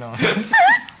හිතාගෙන ඉන්නවා.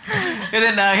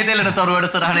 එදෙන Hitha Illana Tharu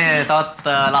වැඩසටහනේ තවත්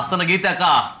ලස්සන ගීතයක්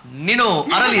නිනෝ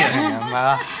අරලිය.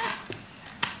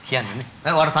 කියන්නේ නේ.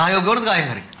 ඔයාලා සහයෝගය වුණත් කායින්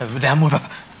හරි. දැන් මොකද?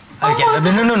 අය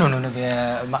කියන්නේ නෝ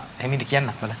එමිට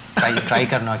කියන්නත් බල. try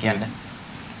කරනවා කියන්නේ.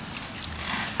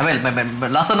 හැබැයි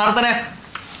ලස්සන නර්තනයක්.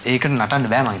 ඒකට නටන්න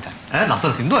බෑ මං හිතන්නේ.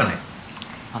 ලස්සන සින්දුවන්නේ.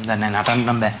 මම දන්නේ නටන්න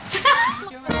නම් බෑ.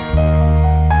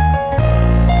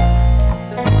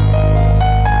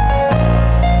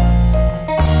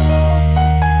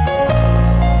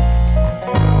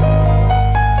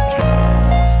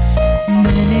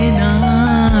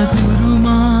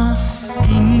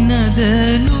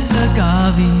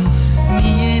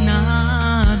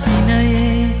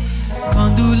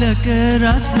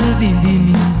 රස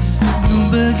විඳිමි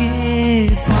නුඹගේ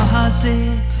පහසේ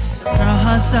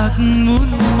රහසක්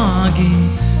මුළු මාගේ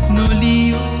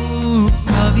නොලියූ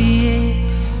කවියේ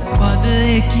පද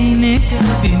එකිනෙක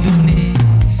බිඳුනේ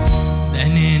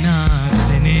දැනෙනා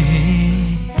සෙනෙහේ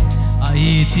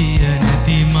අයිතිය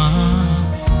නැතිමා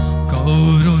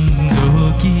කවුරුන්දෝ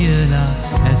කියලා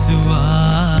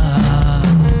ඇසුවා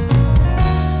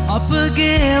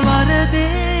අපගේ වරදේ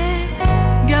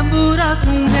ගැඹුරක්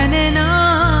දැනෙනා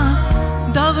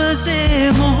දවසේ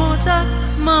මොහොතක්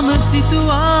මම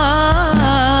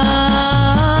සිතුවා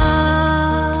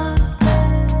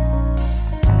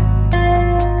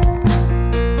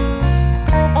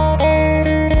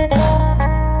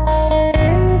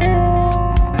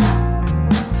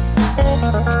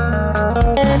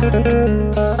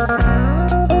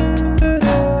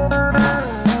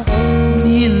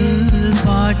නිල්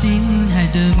පාටින්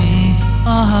හැඩමේ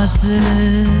අහස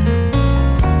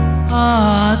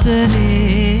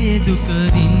ආදරේ දුක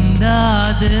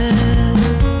වින්දාද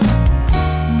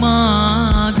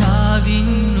මාගාවින්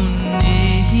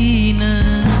උන්නේ හින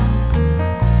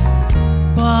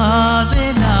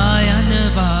පාවෙලා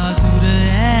යනවා දුර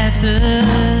ඇත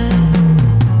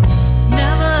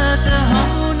නැවත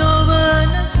හමු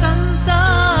නොවන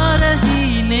සංසාරහිනේ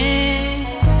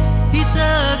හිතක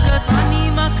තනි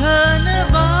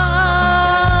මකනවා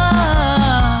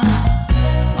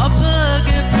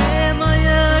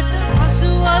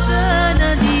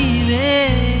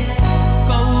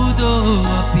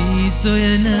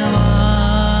සොයනවා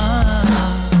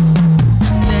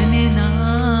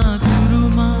දැනෙනා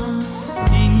තුරුමා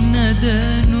ඉන්නද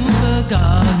නුඹ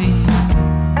ගාවින්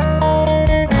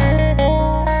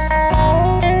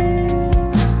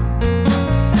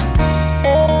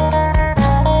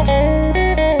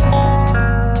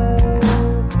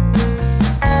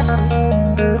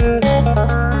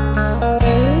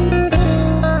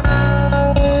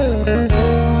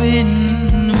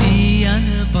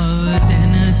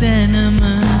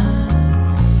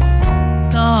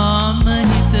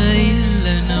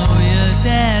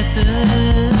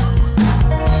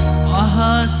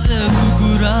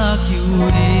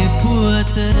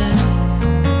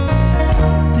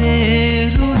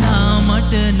තේරුණා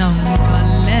මට නම්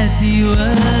කල් ඇතිව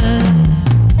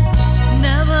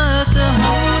නැවත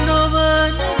හමු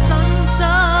නොවන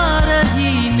සංසාරහිනේ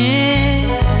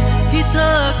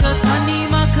හිතක තනි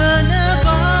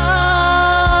මකනවා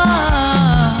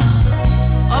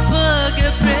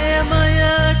අපගේ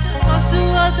ප්‍රේමයට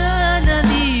පසුවදන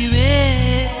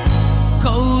දීවේ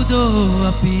කවුදෝ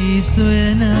අපි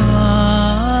සොයනවා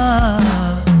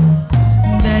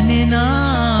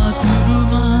දැනෙනා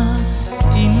තුරුමා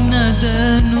ඉන්නද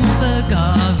නුඹ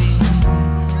ගාවින්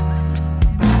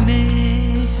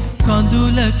දුනේ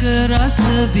කඳුලක රස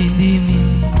විඳිමින්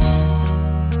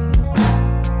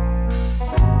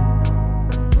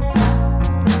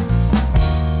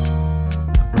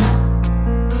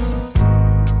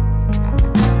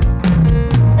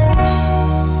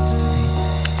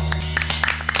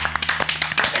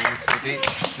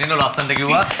ලස්සනට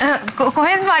කිව්වා.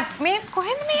 කොහෙන්ද මේ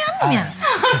යන්නේ?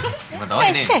 මම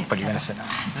දවයිනේ පොඩි වෙනස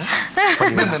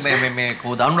නෑ. මේ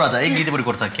කෝ දනුරාද ඒ ගීත පොඩි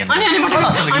කොටසක් කියන්න.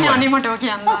 අනේ මට ඔය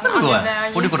කියන්න.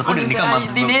 පොඩි නිකන්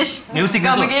දිනේෂ් මියුසික්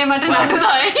ගමගේ මට නඩු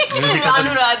දායි.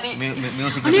 අනුරාදී.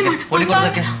 මියුසික් පොඩි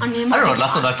කොටසක් කියන්න. අර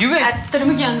ලස්සනට කිව්වේ.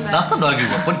 ඇත්තටම කියන්න බෑ. ලස්සනට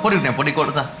කිව්වා. පොඩි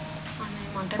කොටසක්.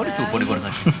 පොඩි කොටසක්.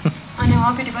 අනේ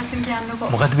ඔයා පිටිපස්සෙන් කියන්නකෝ.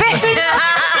 මොකද්ද පිටිපස්සෙන්?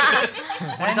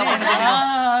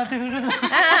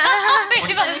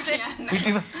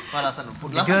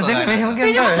 පිටිපස්සෙන් මෙහෙම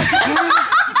කියන්න.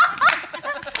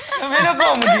 වෙන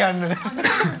කොහොමද කියන්නේ?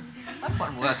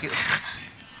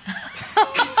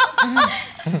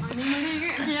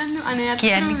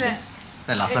 කියන්නේ.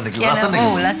 ලස්සනට කිව්වා.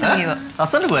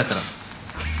 ලස්සනට කිව්වා ඇත්තට.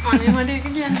 අනේ මට ඒක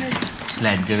කියන්න.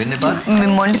 ලැජ්ජ වෙන්න එපා.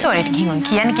 මොන්ටිසෝරිට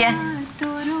කියන්නේ.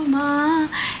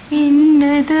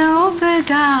 ඉන්නද ඔබ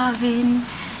ගාවින්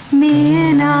මේ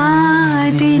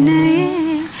නාදිනේ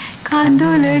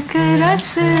කඳුලක රස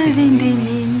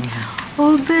විඳිනින්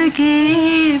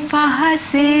ඔබගේ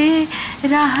පහසේ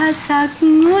රහසක්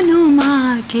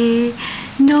මුනුමාගේ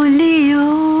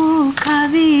නොලියෝ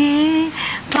කවියේ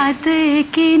පද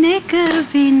එකිනෙක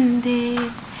බින්දේ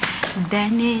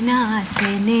දැනෙනා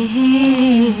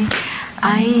සෙනෙහේ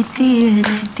අයිතිය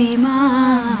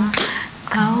නැතිමා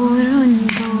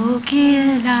කවුරුන්දෝ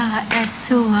කියලා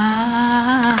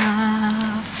ඇසුවා.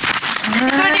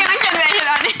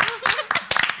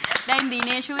 දැන්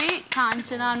දිනේෂුයි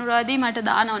කාංචනා අනුරාදී මට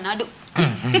දානව නඩු.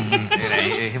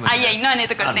 අයියා ඉන්නවනේ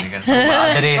එතකොට නේ.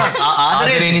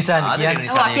 ආදරේ නිසා කියන්නේ.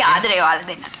 ඔව් අපි ආදරේ ඔයාලා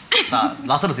දෙන්නට.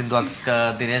 ලස්සන සින්දුවක්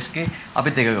දිනේෂ්ගේ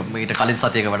අපිත් ඒක ඊට කලින්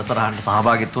සතියක වැඩසටහනට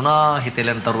සහභාගීත් වුණා. හිත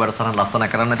එළන තරු වැඩසටහන ලස්සන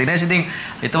කරන්න දිනේෂ්. ඉතින්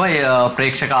ඒ තමයි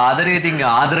ප්‍රේක්ෂක ආදරය. ඉතින්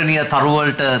ආදරණීය තරු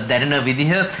වලට දැනෙන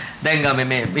විදිහ දැන්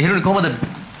මේ හිරුනි කොහොමද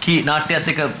කී නාට්‍යයත්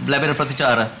එක්ක ලැබෙන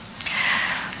ප්‍රතිචාර?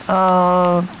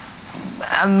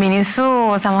 මිනිස්සු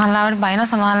සමහරවිට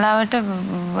බයිනවා සමහරවිට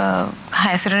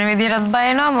හැසිරෙන විදිහටත්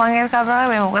බයිනවා මම ඒක කල්පනා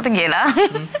කරා මොකද කියලා.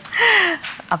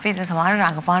 අපි සමහර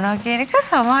රංගපානවා කියන එක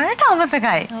සමහරට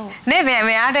අමතකයි. නේ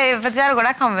මෙයාට ඒ ප්‍රතිචාර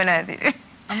ගොඩක් හම්බ වෙනවා ඇති.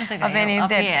 අමතකයි.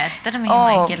 අපි ඇත්තටම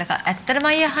මෙහෙමයි කියලා. ඇත්තටම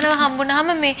අය අහනවා හම්බුනහම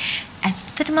මේ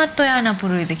ඇත්තටමත් ඔයා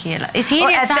නපුරුයිද කියලා. ඒ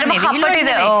සීරියස් අහන්නේ කපටිද?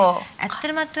 ඔව්.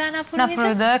 ඇත්තටමත් ඔයා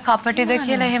නපුරුයිද? කපටිද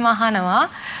කියලා එහෙම අහනවා.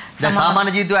 දැන් සාමාන්‍ය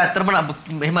ජීවිතය ඇත්තටම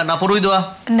එහෙම නපුරුයිද?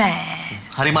 නෑ.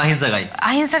 හරිම අහිංසකයි.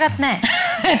 අහිංසකත් නෑ.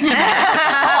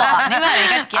 ඔව්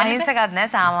අනිවාර්යයෙන් ඒකත් කියන්නේ අහිංසකත් නෑ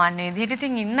සාමාන්‍ය විදිහට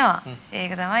ඉතින් ඉන්නවා.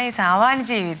 ඒක තමයි සාමාන්‍ය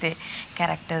ජීවිතේ.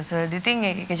 කැරක්ටර්ස් වලදී ඉතින්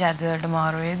එක එක චරිත වලට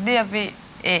මාරු වෙද්දී අපි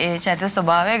ඒ චරිත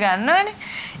ස්වභාවය ගන්නවනේ.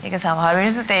 ඒක සමහර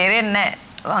වෙලට තේරෙන්නේ නෑ.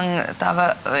 තව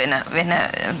වෙන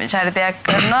චරිතයක්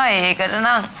කරනවා ඒකට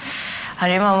නම්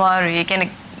හරිම අමාරුයි. ඒ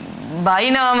කියන්නේ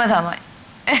බයිනවම තමයි.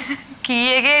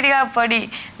 කීයකේ ටිකක් පොඩි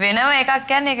වෙනම එකක්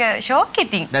කියන්නේ ඒක ෂොක්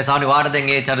ඉතින්. දැන් සාමාන්‍ය වාට දැන්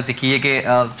ඒ චරිත කීයකේ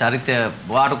චරිතය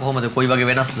වාට කොහොමද කොයි වගේ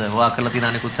වෙනස්ද? හොයා කරලා තියෙන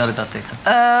අනිකුත් චරිතත් එක්ක.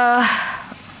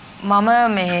 මම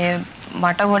මේ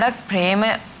මට ගොඩක් ප්‍රේම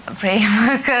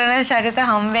කරන චරිත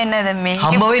හම්බෙන්නේ නැද මේ.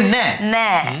 හම්බ වෙන්නේ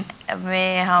නෑ.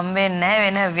 මේ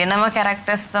හම්බෙන්නේ නෑ වෙනම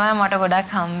කැරක්ටර්ස් තමයි මට ගොඩක්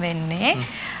හම්බෙන්නේ.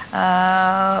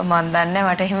 මන් දන්නේ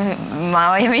මට එහෙම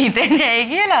මාව එහෙම හිතෙන්නේ ඇයි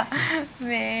කියලා.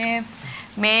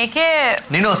 මේකේ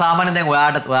නිනෝ සාමාන්‍යයෙන් දැන්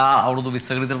ඔයා අවුරුදු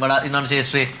 20කට විතර වඩා ඉන්නවනේ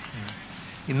ශේෂ්ත්‍රයේ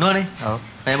ඉන්නවනේ. ඔව්.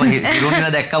 එහෙම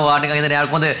හිරුණිලා දැක්කම වාට නිකන් හිතන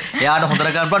යාළුවෝ කොහොමද එයාට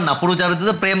හොඳට කරපන් නපුරු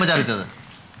චරිතද ප්‍රේම චරිතද?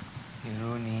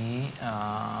 හිරුණි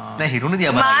දැන් හිරුණි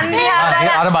දිහා බලන්න.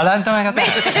 අර බලන්න තමයි කතා.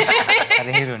 අර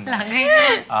හිරුණි.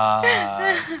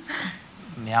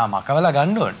 මෙයා මකවලා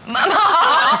ගන්න ඕන.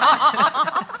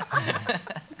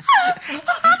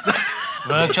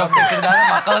 වර්ක්ෂොප් එකට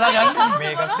දාලා මකවලා ගන්න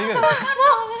මේකත් ටිකද?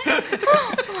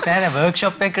 නෑ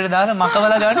වර්ක්ෂොප් එකට දාලා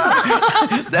මකවලා ගන්න.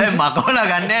 දැන් මකවලා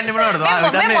ගන්න යන්නේ මොනවද? ඔයා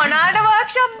හිතන්නේ මේ මොනාට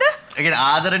වර්ක්ෂොප්ද? ඒ කියන්නේ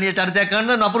ආදරණීය චරිතයක්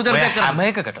කරනද නපුරු චරිතයක් කරනද? හැම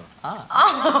එකකටම.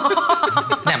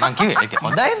 නෑ මං කිව්වේ ඒක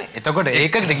හොඳයිනේ. එතකොට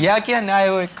ඒකකට ගියා කියන්නේ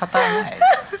ආයේ ඔය කතා නෑ.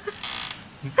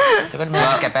 එතකොට මේ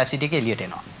කැපැසිටි එක එළියට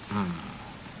එනවා.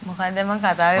 මොකද්ද මම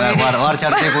කතා කරන්නේ? වාර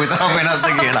චරිතේ කොයිතරම් වෙනස්ද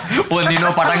කියලා. ඔය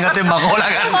නිනෝ පටන් ගත්තේ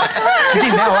මකෝලා ගන්න.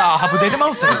 ඉතින් නෑ ඔය අහපු දෙයට මම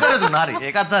උත්තර දුන්නා. හරි.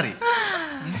 ඒකත් හරි.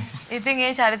 ඉතින්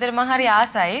ඒ චරිතෙට මම හරි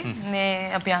ආසයි. මේ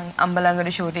අපි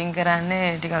අම්බලංගොඩ ෂූටින්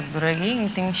කරන්නේ ටිකක් දුර ගිහින්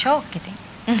ඉතින් ෂෝක් ඉතින්.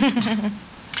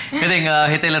 ඉතින්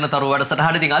හිත එළන තරු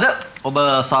වැඩසටහන ඉතින් අද ඔබ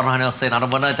ස්වර්ණවාහිනිය ඔස්සේ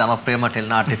නරඹන ජනප්‍රියම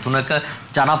ටෙලිනාට්‍ය තුනක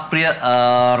ජනප්‍රිය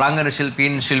රංගන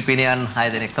ශිල්පීන් ශිල්පිනියන්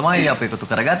 6 දෙනෙක් තමයි අපි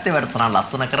එකතු කරගත්තේ වැඩසටහන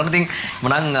ලස්සන කරන. ඉතින්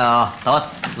මනම් තවත්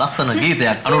ලස්සන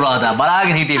ගීතයක් අනුරාධා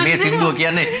බලාගෙන හිටියේ මේ සින්දුව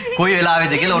කියන්නේ කොයි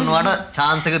වෙලාවෙද කියලා ඔන්න ඔයාලට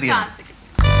chance එක තියෙනවා.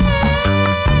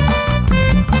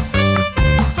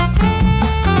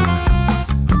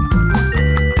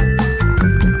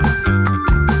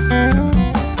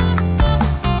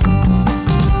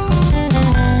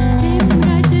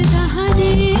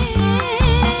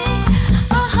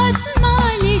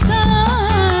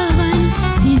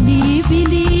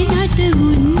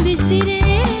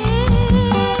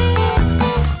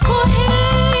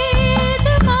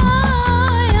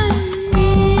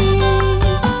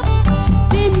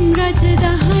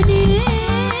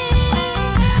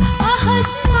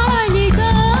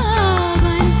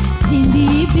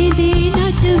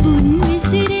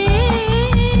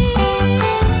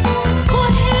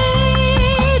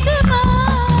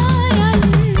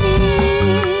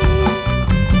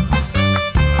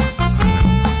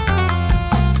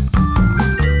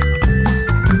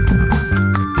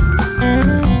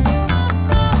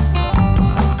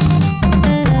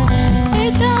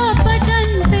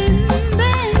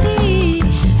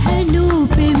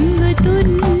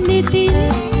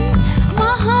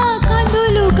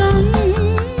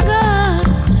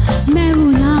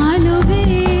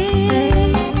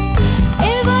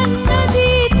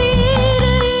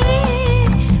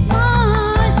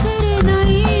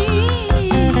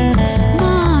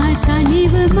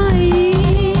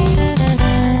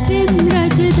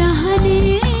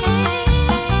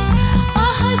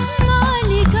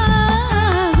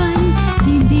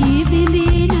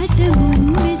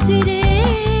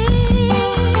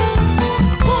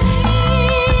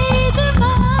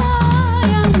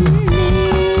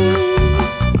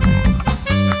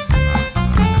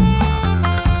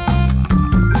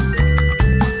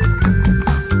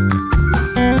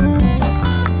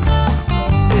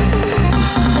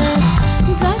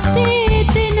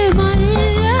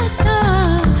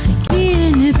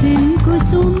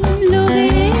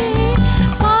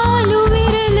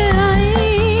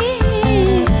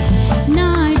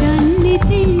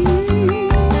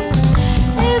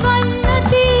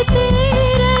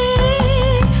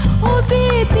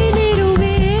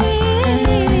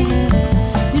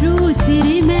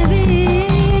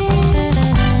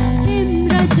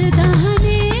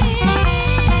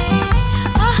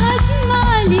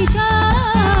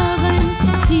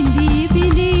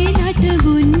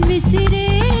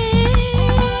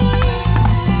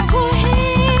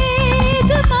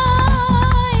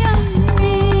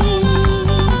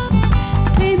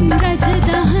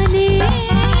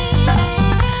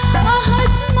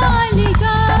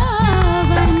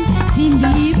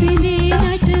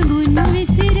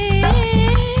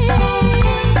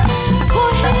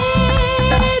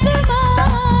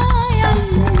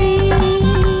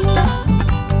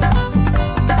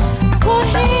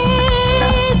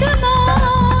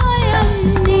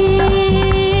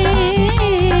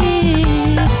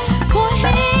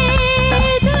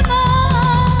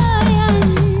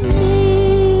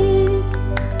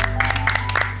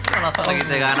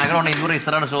 ඔන්න ඉඳුර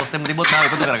ඉස්සරහට ෂෝස් එකම තිබ්බොත් නාව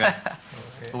එකතු කරගන්න.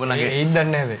 ඔයගොල්ලන්ගේ ඉන්නන්නේ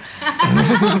නැහැ.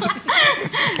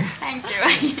 Thank you.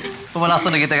 ඔබ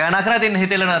ලස්සන ගීත ගායනා කරලා තින්න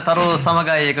හිත ඉල්ලන තරු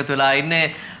සමගයි එකතු වෙලා ඉන්නේ.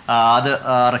 අද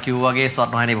අර කිව්වාගේ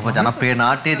ස්වර්ණවාහිනියේ බොහොම ජනප්‍රිය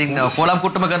නාට්‍යය ඉතින් කොලම්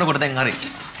කුට්ටම කරනකොට දැන් හරි.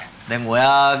 දැන්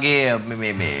ඔයාගේ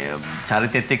මේ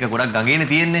චරිතෙත් එක්ක ගොඩක්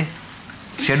ගඟේනේ තියෙන්නේ.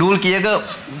 ෂෙඩියුල් කීයක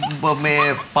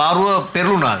මේ පාරුව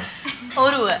පෙරළුණාද?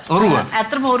 ඔරුව.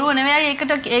 ඇත්තටම ඔරුව නෙවෙයි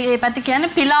ඒකට ඒ පැත්ත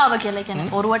කියන්නේ පිලාව කියලා.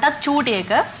 කියන්නේ ඔරුවටත් චූටි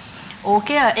එක.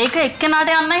 ඕකේ ඒක එක්කෙනාට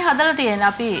යන්නයි හදලා තියෙන්නේ.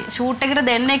 අපි ෂූට් එකට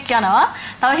දෙන්නෙක් යනවා.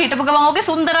 තව හිටපු ගමන් ඕකේ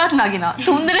සුන්දරත් නගිනවා.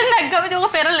 තුන්දෙනෙක් නැග්ගම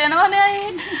ඕක පෙරලෙනවනේ අය.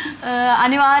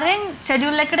 අනිවාර්යෙන්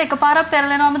ෂෙඩියුල් එකට එකපාරක්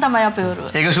පෙරලෙනවම තමයි අපේ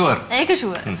ඔරුව. ඒක ෂුවර්. ඒක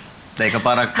ෂුවර්. දැන්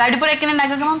එකපාරක් වැඩිපුර එක්කෙනෙක්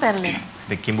නැග ගමන් පෙරලෙනවා.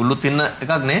 මේ කිඹුල්ලුත් ඉන්න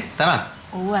එකක් නේ තරක්.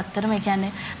 ඔව් ඇත්තටම ඒ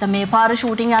කියන්නේ දැන් මේ පාර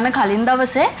ෂූටින් යන කලින්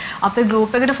දවසේ අපේ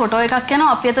ගෲප් එකට ෆොටෝ එකක්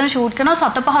යනවා. අපි එතන ෂූට් කරනවා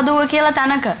සතපහදුව කියලා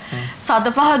තැනක.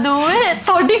 සතපහදුවේ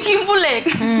තොඩි කිඹුලෙක්.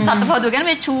 සතපහදුව කියන්නේ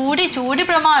මේ චූටි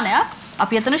ප්‍රමාණයක්.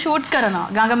 අපි එතන ෂූට් කරනවා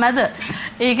ගඟ මැද.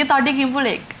 ඒකේ තොඩි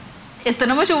කිඹුලෙක්.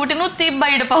 එතනම ෂූටිනුත්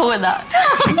තිබ්බා ඊට පහුවදා.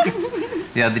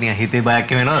 යද්දිනිය හිතේ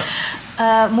බයක් වෙනවද?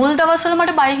 මුල් දවස්වල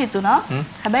මට බය හිතුණා.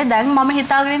 හැබැයි දැන් මම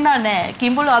හිතාගෙන ඉන්නා නෑ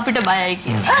කිඹුලෝ අපිට බයයි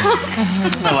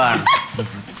කියලා.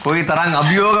 කොයි තරම්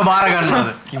අභියෝග බාර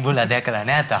ගන්නවද? කිඹුලා දැකලා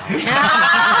නෑ තාම.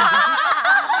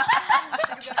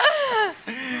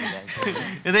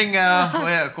 ඉතින්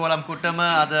ඔය කොලම් කුට්ටම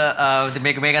අද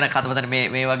මේක ගැන කතා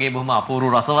මේ වගේ බොහොම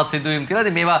අපූර්ව රසවත් සිදුවීම් කියලා.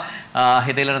 ඉතින් මේවා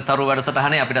හිත ඉල්ලන තරු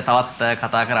වැඩසටහනේ අපිට තවත්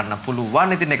කතා කරන්න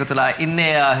පුළුවන්. ඉතින් එකතු වෙලා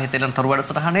ඉන්නේ හිත ඉල්ලන තරු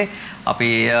වැඩසටහනේ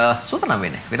අපි සූදානම්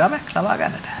වෙන්නේ විරාමයක් ලබා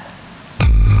ගන්නට.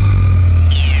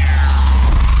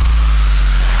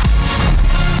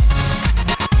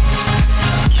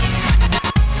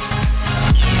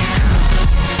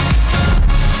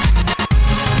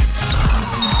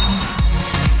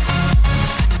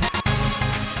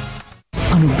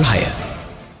 අනුග්‍රහය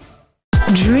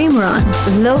Dream Run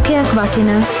ලෝකයක්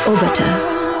වටින ඔබට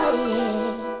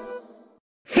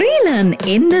ෆ්‍රීලන්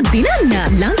එන්න දිනන්න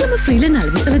ළඟම ෆ්‍රීලන්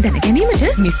අලවිසල දැන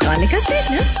ගැනීමට මිස්කාල් එකක්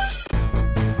දෙන්න.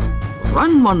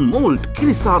 රන්වන් මෝල්ඩ්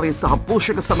කිරිසාරය සහ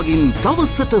පෝෂක සමගින්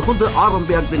දවසට හොඳ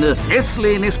ආරම්භයක් දෙන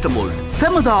එස්ලේ නෙස්ටමෝල්ඩ්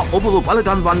සැමදා ඔබව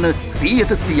බලගන්වන්න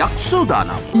 100%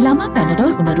 සූදානම්. ළමා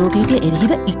පැනඩෝල් උණ රෝගීට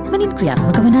එරෙහිව ඉක්මනින්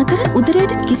ක්‍රියාත්මක වන අතර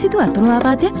උදරයට කිසිදු අතුරු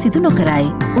ආබාධයක් සිදු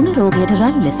නොකරයි. උණ රෝගයට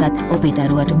රළු ලෙසත් ඔබේ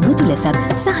දරුවට මෘදු ලෙසත්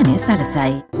සහනය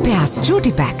සලසයි. පෑස්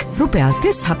ජූටි පැක් රුපියල්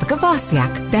 37ක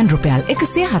වාසියක් දැන් රුපියල්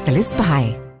 145යි.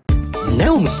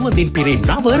 නැවුම් සුවඳින් පිරේ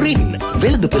නව රින්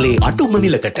වෙළඳපොලේ අඩුම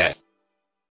මිලකට.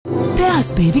 පෑස්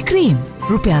බේබි ක්‍රීම්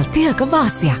රුපියල් 30ක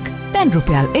වාසියක් දැන්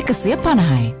රුපියල්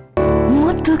 150යි.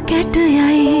 මුතු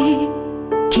කැටයයි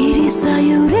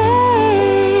කිරිසයුරේ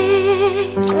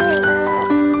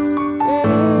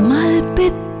මල්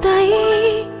පෙත්තයි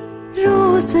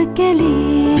රෝස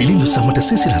කැලේ පිළිඳු සමට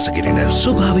සිසිලසගෙනෙන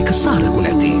ස්වභාවික සාරගුණ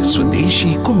ඇති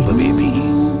ස්වදේශී කොඹ බේබි.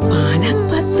 පානක්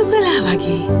පත්තු කළා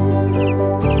වගේ.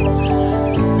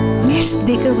 මෙස්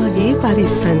දෙක වගේ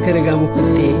පරිස්සම් කරගමු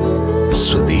පුතේ.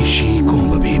 ස්වදේශී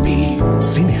කොඹ බේබි.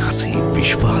 සිනහසේ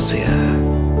විශ්වාසය.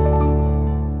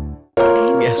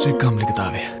 ගැස්ට්‍රික්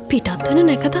කම්ලිකතාවය. පිටත් වෙන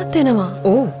නැකතත් එනවා.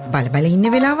 ඕ බල ඉන්න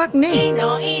වෙලාවක් නෑ.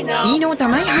 ඊනෝ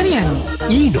තමයි හරියන්නේ.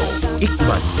 ඊනෝ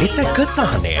ඉක්මන් නිසැක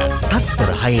සහනය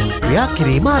තත්පර 6න් ක්‍රියා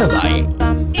කිරීම ආරම්භයි.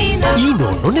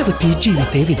 ඊනෝ නොනැවතී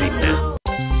ජීවිතේ විඳින්න.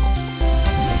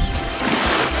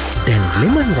 දැන්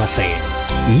ලෙමන් රසයෙන්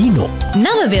ඊනෝ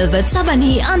නව වෙල්වට්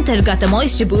සබනී අන්තර්ගත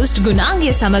මොයිස්චර් බූස්ට්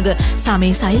ගුණාංගය සමග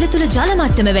සමේ සෛල තුළ ජල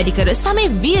මට්ටම වැඩි කර සමේ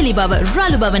වියලි බව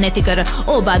රළු බව නැති කර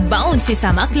ඔබත් බවුන්සි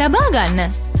සමක් ලබා ගන්න.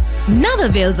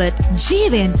 නව වෙල්වට්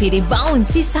ජීවයෙන් පිරි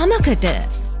බවුන්සි සමකට.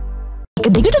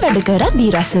 එක දිගට වැඩ කරත්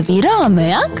දී රස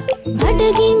විරාමයක්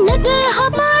බඩගින්නට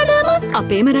යහපාඩමක්.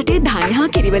 අපේම රටේ ධාන්‍ය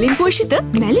හා කිරිවලින් පෝෂිත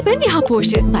මැලිබන්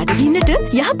යහපෝෂ බඩගින්නට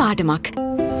යහපාඩමක්.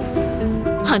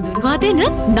 හඳුන්වා දෙන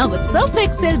නව සර්ෆ්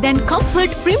එක්සෙල් දැන්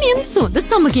කම්ෆර්ට් ප්‍රීමියම් සුවඳ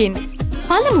සමගින්.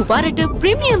 පළමු වරට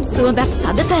ප්‍රීමියම් සුවඳක්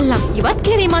අද තැල්ලක් ඉවත්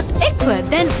කිරීමත් එක්ව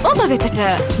දැන් ඔබ වෙතට.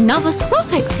 නව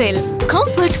සර්ෆ් එක්සෙල්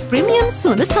කම්ෆර්ට් ප්‍රීමියම්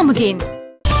සුවඳ සමගින්.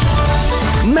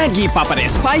 Maggie පපරේ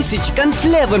spicy chicken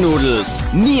flavour noodles.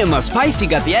 නියම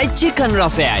ස්පයිසි ගතියයි චිකන්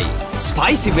රසයයි.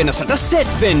 ස්පයිසි වෙනසට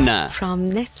සෙට් වෙන්න. From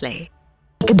Nestle.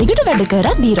 එක දිගට වැඩ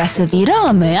කරත් දී රස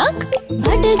විරාමයක්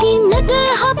බඩගින්නට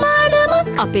යහපාඩමක්.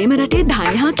 අපේම රටේ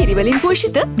ධාන්‍ය හා කිරිවලින්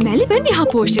පෝෂිත මැලිබන්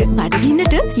යහපෝෂ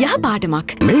බඩගින්නට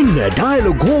යහපාඩමක්. මෙන්න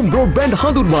ඩයලොග් හෝම් බ්‍රෝඩ්බෑන්ඩ්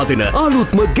හඳුන්වා දෙන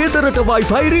අලුත්ම ගෙදරට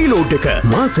වයිෆයි රීලෝඩ් එක.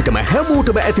 මාසෙටම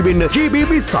හැමෝටම ඇතිවෙන්න GB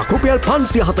 20ක් රුපියල්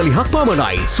 540ක්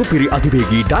පමණයි. සුපිරි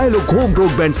අධිවේගී ඩයලොග් හෝම්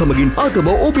බ්‍රෝඩ්බෑන්ඩ් සමගින්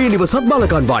අදම ඔබේ නිවසත්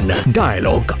බලකන්වන්න.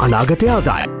 ඩයලොග් අනාගතය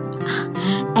ආදාය.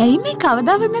 ඇයි මේ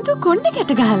කවදාවත් නැතුව කොණ්ඩේ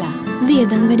කැට ගහලා?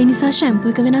 වියදම් වැඩි නිසා ෂැම්පූ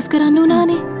එක වෙනස් කරන්න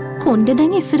උනානේ. කොණ්ඩේ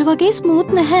දැන් ඉස්සර වගේ ස්මූත්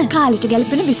නැහැ. කාලෙට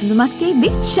ගැලපෙන විසඳුමක් තියෙද්දි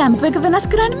ෂැම්පූ එක වෙනස්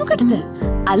කරන්නේ මොකටද?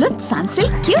 අලුත්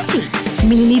Sunsilk Cutie.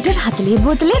 මිලිලීටර් 40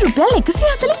 බෝතලේ රුපියල්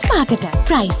 145කට.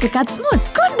 ප්‍රයිස් එකත් smooth,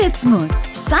 කොණ්ඩෙත් smooth.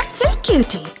 Sunsilk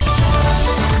Cutie.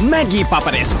 Maggi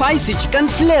Papare Spicy Chicken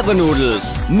Flavor Noodles.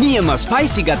 නියම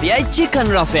ස්පයිසි ගතියයි chicken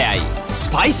රසයයි.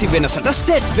 ස්පයිසි වෙනසට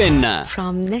සෙට් වෙන්න.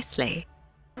 From Nestle.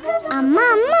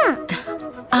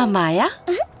 අම්මා මායා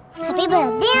Happy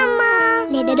birthday අම්මා.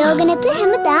 ලෙඩ රෝග නැතුව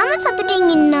හැමදාම සතුටින්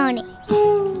ඉන්න ඕනේ.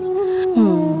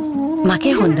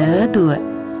 මගේ හොඳ දුව.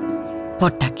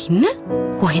 පොට්ටක් ඉන්න.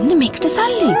 කොහෙන්ද මේකට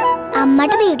සල්ලි?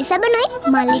 අම්මට බියුටි සබනුයි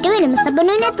මල්ලිට වෙනම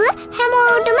සබනුයි නැතුව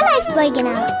හැමෝටම ලයිෆ් බොයි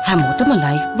ගෙනාවා. හැමෝටම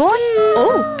ලයිෆ් බොයි?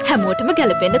 ඔව් හැමෝටම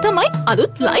ගැලපෙන්න තමයි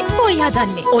අලුත් ලයිෆ් බොයි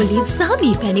හදන්නේ. ඔලිව් සහ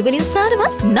මී පැණි වලින්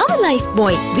සාරවත් නව ලයිෆ්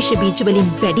බොයි. විෂ බීජ වලින්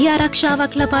වැඩි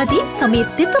ආරක්ෂාවක් ලබා දී සමේ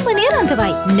තෙතමනේ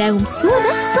රඳවයි. නැවුම් සුවඳ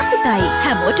සහිතයි.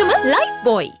 හැමෝටම ලයිෆ්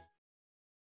බොයි.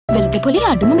 වෙල්කපොලේ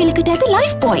අඩුම මිලකට ඇති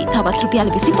ලයිෆ් බොයි. තවත් රුපියල්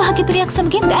 25ක ඉතරයක්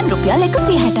සමගින් දැන් රුපියල්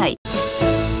 160යි.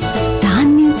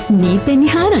 මේ පැණි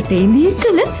හා රටේන්දිය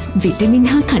කළ විටමින්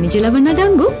හා khනිජ ලවණ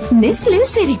අඩංගු Nestle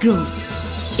Cerigroup.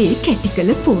 ඒ කැටි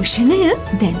කළ පෝෂණය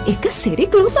දැන් එක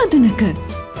Cerigroup බඳුනක.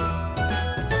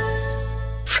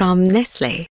 From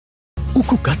Nestle.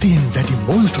 උකු ගතියෙන් වැඩි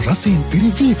මොල්ට් රසයෙන්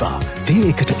පිරිවීවා. තේ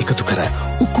එකට එකතු කර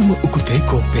උකුම උකු තේ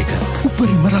කෝප්පයක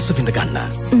උපරිම රස විඳ ගන්න.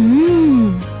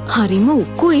 හරිම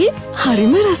උකුයි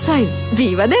හරිම රසයි.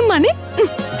 වීවා දැම්මනේ.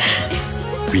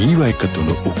 වීවා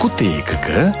එකතුණු උකු තේ එකක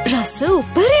රස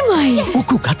උපරිමයි.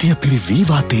 උකු ගතිය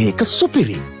පිරිවීවා තේ එක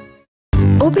සුපිරි.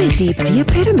 ඔබේ දීප්තිය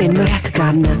පෙරමෙන්ම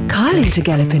රැකගන්න කාලෙට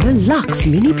ගැලපෙන ලක්ස්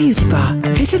මිනි බියුටි බා.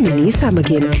 විටමින් E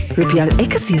සමගින් රුපියල්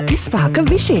 135ක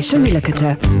විශේෂ මිලකට.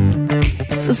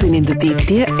 සුසිනින්දු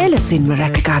දීප්තිය එලෙසින්ම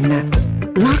රැකගන්න.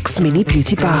 ලක්ස් මිනි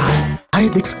බියුටි බා.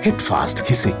 Iodex Head Fast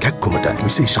හිසේ කැක්කුමට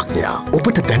විශේෂඥයා.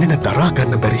 ඔබට දැනෙන දරා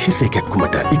ගන්න බැරි හිසේ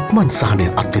කැක්කුමට ඉක්මන් සහනය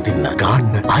අත්විඳින්න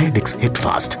ගන්න Iodex Head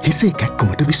Fast හිසේ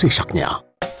කැක්කුමට විශේෂඥයා.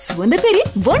 සුවඳ පෙරි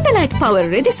වොන්ඩර්ලයිට් පවර්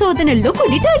රෙඩි සෝදන ලොකු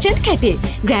ඩිටර්ජන්ට් කැටේ.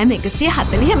 ග්‍රෑම්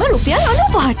 140ම රුපියල්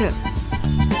 95ට.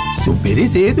 සුපිරි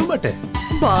සේදුමට.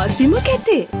 වාසිම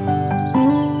කැටේ.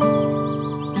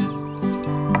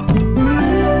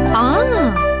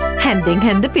 හැන්දෙන්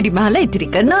හැන්ද පිරිමහලා ඉතිරි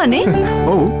කරනවානේ.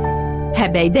 ඔව්.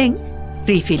 හැබැයි දැන්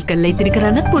රීෆිල් කරලා ඉතිරි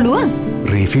කරන්නත් පුළුවන්.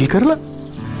 රීෆිල් කරලා?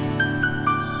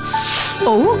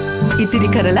 ඔව්. ඉතිරි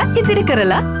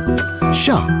කරලා.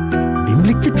 ෂා. විම්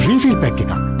ලික්විඩ් රීෆිල් පැක්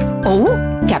එකක්. ඔව්.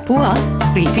 කැපුවා.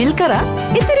 රීෆිල් කරා.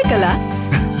 ඉතිරි කළා.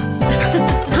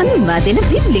 හනුමා දෙන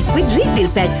විම් ලික්විඩ් රීෆිල්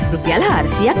පැක් රුපියල්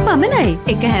 400ක් පමණයි.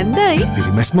 එක හැන්දයි.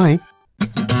 පිරිමැස්මයි.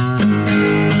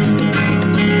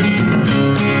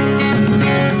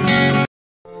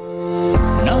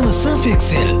 Surf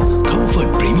Excel Comfort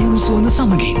Premium සුවඳ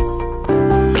සමගින්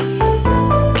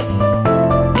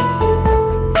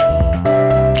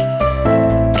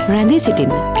රැඳී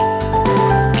සිටින්න.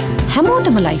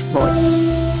 හැමෝටම ලයිෆ් බොයි.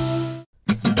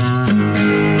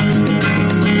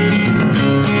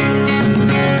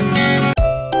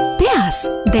 පෙයාස්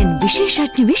දැන්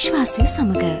විශේෂඥ විශ්වාසය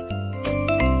සමග.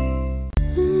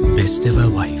 Best ever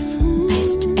wife.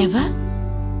 Best ever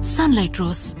Sunlight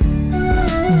Rose.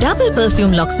 Double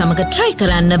perfume lock සමග try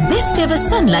කරන්න Best Ever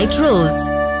Sunlight Rose.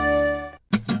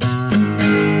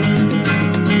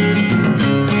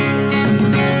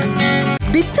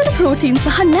 බිත්තර ප්‍රෝටීන්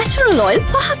සහ natural oil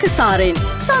 5ක සාරයෙන්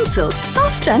Sunsilk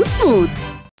soft and smooth.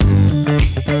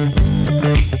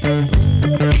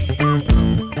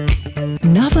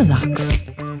 Navalux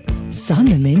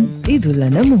සනමෙන්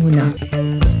ඉදුලන මුහුණ.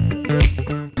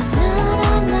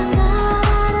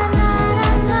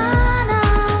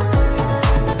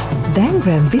 දැන්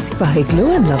gram 25 glow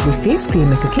and lovely face cream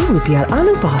එකකින් රුපියල්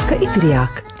 95ක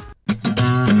ඉතිරියක්.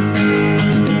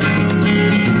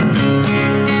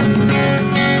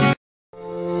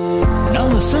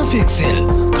 නව Surf Excel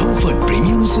Comfort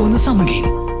Premium සුවඳ සමගින්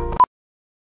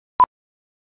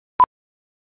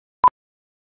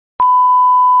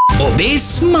ඔබේ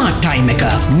ස්මාර්ට් ටයිම් එක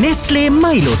Nestle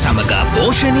Milo සමග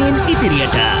පෝෂණයෙන්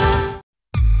ඉදිරියට.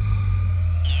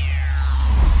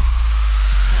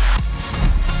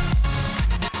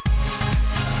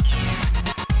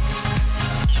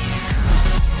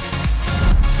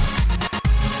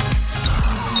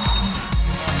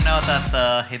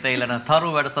 හිත ඉලන තරු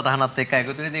වැඩසටහනත් එක්ක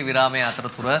එකතු වෙදී විරාමයේ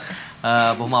අතරතුර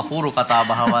බොහොම අපූර්ව කතා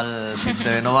බහවල් සිද්ධ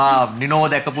වෙනවා. නිනෝ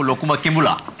දැකපු ලොකුම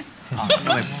කිඹුලා.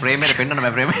 මේ ප්‍රේමයට පෙන්නන මම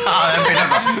ප්‍රේමය.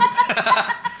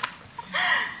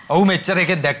 ඔව් මෙච්චර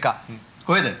එකෙක් දැක්කා.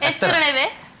 කොහෙද? එච්චර නෙවෙයි.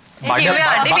 බඩ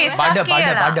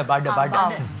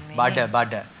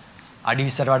අඩි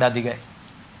 20ට වඩා දිගයි.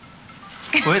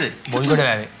 කොහෙද? බොල්ගොඩ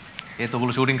වැවේ. ඒත්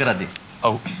ඔගොල්ලෝ ෂූටින් කරද්දී.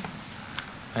 ඔව්.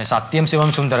 මේ සත්‍යම්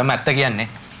සිවම් සුන්දරම ඇත්ත කියන්නේ.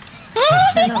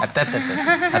 ඇත්ත.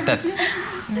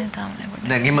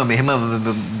 දැන් මෙහෙම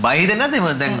බයිද නැද්ද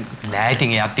දැන් නෑ ඉතින්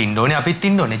එයාත් ඉන්න ඕනේ අපිත්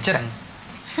ඉන්න ඕනේ එච්චරයි.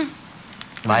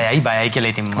 බයයි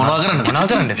කියලා ඉතින් මොනවා කරන්නද?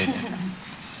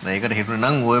 ඒකට හිතුනේ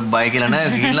නම් ඔය බය කියලා නෑ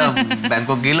ගිහිල්ලා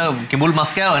බැංකොක් ගිහිල්ලා කිඹුල්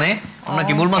මස් කෑවනේ. ඔන්න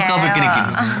කිඹුල් මස් කාපු කෙනෙක්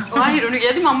ඉන්නවා. ඔයා හිරුණු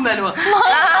කියද්දි මම බැලුවා.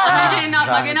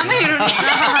 මගේ නම හිරුණු.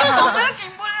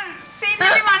 කිඹුල්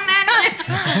සීනලි මන්නේ නෑ.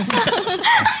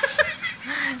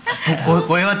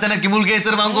 කොහෙවත් නැන කිඹුල්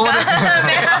කේසර මං කොහොමද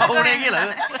වුනේ කියලා.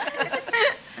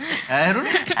 හිරුණු?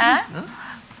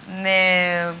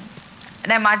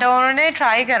 නෑ මට ඕනේ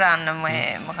try කරන්න මේ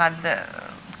මොකද්ද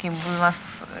කිඹුල් මස්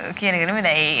කියන එක නෙමෙයි.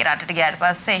 දැන් ඒ රටට ගියාට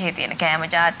පස්සේ එහි තියෙන කෑම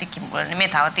ಜಾති කිඹුල් නෙමෙයි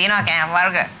තව තියෙනවා කෑම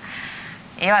වර්ග.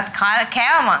 ඒවත්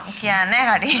කෑවම කියන්නේ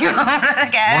කඩේ.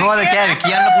 මොනවද කෑවේ?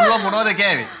 කියන්න පුළුවන් මොනවද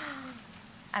කෑවේ?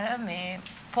 අර මේ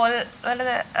පොල් වල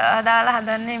දාලා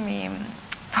හදන්නේ මේ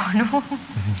පණු.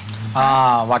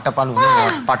 වටපණු නේ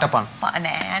පටපණු.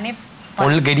 නෑ අනේ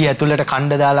පොල් ගෙඩි ඇතුළට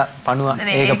කණ්ඩ දාලා පණුව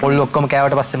ඒක පොල් ඔක්කොම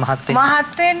කෑවට පස්සේ මහත්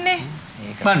වෙන්නේ.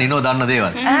 මම නිනෝ දන්න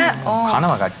දේවල්.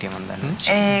 කනවා කට්ටිය මන් දන්නේ.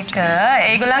 ඒක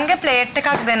ඒගොල්ලන්ගේ ප්ලේට් එකක්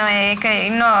දෙනවා. ඒක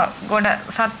ඉන්න ගොඩ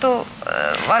සත්තු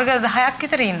වර්ග 10ක්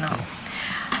විතර ඉන්නවා.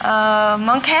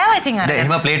 මං කෑවා ඉතින් අර. දැන්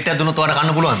එහෙම ප්ලේට් එකක් දුන්නොත් ඔයාලට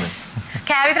කන්න පුළුවන්ද?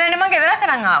 කෑ විතර නෙමෙයි මං ගෙදරට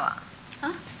තරන් ආවා.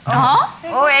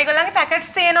 ඔව් ඒගොල්ලන්ගේ පැකට්ස්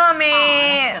තියෙනවා මේ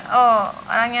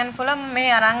අරන් යන්න පුළුවන්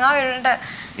මේ අරන් ආව ඒකට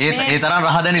ඒ තරම්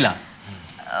රහ දැනිලා.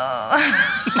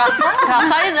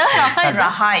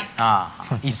 රහයි.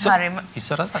 ඉස්සෝ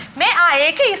රසයි. මේ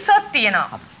ඒකේ ඉස්සොත්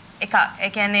තියෙනවා. එක ඒ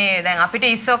කියන්නේ දැන් අපිට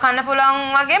ඉස්සෝ කන්න පුළුවන්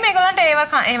වගේ මේගොල්ලන්ට ඒ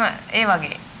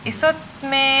වගේ. ඉස්සොත්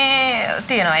මේ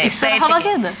තියෙනවා ඒ ඉස්සෝ රහ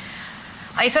වගේද?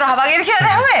 ඉස්සෝ රහ වගේද කියලා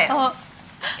දැහුවේ? ඔව්.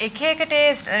 එක එක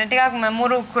ටේස්ට් ටිකක්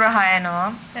මුරු කුරහ යනවා.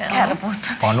 කැලපොත්.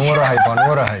 පණුව රහයි.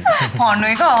 පණුව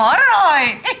එක හොරයි.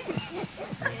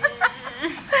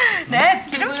 නෑ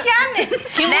කිරු කියන්නේ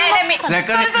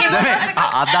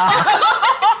අදා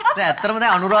ඇත්තටම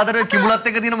දැන් අනුරාධපුරේ කිඹුලත්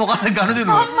එක්ක තියෙන මොකක්ද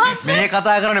ගනුදෙනුව මේ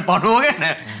කතා කරන්නේ පණුව ගැන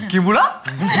කිඹුලා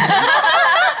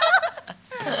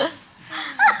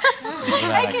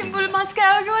ඒ කිඹුල් මස්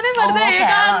කෑවා කිව්වනේ මට දැන් ඒක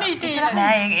ගන්න හිටියේ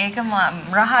නෑ ඒක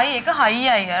රහයි ඒක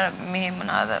හයියයි අර මේ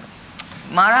මොනවාද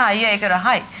මාර හයිය ඒක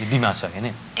රහයි ඉබි මාස් වගේ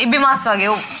නේ ඉබි මාස්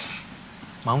වගේ ඔව්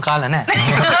මම කාලා නෑ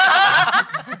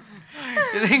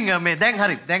ඉතින් මේ දැන්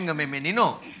හරි දැන් මේ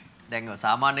නිනෝ දැන්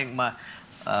සාමාන්‍යයෙන්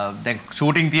දැන්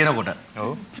ෂූටින් තියනකොට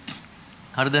ඔව්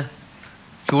හරිද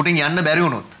ෂූටින් යන්න බැරි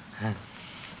වුණොත්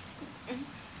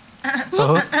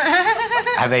ඔව්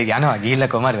හැබැයි යනවා ගිහිල්ලා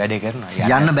කොහමද වැඩේ කරනවා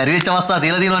යන්න බැරි වෙච්ච අවස්ථා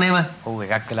තියලා තියෙනව නේම ඔව්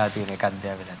එකක් වෙලා තියෙන එකක්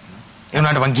දෙයක් වෙලා තියෙනවා ඒ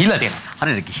වුණාට මං ගිහිල්ලා තියෙනවා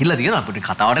හරිද ගිහිල්ලා තියෙනවා අපිට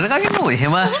කතාවට එනකන් ඉන්නකො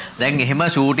එහෙම දැන් එහෙම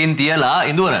ෂූටින් තියලා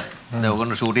ඉඳුවර දැන්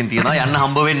ඔයගොල්ලෝ ෂූටින් තියනවා යන්න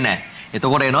හම්බ වෙන්නේ නැහැ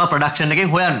එතකොට එනවා ප්‍රොඩක්ෂන් එකෙන්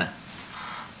හොයන්න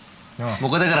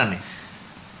මොකද කරන්නේ?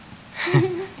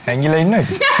 හැංගිලා ඉන්නයි.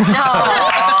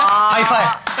 හයි ෆයි.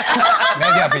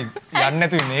 නේද අපි යන්නේ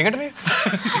නැතු ඉන්නේ ඒකටනේ.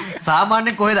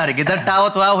 සාමාන්‍යයෙන් කොහෙද හරි ගෙදරට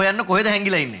ආවොත් ඔයා හොයන්න කොහෙද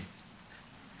හැංගිලා ඉන්නේ?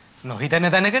 නොහිතන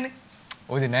තැනකනේ.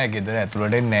 ඔයද නෑ ගෙදර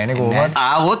ඇතුළට එන්නේ නෑනේ කොහොමද?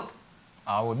 ආවොත්ද?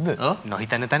 ඔව්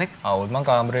නොහිතන තැනක. ආවොත් මං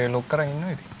කාමරේ ලොක් කරන්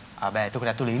ඉන්නවා ඉතින්. බෑ එතකොට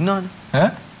ඇතුළේ ඉන්නවද? ඈ?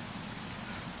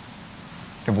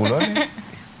 ඒ බලන්න.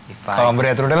 කාමරේ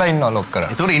ඇතුළටලා ඉන්නවා ලොක් කරලා.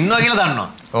 ඒතකොට ඉන්නවා කියලා දන්නවා.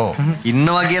 ඔව්.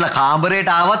 ඉන්නවා කියලා කාමරේට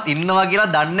ආවත් ඉන්නවා කියලා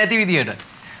දන්නේ නැති විදියට.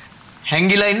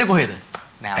 හැංගිලා ඉන්නේ කොහෙද?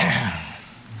 නෑ.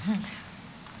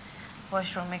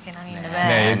 වොෂ්රූම් එකේ නම් ඉන්න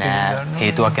බෑ. නෑ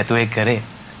හේතුවක් ඇතුවේ කරේ.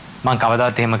 මං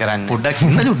කවදාවත් එහෙම කරන්නේ. පොඩ්ඩක්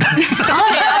ඉන්න චුට්ටක්.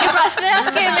 ඔයාගේ ප්‍රශ්නයක්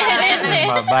මෙහෙන්නේ.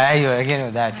 බයයි ඔය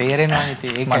කියන්නේ දැන් තේරෙනවා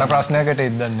ඉතින් ඒක. මට ප්‍රශ්නයකට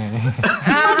ඉද්දන්නේ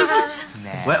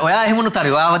නෑ. ඔයා එහෙම උනත්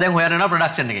හරි. ඔයාව දැන් හොයන්න යනවා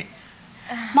ප්‍රොඩක්ෂන් එකේ.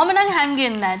 මම නම්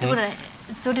හැංගෙන්නේ නැහැ.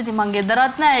 ඒකට ඉතින් මං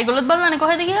ගෙදරත් නැහැ. ඒගොල්ලොත් බලන්නේ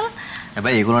කොහෙද කියලා.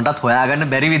 හැබැයි ඒගොල්ලන්ටත් හොයාගන්න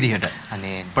බැරි විදිහට.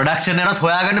 අනේ ප්‍රොඩක්ෂන් එකටත්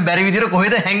හොයාගන්න බැරි විදිහට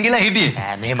කොහෙද හැංගිලා හිටියේ?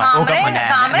 නෑ මේ මම ඕකම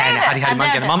නෑ හරි මං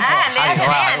කියන්නේ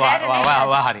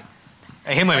හරි.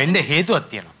 එහෙම වෙන්න හේතුවක්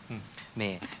තියෙනවා.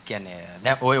 මේ කියන්නේ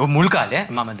දැන් ඔය මුල් කාලේ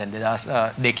මම දැන්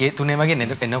 2002 3 වගේ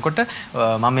එනකොට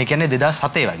මම මේ කියන්නේ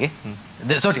 2007 වගේ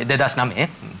සෝරි 2009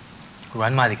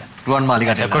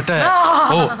 රුවන්මාලිගට එතකොට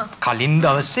ඔව් කලින්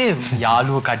දවසේ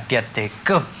යාළුවෝ කට්ටියත් එක්ක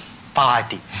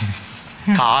පාටි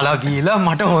කාලා ගිහලා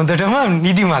මට හොඳටම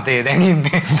නිදිමතේ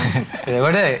දැනින්නේ.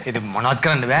 ඒකට ඉතින් මොනවත්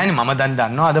කරන්න බෑනේ මම දැන්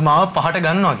දන්නවා අද මාව පහට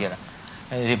ගන්නවා කියලා.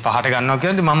 ඉතින් පහට ගන්නවා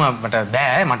කියන්නේ මම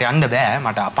මට යන්න බෑ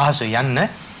මට අපහසුයි යන්න.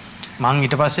 මං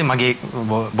ඊට පස්සේ මගේ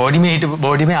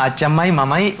බෝඩිමේ ආච්චම්මයි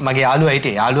මමයි මගේ යාළුවා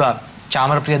හිටියේ. යාළුවා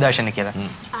චාමර ප්‍රියදර්ශන කියලා.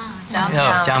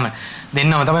 චාමර.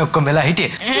 දෙන්නම තමයි ඔක්කොම වෙලා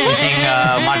හිටියේ. ඉතින්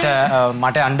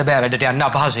මට යන්න බෑ වැඩට යන්න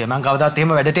අපහසුයි. මම කවදාත්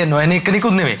එහෙම වැඩට නොයන එක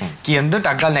නිකුත් නෙවෙයි. කියන්න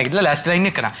ටක් ගාලා නැගිටලා ලෑස්ති ලයින්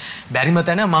එක කරා. බැරිම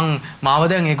තැන මං මාව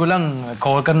දැන් ඒගොල්ලන්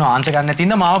කෝල් කරනවා ආන්සර් ගන්න නැති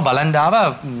ඉඳ මාව බලන් ආවා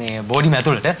මේ බෝඩිම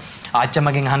ඇතුළට.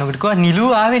 ආච්චම්මගෙන් අහනකොට කිව්වා නිලු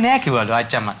ආවේ නෑ කිව්වලු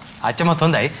ආච්චම්ම. ආච්චම්මත්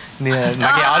හොඳයි.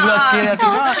 මගේ යාළුවක් කියලා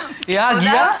කිව්වා.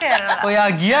 එයා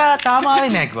ගියා තාම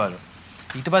ආවේ නෑ කිව්වලු.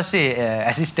 ඊට පස්සේ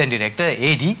ඇසිස්ටන්ට් ඩිරෙක්ටර්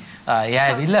AD එයා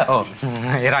ඇවිල්ලා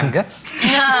එරංග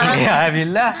එයා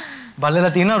ඇවිල්ලා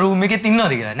බලලා තියෙනවා රූම් එකෙත්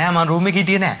ඉන්නවද කියලා. නෑ මම රූම් එකේ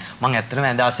හිටියේ නෑ. මං ඇත්තටම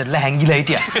ඇඳාසෙట్లా හැංගිලා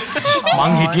හිටියා.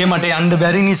 මං හිටියේ මට යන්න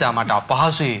බැරි නිසා මට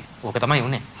අපහසුයි. ඕක තමයි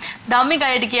උනේ.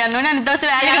 ධම්මිකයට කියන්න ඕනේ අනිත් දවසේ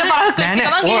වැලකට පරක් වෙච්ච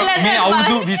ගමන් ගිහලා මේ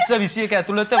අවුරුදු 20 21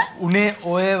 ඇතුළත උනේ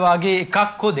ඔය වගේ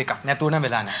එකක් හෝ දෙකක් නැතුව නම්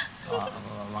වෙලා නෑ.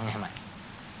 මං එහෙමයි.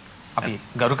 අපි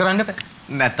ගරු කරන්න බෑ.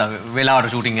 නැත්තම්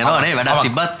වෙලාවට ෂූටින් යනවා නේ වැඩක්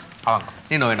තිබ්බත්. අවංක.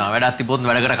 නේ නොවෙනවා වැඩක් තිබ්බොත්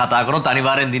වැඩකට කතා කරොත්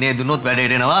අනිවාර්යෙන් දිනේ දුන්නොත්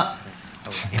වැඩේට එනවා.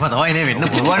 එහෙම තමයි නේ වෙන්න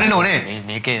පුළුවන් නේ ඕනේ.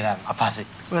 මේකේ අපහසුයි.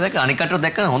 ඔය දැක්ක අනික් කටට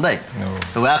දැක්කම හොඳයි.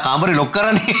 ඔයා කාමරේ ලොක්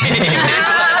කරන්නේ.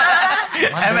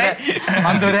 හැබැයි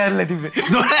මන් දොර ඇරලා තිබ්බේ.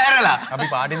 දොර ඇරලා. අපි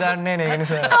පාටි දාන්නේ නේ ඒක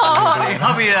නිසා.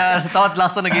 අපි තවත්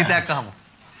ලස්සන ගීතයක් අහමු.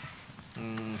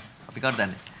 අපි කාට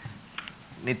දන්නේ?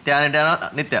 නිත්‍යානට යනවා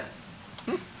නිත්‍යා.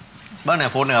 බානේ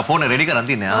ෆෝන් එක රෙඩි කරන්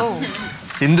තියන්නේ ආ.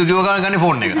 සින්දු කිව්ව ගමන් ගන්නේ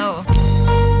ෆෝන් එක. ඔව්.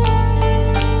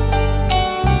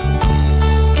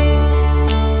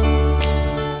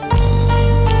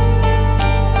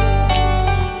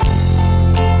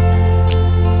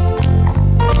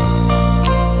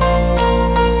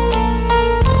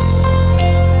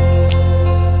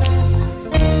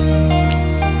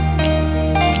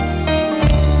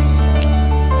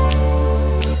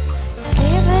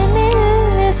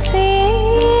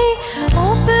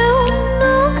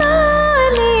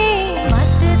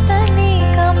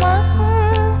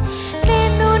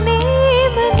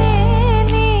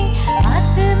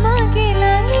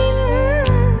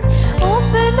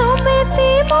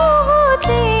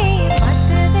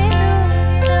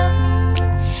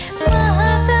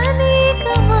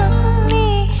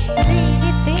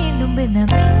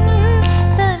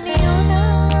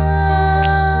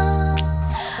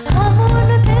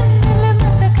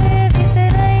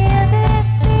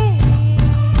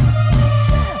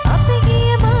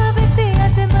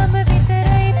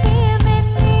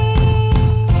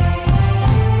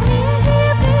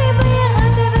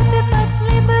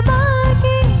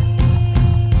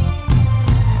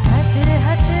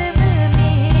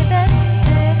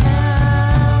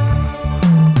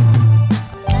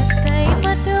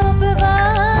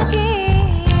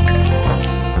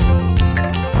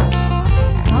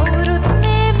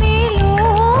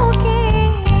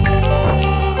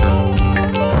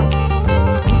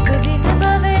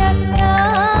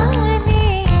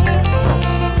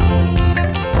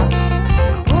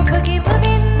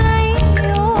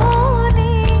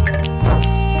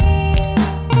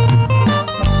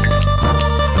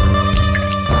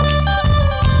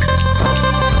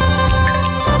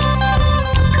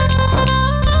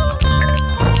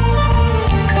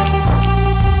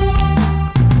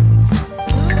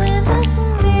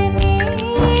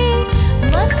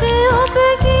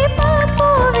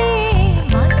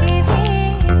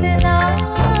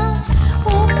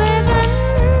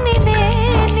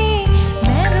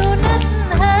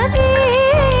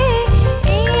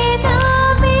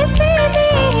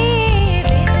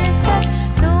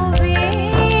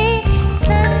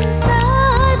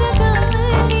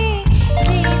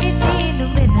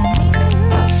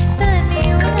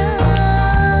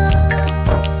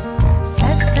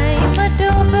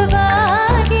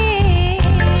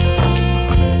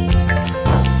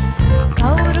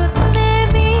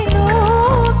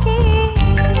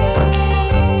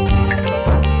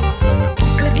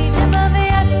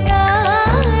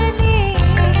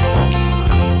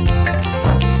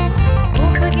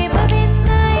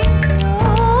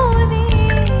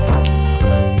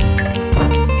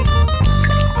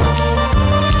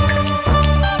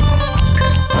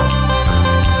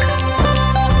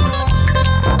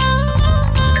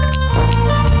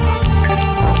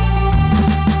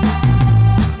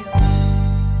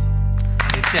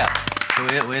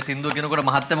 සින්දුව කියනකොට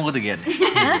මහත්ය මොකද කියන්නේ?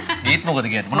 ගීත් මොකද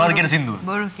කියන්නේ? මොනවද කියන සින්දුව?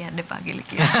 බොරු කියන්න එපා කියලා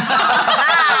කියනවා.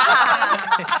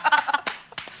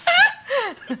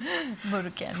 බොරු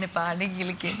කියන්න එපා නේ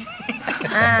කියලා කියනවා.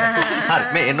 හරි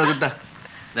මේ එන්න දුද්දා.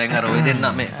 දැන් අර ඔය දෙන්න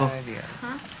මේ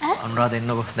අනුරාධ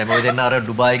එන්නකෝ. දැන් ඔය දෙන්න අර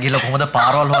ඩුබායි ගිහලා කොහොමද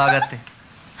පාරවල් හොයාගත්තේ?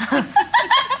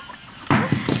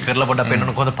 කරලා පොඩ්ඩක්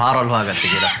පෙන්නන්න කොහොමද පාරවල්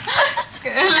හොයාගත්තේ කියලා.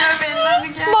 කරලා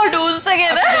පෙන්නන්න කියන්නේ. බඩ උස්ස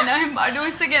උස්සගෙන බඩු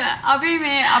උස්සගෙන අපි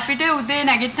මේ අපිට උදේ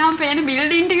නැගිට්ටාම පේන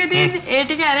බිල්ඩින් ටික තියෙන්නේ. ඒ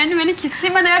ටික අරන් වෙන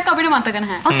කිසිම දෙයක් අපිට මතක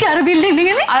නැහැ. ඔක්කේ අර බිල්ඩින්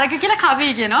එකනේ. අරක කියලා කවි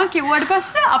කියනවා. කිව්වට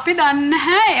පස්සේ අපි දන්නේ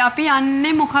නැහැ. අපි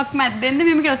යන්නේ මොකක් මැද්දෙන්ද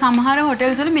මෙහෙම කියලා. සමහර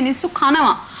හොටෙල්ස් වල මිනිස්සු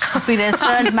කනවා. අපි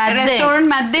රෙස්ටෝරන්ට්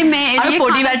මැද්දේ මේ එළිය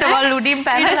පොඩි වැටවල් උඩින්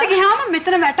පැනලා. ඊට පස්සේ ගියාම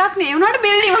මෙතන වැටක් නේ. ඒ උනාට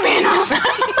බිල්ඩින්ම පේනවා.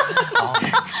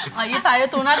 අයියේ පැය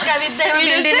 3ක් ඇවිත් එහෙම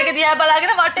බිල්ඩින් එක දිහා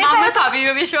බලාගෙන වටේ මම කවිව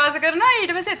විශ්වාස කරනවා.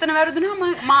 ඊට පස්සේ එතන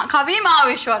වැරදුනා කවි මාව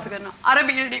විශ්වාස කරනවා. අර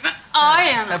බිල්ඩින්ම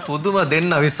ආයෙ යනවා. පුදුම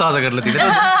දෙන්න විශ්වාස කරලා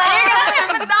තියෙනවා. ඒක නම්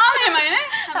හැමදාම එහෙමයි නේ.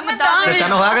 හැමදාම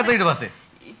දැන් හොයාගත්තා ඊට පස්සේ.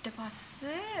 ඊට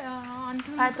පස්සේ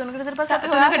අන්තිම පැය 3කට විතර පස්සේ අපි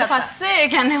හොයාගත්තා. ඊට පස්සේ ඒ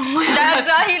කියන්නේ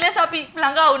ඩාග්‍රාහීලස් අපි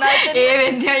ළඟ වුණා එතන. ඒ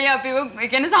වෙද්දී අයියා අපිව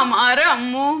ඒ කියන්නේ සමහර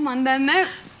අම්මෝ මන් දන්නේ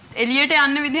එළියට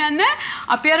යන්න විදියක් නැහැ.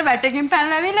 අපි අර වැටකින්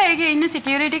පැනලා ඇවිල්ලා ඒකේ ඉන්න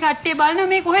සිකියුරිටි කට්ටිය බලනවා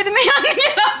මේ කොහෙද මේ යන්නේ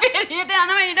කියලා. අපි එළියට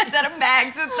යනවා ඊට පස්සේ අර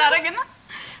බෑග්ස් උත් අරගෙන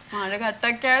මාර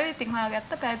කට්ටක් කෑවේ. ඉතින්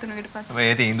හොයාගත්තා පැය 3කට පස්සේ. මේ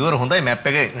ඉතින් ඉඳුවර හොඳයි මැප්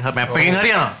එකකින්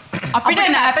හරියනවා. අපිට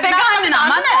මැප් එක ගන්න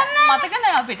නම මතක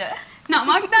නැහැ අපිට.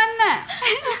 නමක් දන්නේ නැහැ.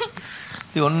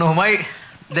 ඉතින් ඔන්න ඔහමයි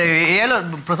ඒල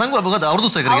ප්‍රසංග මොකද අවුරුදු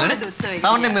උත්සවයකට කියන්නේ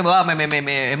සාමාන්‍යයෙන්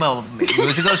මේ එම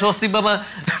මියුසිකල් ෂෝස් තිබ්බම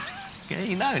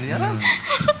ඉනා වෙන්නේ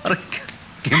අර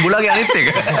කිඹුලාගේ අනිත් එක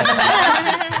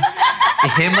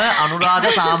එහෙම අනුරාධ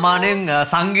සාමාන්‍යයෙන්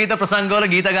සංගීත ප්‍රසංගවල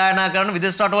ගීත ගායනා කරන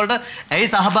විදේශ රටවලට ඇයි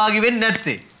සහභාගී වෙන්නේ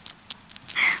නැත්තේ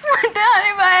මට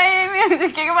හරි බයයි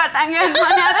මියුසික් එක පටන්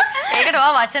ගන්න අර ඒකට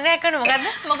ඔයා වචනයක් කරන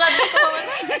මොකද්ද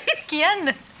කියන්න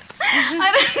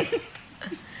අර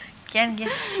කියන්න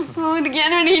කොහොමද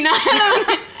කියන්නේ නීනා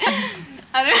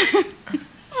අර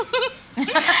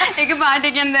ඒක පාට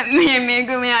කියන්නේ මේක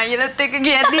මේ අයියලත් එක්ක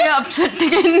ගියදී අප්සෙට්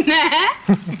එකක් නෑ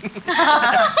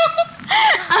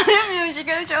අර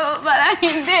මියුසිකල් ෂෝ බලන්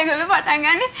ඉඳි ඒගොල්ලෝ පටන්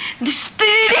ගන්නේ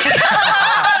දිස්ටීඩි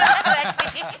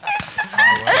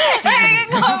ඒක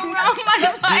ගම්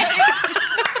මට බයි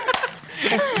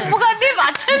මොකක්ද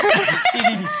වචන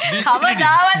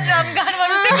කවදාවත් ඩ්‍රම් ගන්න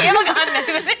වලුත් එහෙම ගන්න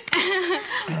නැතුවනේ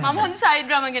මම හොඳ සයිඩ්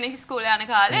ඩ්‍රම කෙනෙක් ඉස්කෝලේ යන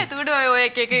කාලේ එතකොට ඔය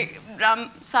එක එක ඩ්‍රම්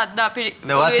සද්ද අපි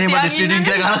නවත් එහෙම ඩිස්ටිඩින්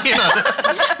කියලා ගන්න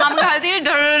කියනවා මම ගහලා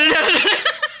තියෙන්නේ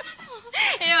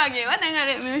ඒ වගේම දැන් අර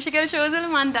මියුසිකල් ෂෝස් වල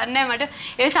මම දන්නේ මට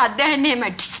ඒ සද්ද ඇහෙන්නේ එහෙම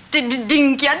ඩින්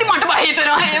කියද්දි මට බය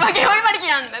හිතෙනවා ඒ වගේ ඔය මට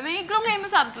කියන්න බෑ මේගොල්ලෝ එහෙම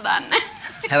සද්ද දාන්නේ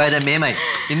හැබැයි දැන් මේමයි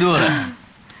ඉඳුවර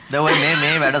දැන් ඔය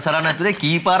මේ වැඩසටහන ඇතුලේ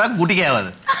කී පාරක් ගුටි කෑවද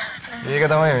ඒක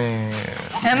තමයි මේ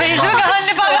හැම ඉස්සම ගහන්න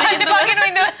එපා කියන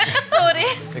ඉඳ සෝරි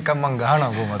එකක් මං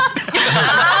ගහනවා කොහමද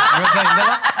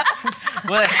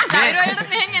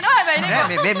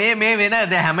මේ වෙන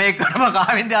දැන් හැම එකකටම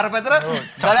කාවෙන්ද අර පැතර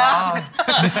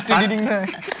ඩිස්ටිඩින්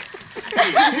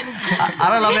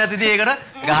අර ළමයා තියදී ඒකට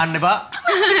ගහන්න එපා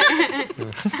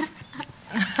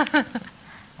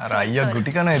අර අයියා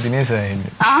ගුටි කන දිනේස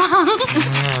එන්නේ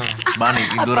බානි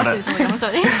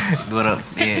ඉදුවර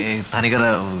ඒ තනිකර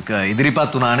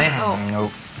ඉදිරිපත් වුණානේ ඔව්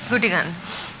ගුටි ගන්න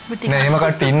නෑ එහෙම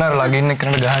කට්ටිය ඉන්න අර ළඟින්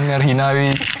එක්කනට ගහන්නේ අර hinaවි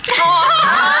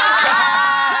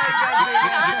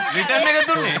රිටර්න් එක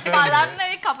දුන්නේ බලන්න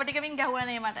ඒ කපටිකමින්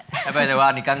ගැහුවානේ මට හැබැයි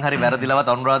වා නිකන් හරි වැරදිලවත්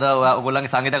අනුරාධ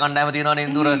ඔයගොල්ලන්ගේ සංගීත කණ්ඩායම තියෙනවනේ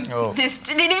ඉන්දුර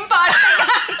ඩිස්ටිඩින් පාට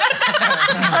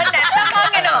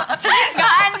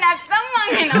ගන්න නැත්තම්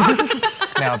මං එනවා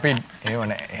නෑ අපි එහෙම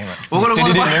නෑ එහෙම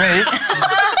ඩිස්ටිඩින් නෙමෙයි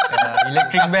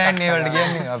ඉලෙක්ට්‍රික් බෑන්ඩ් ඒ වලට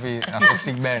කියන්නේ අපි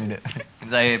අකුස්ටික් බෑන්ඩ්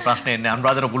ඉතින් ඒ ප්‍රශ්නේ එන්නේ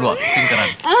අනුරාධර පුළුවන් සිං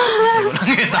කරන්න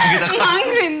ඒගොල්ලන්ගේ සංගීත මං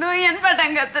සින්දුව කියන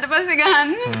පටන් ගත්තට පස්සේ ගහන්න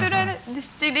උතුරට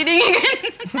ඩිස්ටිඩින් එක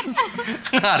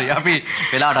හරි අපි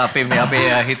වෙලාවට අපේ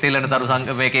හිත ඉල්ලන තරු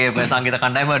මේකේ සංගීත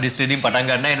කණ්ඩායම ඩිස්ටිඩින් පටන්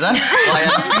ගන්න නේද ඔය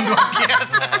සින්දුවක්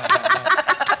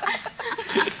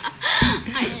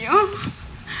අයියෝ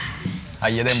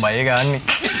අයියා දැන් බය ගන්නේ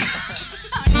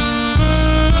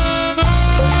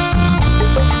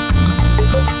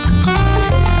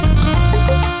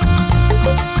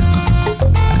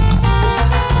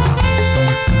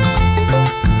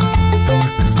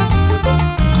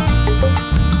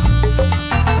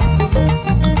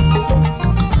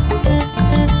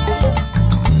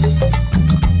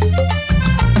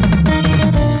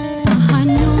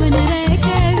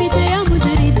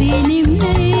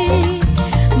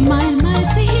මල් මල්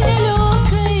සිහින ලෝක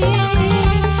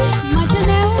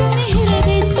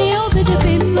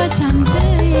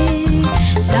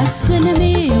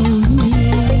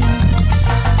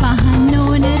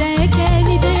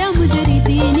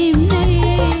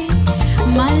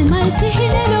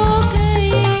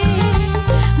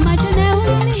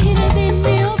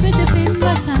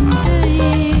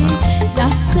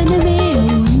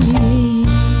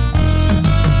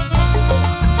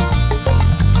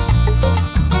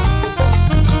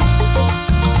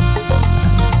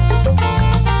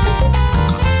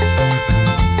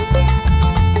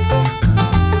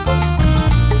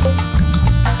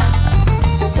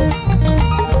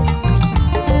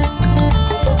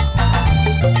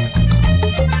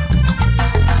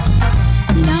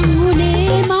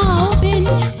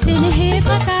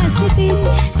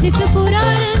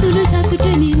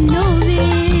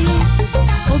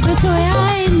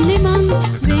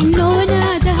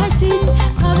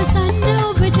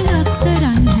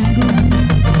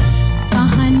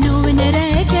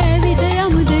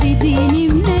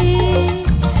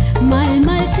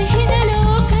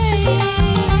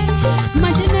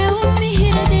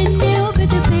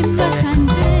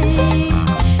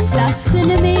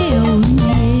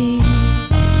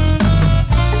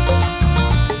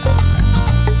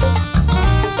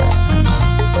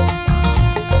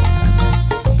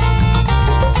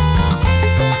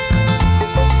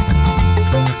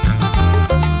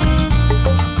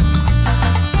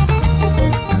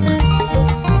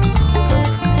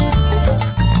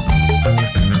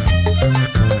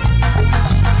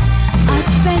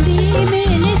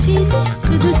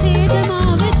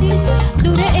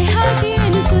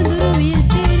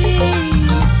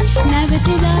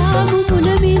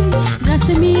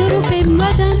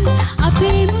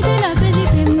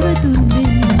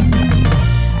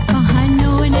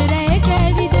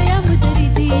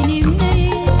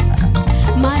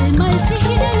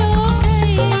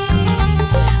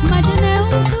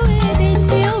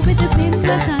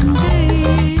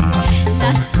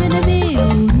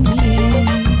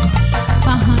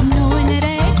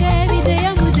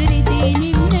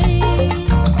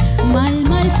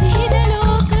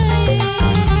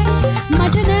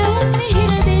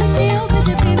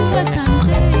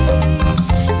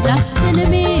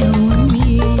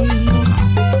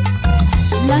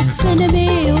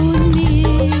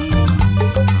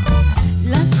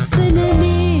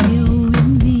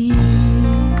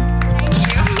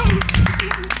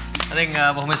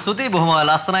බොහොම ස්තුතියි. බොහොම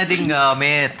ලස්සනයි. ඉතින්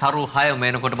මේ තරු 6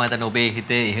 මේනකොට මම හිතන්නේ ඔබේ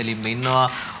හිතේ ඉහළින්ම ඉන්නවා.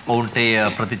 ඔවුන්ට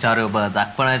ප්‍රතිචාරය ඔබ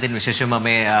දක්වනවා. ඉතින් විශේෂයෙන්ම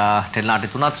මේ ටෙලිනාට්‍ය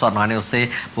තුනත් ස්වර්ණවාහිනිය ඔස්සේ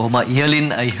බොහොම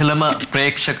ඉහළම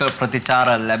ප්‍රේක්ෂක ප්‍රතිචාර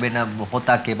ලැබෙන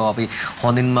මොහොතක් ඒ බව අපි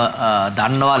හොඳින්ම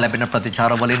දන්නවා. ලැබෙන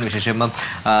ප්‍රතිචාර වලින් විශේෂයෙන්ම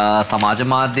සමාජ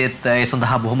මාධ්‍යයේත් ඒ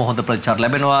සඳහා බොහොම හොඳ ප්‍රතිචාර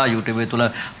ලැබෙනවා. YouTube තුල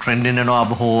ට්‍රෙන්ඩින් වෙනවා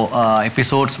බොහෝ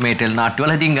එපිසෝඩ්ස් මේ ටෙලිනාට්‍ය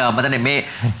වල. ඉතින් මම දන්නේ මේ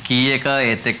කීයක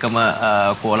ඒත් එක්කම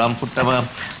කෝලම් පුට්ටම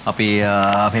අපි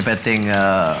මේ පැත්තෙන්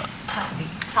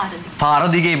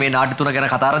පාරදිගේ මේ නාට්‍ය තුන ගැන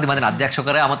කතා කරද්දී මම දැන්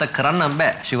අධ්‍යක්ෂකවරයා අමතක කරන්න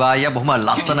බෑ. ශිවා අයියා බොහොම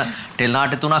ලස්සන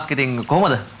ටෙලිනාට්‍ය තුනක්. ඉතින්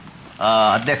කොහොමද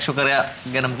අධ්‍යක්ෂකවරයා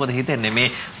ගැන මොකද හිතෙන්නේ?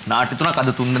 මේ නාට්‍ය තුනක්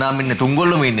අද තුන් දෙනාම ඉන්නේ,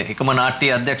 තුන්ගොල්ලොම ඉන්නේ. එකම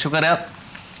නාට්‍ය අධ්‍යක්ෂකවරයා.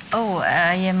 ඔව්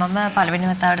මම පළවෙනි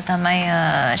වතාවට තමයි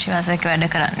ශිවාසයක වැඩ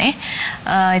කරන්නේ.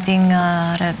 ඉතින්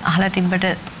අර අහලා තිබ්බට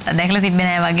දැකලා තිබ්බේ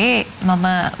නෑ වගේ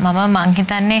මම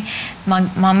හිතන්නේ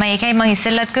මම ඒකයි මම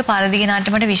ඉස්සෙල්ලත් කිව්වේ පාරදිගේ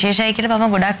නාට්‍ය මට විශේෂයි කියලා.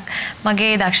 මම ගොඩක්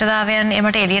මගේ දක්ෂතාවයන්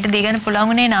එමට එළියට දීගන්න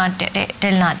පුළුවන් උනේ නාට්‍ය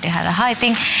ටෙලිනාට්‍ය හරහා.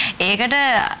 ඉතින් ඒකට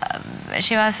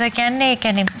ශිවාස කියන්නේ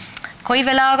කොයි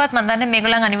වෙලාවකත් මම දන්නේ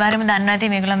මේගොල්ලන් අනිවාර්යයෙන්ම දන්නවා ඇති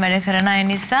මේගොල්ලන් වැඩ කරන අය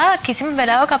නිසා කිසිම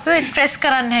වෙලාවක අපිව ස්ට්‍රෙස්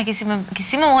කරන්නේ නැහැ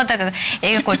කිසිම මොහොතක.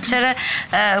 ඒක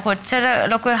කොච්චර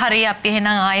ලොකු හරි අපි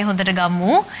එහෙනම් ආයේ හොඳට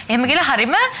ගමු. එහෙම කියලා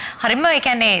හරිම ඒ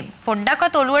කියන්නේ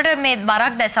පොඩ්ඩක්වත් ඔළුවට මේ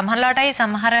බරක් දැ සමහරලාටයි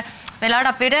සමහර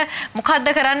වෙලාවට අපිට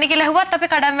මොකද්ද කරන්න කියලා හුවත්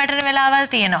අපි කඩම් වැටෙන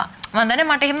වෙලාවල් තියෙනවා. මම දන්නේ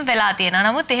මට එහෙම වෙලා තියෙනවා.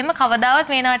 නමුත් එහෙම කවදාවත්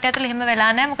මේ නාට්‍ය ඇතුළේ එහෙම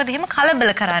වෙලා නැහැ. මොකද එහෙම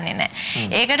කලබල කරන්නේ නැහැ.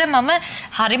 ඒකට මම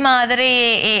හරිම ආදරේ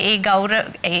ඒ ගෞරව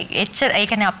ඒ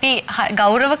කියන්නේ අපි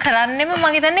ගෞරව කරන්නෙම මම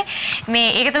හිතන්නේ මේ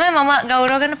ඒක තමයි මම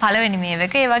ගෞරව කරන පළවෙනි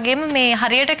මේක. ඒ වගේම මේ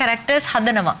හරියට කැරක්ටර්ස්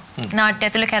හදනවා. නාට්‍ය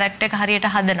ඇතුළේ කැරක්ටර් එක හරියට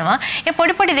හදනවා. ඒ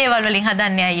පොඩි දේවල් වලින්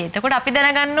හදන්නේ අයියේ. එතකොට අපි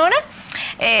දැනගන්න ඕන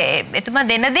එතුමා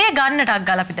දෙන දේ ගන්නටක්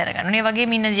ගාලා අපි දැනගන්න ඕනේ. ඒ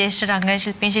වගේම ඉන්න ජ්‍යෙෂ්ඨ රංගන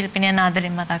ශිල්පිනියන්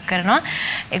ආදරෙන් මතක් කරනවා.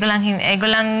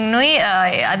 ඒගොල්ලන්නුයි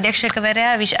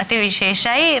අධ්‍යක්ෂකවරයා අති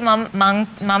විශේෂයි. මම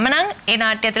නම් ඒ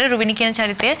නාට්‍ය ඇතුළේ රුබිනි කියන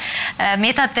චරිතය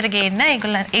මේ තත්ත්වයට ගේන්න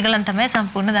ඒගොල්ලන් තමයි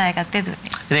සම්පූර්ණ දායකත්වය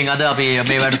දුන්නේ. ඉතින් අද අපි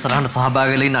මේ වැඩසටහනට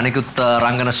සහභාගී වෙලා ඉන්න අනිකුත්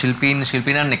රංගන ශිල්පීන්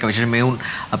එක විශේෂයෙන්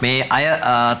මේ අය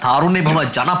තාරුණ්‍ය බොහොම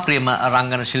ජනප්‍රියම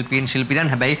රංගන ශිල්පීන්.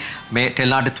 හැබැයි මේ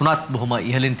ටෙලිනාට්‍ය තුනත් බොහොම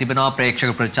ඉහළින් තිබෙනවා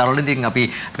ප්‍රේක්ෂක ප්‍රචාර වලින්. ඉතින් අපි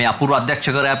මේ අපූර්ව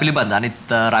අධ්‍යක්ෂකවරයා පිළිබඳ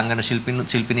අනිත් රංගන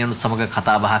ශිල්පිනියනුත් සමග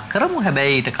කතා බහක් කරමු.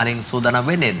 හැබැයි ඊට කලින් සූදානම්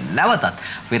වෙන්නේ නැවතත්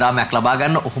විරාමයක් ලබා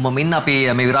ගන්න. ඔහොමම ඉන්න අපි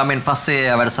මේ විරාමයෙන් පස්සේ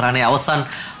වැඩසටහනේ අවසන්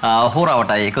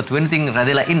හෝරාවටයි එකතු වෙන. ඉතින්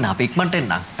රැඳිලා ඉන්න අපි ඉක්මනට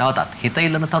එන්නම්. නැවතත් හිත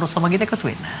ඉල්ලන තරු සමගින් එකතු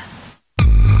වෙන්න.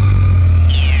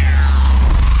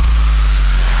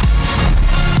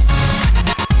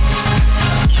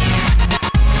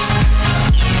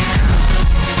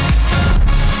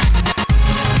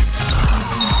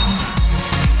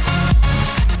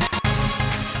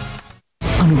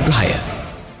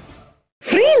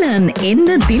 ෆ්‍රීලන් එන්න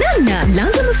දිනන්න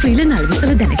ළඟම ෆ්‍රීලන්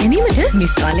අල්විසල දැන ගැනීමට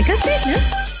මිස් කාල් එකක් දෙන්න.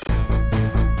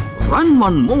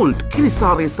 රන්වන් මෝල්ට්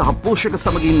කිරිසාවේ සහ පෝෂක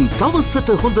සමගින් දවසට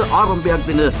හොඳ ආරම්භයක්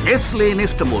දෙන එස්ලේ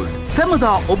නෙස්ටමෝල්ට්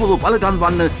සැමදා ඔබව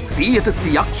බලගන්වන්න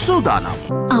 100% සූදානම්.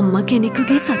 අම්මා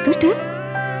කෙනෙකුගේ සතුට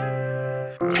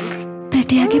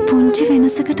පැටියාගේ පුංචි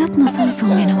වෙනසකටත්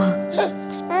නොසන්සුන් වෙනවා.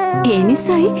 ඒ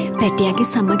නිසායි පැටියාගේ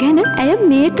සම ගැන ඇය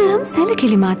මේ තරම්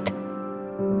සැලකිලිමත්.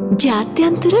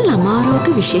 ජාත්‍යන්තර ළමාරෝග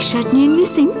විශේෂඥයින්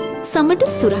විසින් සමට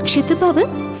සුරක්ෂිත බව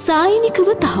සායනිකව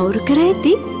තහවුරු කර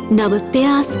ඇති නව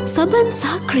පෙයාස් සබන්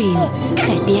සහ ක්‍රීම්.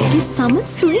 පැටියගේ සම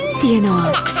සුවින් තියනවා.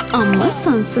 අම්මා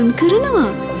සංසුන්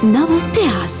කරනවා. නව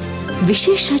පෙයාස්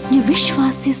විශේෂඥ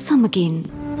විශ්වාසය සමගින්.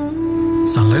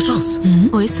 සන්ලයිට් රෝස්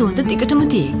ඔය සුවඳ දිගටම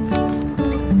තියේ.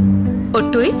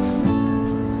 ඔට්ටුයි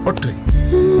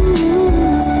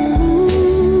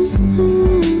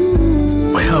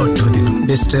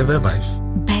Best ever wife.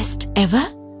 Best ever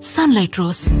Sunlight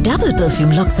Rose. Double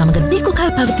perfume lock සමග දීර්ඝ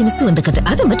කාල පවතින සුවඳකට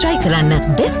අදම try කරන්න.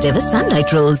 Best ever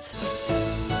Sunlight Rose.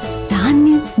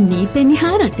 ධාන්‍ය නීපැණි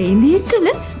හා රටේන්දිය කළ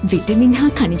විටමින්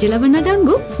හා khනිජ ලවණ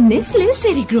අඩංගු Nestle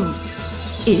Cerigroup.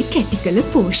 ඒ කැටි කළ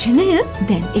පෝෂණය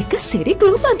දැන් එක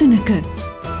Cerigroup බඳුනක.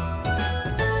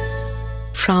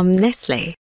 From Nestle.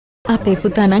 අපේ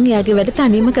පුතා නම් යාගේ වැඩ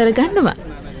තනියම කරගන්නවා.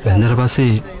 වැන්දලා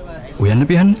පස්සේ උයන්න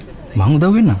පියන්න මං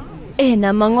උදව් වෙන්නම්.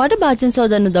 එහෙනම් මං ඔයාලට භාජන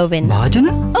සෝදන්න උදව් වෙන්න. භාජන?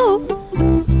 ඔව්.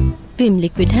 විම්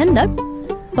ලික්විඩ් හැන්දක්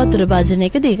වතුර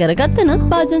භාජනයක දී කරගත්තා නම්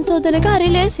භාජන සෝදන එක හරි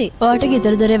ලේසි. ඔයාලට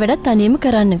ගෙදර දොරේ වැඩ තනියම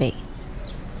කරන්න වෙයි.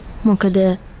 මොකද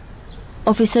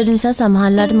ඔෆිස් වල නිසා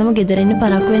සමහරලාට මම ගෙදර ඉන්න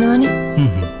පරක්කු වෙනවනේ.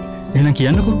 එහෙනම්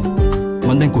කියන්නකෝ.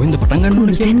 මම දැන් කොහෙන්ද පටන් ගන්න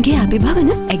ඕනේ කියලා. දැන්ගේ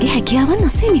අභිභවන ඇගේ හැකියාවන්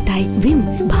අසීමිතයි. විම්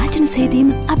භාජන සේදීම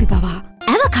අභිභවා.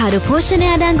 අවකාඩෝ පෝෂණය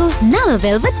අඩංගු නව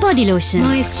වෙල්වෙට් බොඩි ලෝෂන්.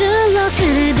 මොයිස්චර් ලොක්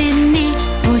කර දෙන්නේ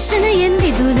පෝෂණයෙන්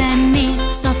දිදුලන්නේ.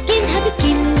 soft skin happy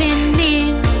skin වෙන්නේ.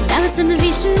 දවස සුසුම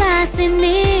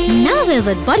විශ්වාසනේ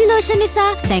නාවවද බොඩි ලෝෂන්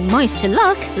නිසා දැන් මොයිස්චර්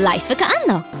ලොක් ලයිෆ් එක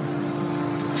අන්ලොක්.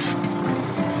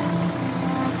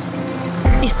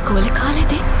 ඉස්කෝලේ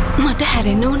කාලේදී මට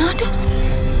හැරෙන්න වුණාට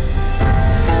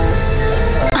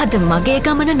අද මගේ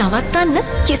ගමන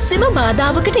නවත්තන්න කිසිම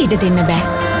බාධාවකට ඉඩ දෙන්න බෑ.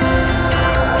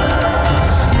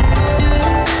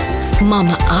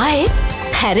 මම ආයෙත්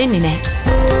හැරෙන්නේ නෑ.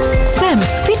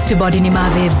 ෆෙම්ස් ෆිට් බොඩි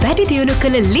නිමාවේ වැඩි දියුණු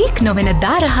කළ ලීක් නොවන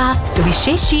දාරහා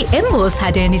සුවිශේෂී එම්බෝස්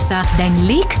හැඩය නිසා දැන්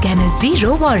ලීක් ගැන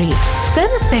zero worry.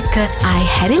 ෆෙම්ස් එක්ක ආයි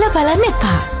හැරිලා බලන්න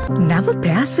එපා. නව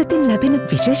ප්‍රයාස් වෙතින් ලැබෙන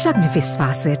විශේෂඥ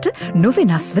විශ්වාසයට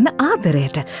නොවෙනස් වන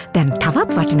ආදරයට දැන්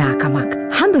තවත් වටිනාකමක්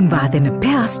හඳුන්වා දෙන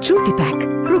ප්‍රයාස් චූටි පැක්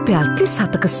රුපියල්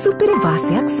 37ක සුපිරි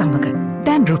වාසයක් සමග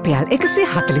දැන් රුපියල්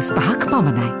 145ක්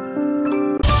පමණයි.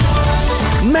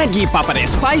 Maggi Papare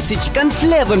Spicy Chicken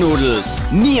Flavor Noodles.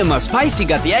 නියම ස්පයිසි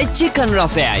ගතියයි චිකන්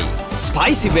රසයයි.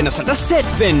 ස්පයිසි වෙනසට සෙට්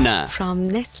වෙන්න. From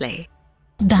Nestle.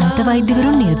 දන්ත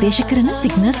වෛද්‍යවරුන් නිර්දේශ කරන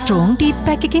සිග්නල් ස්ට්‍රෝං ටීත්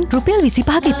පැක් එකෙන් රුපියල්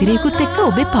 25ක ඉතිරියකුත් එක්ක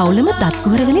ඔබේ පවුලම දත්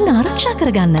කුහර වලින් ආරක්ෂා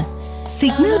කරගන්න.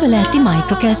 සිග්නල් වල ඇති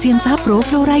මයික්‍රෝකැල්සියම් සහ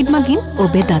ප්‍රෝෆ්ලෝරයිඩ් මගින්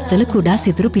ඔබේ දත්වල කුඩා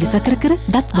සිදුරු පිරිසකර කර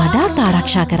දත් වඩාත්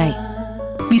ආරක්ෂා කරයි.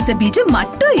 විස බීජ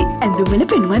මට්ටුයි ඇඳුම්වල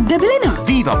පෙනුමක් දැබලෙනවා.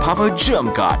 Viva Power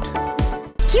Germ Guard.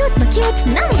 Cute ma cute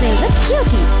now velvet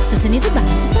cutie. සුසුනිත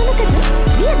බාස් සලකට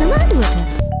වියන මාදුවට.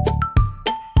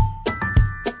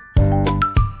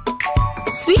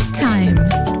 Sweet time.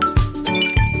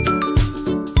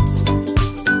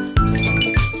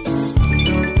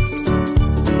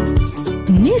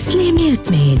 Nestle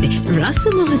Milk Maid රස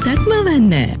මොහොතක්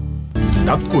මවන්න.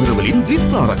 දත් කුහර වලින්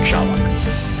විත් ආරක්ෂාවක්.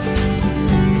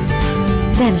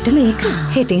 දැනට මේක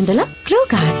හෙට ඉඳලා Glow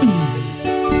Guard.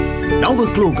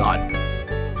 නව Glow Guard.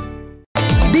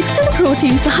 බිත්තර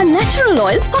ප්‍රෝටීන් සහ නැචරල්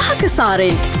ඔයිල් පහක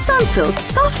සාරෙන් සන්සිල්ක්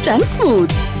soft and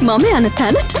smooth. මම යන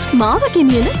තැනට මාව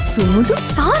ගෙනියන සුමුදු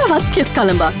සාරවත් කෙස්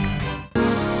කලඹක්.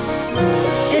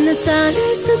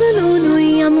 එනසාලේ සදලුනුයි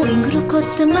යමු ඉඟුරු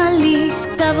කොත්ත මල්ලි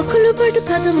තව කුළුබඩු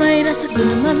පදමයි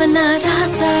රසගුණ මවනා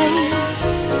රහසයි.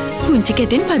 පුංචි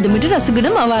කෙටෙන් පදමට රසගුණ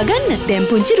මවා ගන්න. දැන්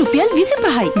පුංචි රුපියල්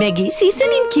 25යි. Maggi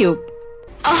seasoning cube.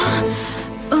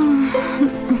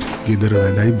 ගෙදර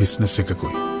වැඩයි බිස්නස්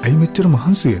එකකුයි. ඇයි මෙච්චර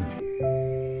මහන්සි වෙන්නේ?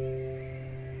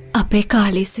 අපේ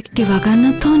කාලේසක ගෙවා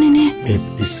ගන්නත් ඕනේ නේ.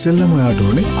 ඒත් ඉස්සෙල්ලම ඔයාට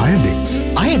ඕනේ අයඩෙක්ස්.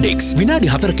 අයඩෙක්ස්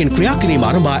විනාඩි 4කින් ක්‍රියා කිරීම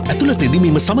ආරම්භ ඇතුළත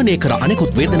දිමීම සමනය කර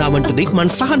අනෙකුත් වේදනාවන්ට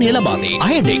දික්මන් සහනය ලබා දේ.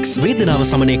 අයඩෙක්ස් වේදනාව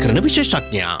සමනය කරන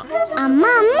විශේෂඥයා.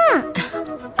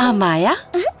 අම්මා මායා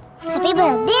හැපි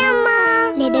බර්ත්ඩේ අම්මා.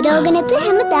 ලෙඩ රෝග නැතුව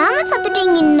හැමදාම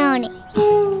සතුටින් ඉන්න ඕනේ.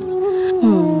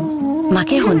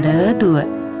 මගේ හොඳ දුව.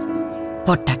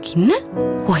 පොට්ටක් ඉන්න.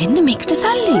 කොහෙන්ද මේකට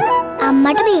සල්ලි?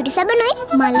 අම්මට බියුටි සබනුයි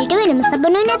මල්ලිට වෙනම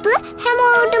සබනුයි නැතුව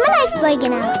හැමෝටම ලයිෆ් බොයි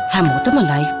ගෙනාවා. හැමෝටම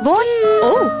ලයිෆ් බොයි?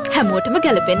 ඔව් හැමෝටම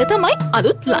ගැලපෙන්න තමයි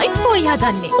අලුත් ලයිෆ් බොයි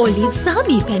හදන්නේ. ඔලිව් සහ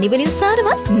මී පැණි වලින්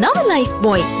සාරවත් නව ලයිෆ්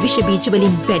බොයි. විෂ බීජ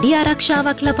වලින් වැඩි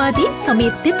ආරක්ෂාවක් ලබා දී සමේ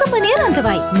තෙතමනය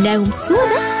රඳවයි. නැවුම්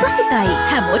සුවඳ සහිතයි.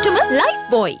 හැමෝටම ලයිෆ්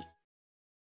බොයි.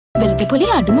 වෙල්ක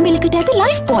පොලේ අඩුම මිලකට ඇති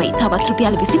ලයිෆ් බොයි. තවත්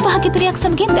රුපියල් 25ක ඉතිරියක්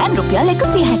සමගින් දැන් රුපියල්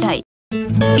 160යි.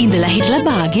 ඉඳලා හිටලා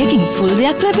භාගයකින් ෆුල්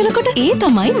දෙයක් ලැබෙනකොට ඒ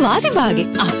තමයි වාසි භාගේ.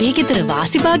 අපේ ගෙදර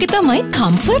වාසි භාගේ තමයි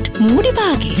කම්ෆර්ට් මූඩි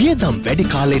භාගේ. වියදම් වැඩි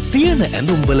කාලේ තියෙන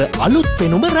ඇඳුම්වල අලුත්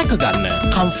පෙනුම රැකගන්න.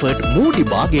 කම්ෆර්ට් මූඩි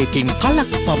භාගයකින්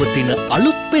කලක් පවතින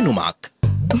අලුත් පෙනුමක්.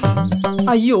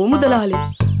 අයියෝ මුදලාලි.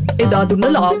 එදා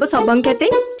දුන්න ලාභ සබන්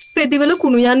කැටෙන් ප්‍රතිවල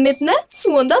කුණු යන්නෙත් නෑ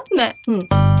සුවඳත් නෑ.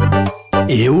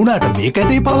 ඒ වුණාට මේ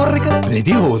කැටේ පවර් එක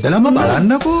රෙදි හොදලම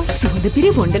බලන්නකෝ. සුවඳ පිරි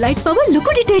වොන්ඩලයිට් පවර්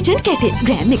ලොකු ඩිටර්ජන්ට් කැටේ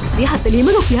ග්‍රෑම්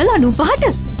 140ම රුපියල්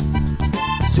 95ට.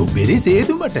 සුපිරි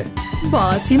සේදුමට.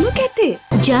 වාසිම කැටේ.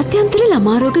 ජාත්‍යන්තර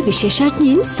ළමා රෝග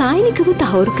විශේෂඥයින් සායනිකව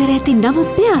තහවුරු කර ඇති නව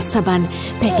පෙයාස් සබන්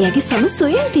පැටියගේ සම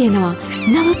සොයෙන් තියෙනවා.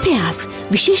 නව පෙයාස්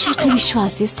විශේෂඥ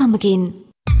විශ්වාසය සමගින්.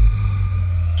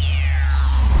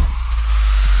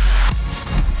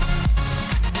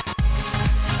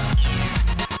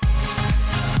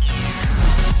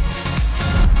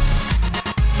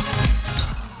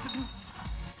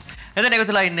 එතන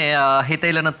එකතුලා ඉන්නේ හිත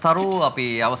ඉලන තරු අපි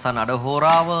අවසන්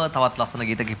අඩහෝරාව තවත් ලස්සන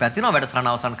ගීත කිහිපයක් තියෙනවා වැඩසටහන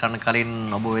අවසන් කරන්න කලින්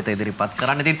ඔබ වෙත ඉදිරිපත්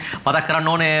කරන්න. ඉතින් මතක් කරන්න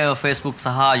ඕනේ Facebook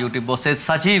සහ YouTube ඔස්සේ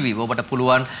සජීවීව ඔබට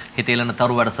පුළුවන් හිත ඉලන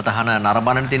තරු වැඩසටහන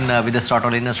නරඹන්න. ඉතින් විදේශ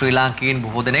රටවල ඉන්න ශ්‍රී ලාංකිකයින්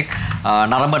බොහෝ දෙනෙක්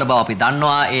නරඹන බව අපි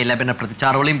දන්නවා. ඒ ලැබෙන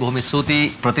ප්‍රතිචාර වලින් බොහොම ස්තුතියි.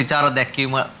 ප්‍රතිචාර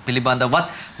දැක්වීම පිළිබඳවත්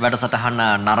වැඩසටහන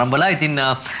නරඹලා. ඉතින්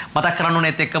මතක් කරන්න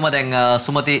ඕනේ ඒත් එක්කම දැන්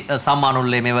සුමති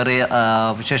සම්මානුල්ලේ මෙවරේ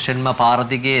විශේෂයෙන්ම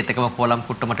පාරදිගේ එතකම කොලම්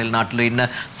කුට්ටම ටෙලිනාට්‍ය නාට්‍යවල ඉන්න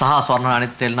සහ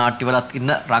ස්වර්ණවාහිනී ටෙලි නාට්‍යවලත්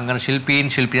ඉන්න රංගන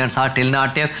ශිල්පීන් සහ ටෙලි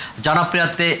නාට්‍ය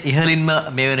ජනප්‍රියත්වයේ ඉහළින්ම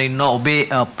මේ වෙන ඉන්න ඔබේ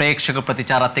ප්‍රේක්ෂක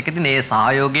ප්‍රතිචාරات එක්ක ඉතින් මේ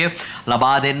සහයෝගය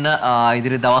ලබා දෙන්න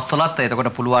ඉදිරි දවස්වලත්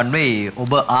එතකොට පුළුවන් වෙයි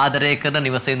ඔබ ආදරය කරන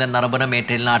නිවසේ ඉඳන් නරඹන මේ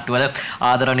ටෙලි නාට්‍යවල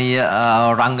ආදරණීය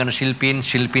රංගන ශිල්පීන්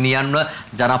ශිල්පිනියන්ව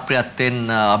ජනප්‍රියත්වයෙන්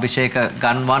අභිෂේක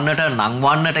ගන්වන්නට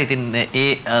නංවන්නට ඉතින් ඒ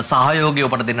සහයෝගය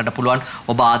ඔබට දෙන්නට පුළුවන්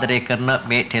ඔබ ආදරය කරන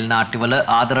මේ ටෙලි නාට්‍යවල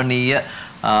ආදරණීය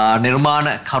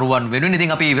නිර්මාණකරුවන් වෙනුවෙන්.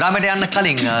 ඉතින් අපි විරාමයට යන්න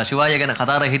කලින් ශිවාය ගැන කතා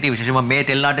කරලා හිටියේ විශේෂයෙන්ම මේ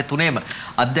ටෙලි නාට්‍ය තුනේම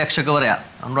අධ්‍යක්ෂකවරයා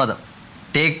අනුරාධ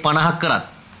ටේක් 50ක් කරත්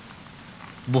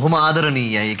බොහොම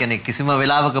ආදරණීයයි. ඒ කියන්නේ කිසිම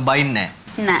වෙලාවක බයින්නේ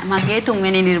නැහැ. නෑ මගේ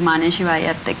තුන්වෙනි නිර්මාණය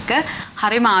ශිවායත් එක්ක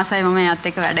හරිම ආසයි මම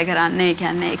එයාත් එක්ක වැඩ කරන්නේ. ඒ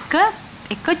කියන්නේ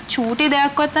එක චූටි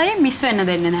දෙයක්වත් අය මිස් වෙන්න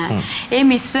දෙන්නේ නැහැ. ඒ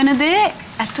මිස් වෙන දේ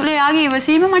ඇතුලේ යාගේ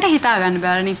ඉවසීම මට හිතා ගන්න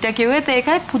බෑ. නිත්‍ය කිව්වෙත්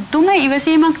ඒකයි පුදුම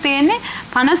ඉවසීමක් තියෙන්නේ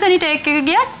 50 වෙනි ටේක් එක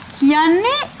ගියත්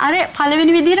කියන්නේ අර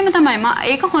පළවෙනි විදිහටම තමයි.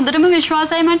 ඒක හොඳටම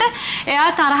විශ්වාසයි මට. එයා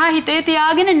තරහ හිතේ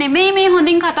තියාගෙන නෙමෙයි මේ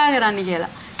හොඳින් කතා කරන්නේ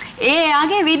කියලා.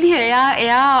 එයාගේ විදිහ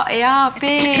එයා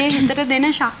අපේ හිතට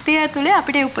දෙන ශක්තිය ඇතුලේ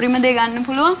අපිට උපරිම දේ ගන්න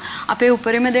පුළුවන්. අපේ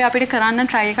උපරිම දේ අපිට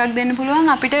කරන්න try එකක් දෙන්න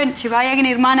පුළුවන්. අපිට ශිවායගේ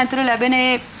නිර්මාණ ඇතුලේ ලැබෙන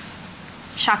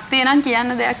ශක්තිය නම්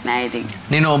කියන්න දෙයක් නැහැ ඉතින්.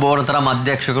 නිනෝ ඔබ ඕන තරම්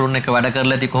අධ්‍යක්ෂකරුන් එක්ක වැඩ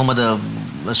කරලා ඉති කොහොමද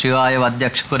ශිවාය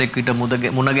අධ්‍යක්ෂකවරයෙක් විට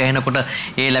මුණ ගැහෙනකොට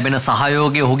ඒ ලැබෙන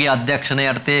සහයෝගය ඔහුගේ අධ්‍යක්ෂණය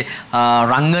යටතේ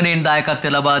රංගනයෙන්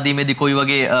දායකත්වය ලබා දීමේදී කොයි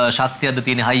වගේ ශක්තියක්ද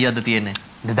තියෙන්නේ හයියක්ද තියෙන්නේ?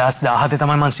 2017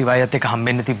 තමයි මම සිවායත් එක්ක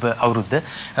හම්බෙන්න තිබ්බ අවුරුද්ද.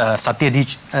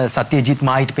 සත්‍යජීත්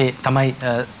මායිට්පේ තමයි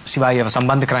සිවායව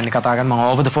සම්බන්ධ කරන්නේ කතා කරන්නේ. මම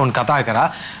ඕවර් ද ෆෝන් කතා කරා.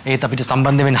 ඒත් අපිට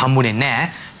සම්බන්ධ වෙන්න හම්බුනේ නැහැ.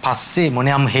 පස්සේ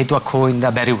මොනියම් හේතුවක් හෝ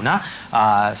ඉඳලා බැරි වුණා.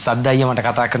 සද්දయ్య මට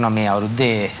කතා කරනවා මේ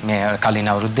අවුරුද්දේ මේ කලින්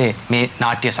අවුරුද්දේ මේ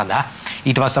නාට්‍ය සඳහා.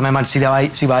 ඊට පස්සේ තමයි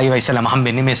මම සිවායව ඉස්සලම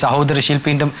හම්බෙන්නේ. මේ සහෝදර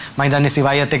ශිල්පීන්ට මම දන්නේ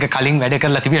සිවායත් එක්ක කලින් වැඩ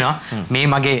කරලා තිබෙනවා. මේ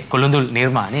මගේ කොළුඳුල්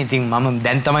නිර්මාණය. ඉතින් මම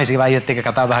දැන් තමයි සිවායත් එක්ක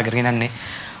කතා බහ කරගෙන යන්නේ.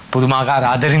 පුදුමාකාර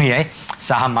ආදරණීයයි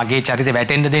සහ මගේ චරිතය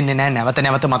වැටෙන්න දෙන්නේ නැහැ. නැවත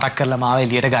නැවත මතක් කරලා මාව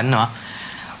එළියට ගන්නවා.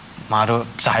 මාරු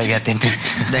සහයෝගයක් දෙන්න.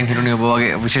 දැන් හිරුණි ඔබ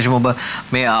වගේ විශේෂම ඔබ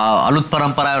මේ අලුත්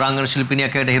පරම්පරාවේ රංගන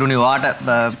ශිල්පිනියක් හැටියට හිරුණි ඔයාට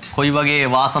කොයි වගේ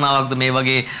වාසනාවක්ද මේ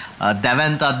වගේ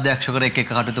දැවැන්ත අධ්‍යක්ෂකවරයෙක්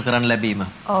එක්ක කටයුතු කරන්න ලැබීම?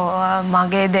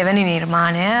 මගේ දෙවෙනි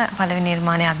නිර්මාණය පළවෙනි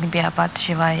නිර්මාණය අග්නිපියාපත්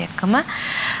ශිවාය එක්කම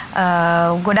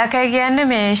ගොඩක් අය කියන්නේ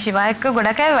මේ ශිවාය එක්ක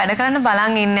ගොඩක් අය වැඩ කරන්න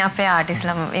බලන් ඉන්නේ අපේ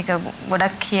ආටිස්ලාම. ඒක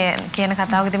ගොඩක් කියන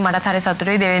කතාවක්. ඉතින් මටත් හරි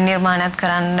සතුටුයි දෙවෙනි නිර්මාණයත්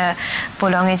කරන්න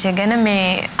පුළුවන් එක ගැන. මේ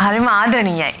හරිම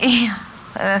ආදරණීයයි.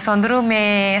 සොඳුරු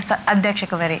මේ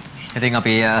අධ්‍යක්ෂකවරේ. ඉතින්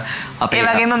අපි ඒ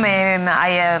වගේම මේ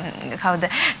අය කවුද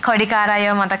කොඩිකාර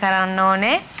අයව මත කරන්න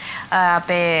ඕනේ.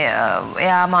 අපේ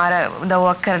එයා මාර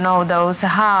උදව්වක් කරන උදව්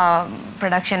සහ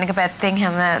ප්‍රොඩක්ෂන් එක පැත්තෙන්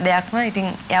හැම දෙයක්ම ඉතින්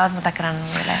එයාවත් මතක් කරන්න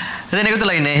වෙලා. ඉතින් ඒක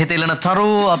තුළ ඉන්නේ හිත ඉල්ලන තරු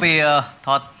අපි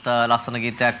තවත් ලස්සන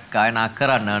ගීතයක් ගායනා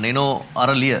කරන්න නිනෝ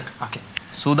අරලිය. ඕකේ.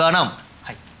 සූදානම්?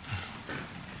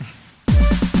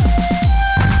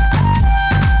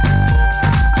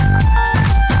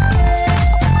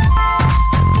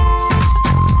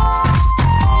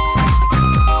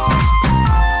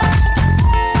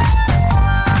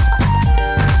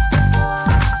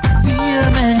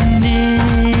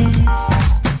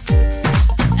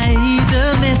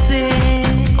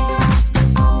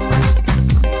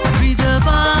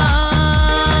 Ridavala,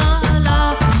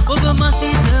 oba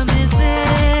masita mese.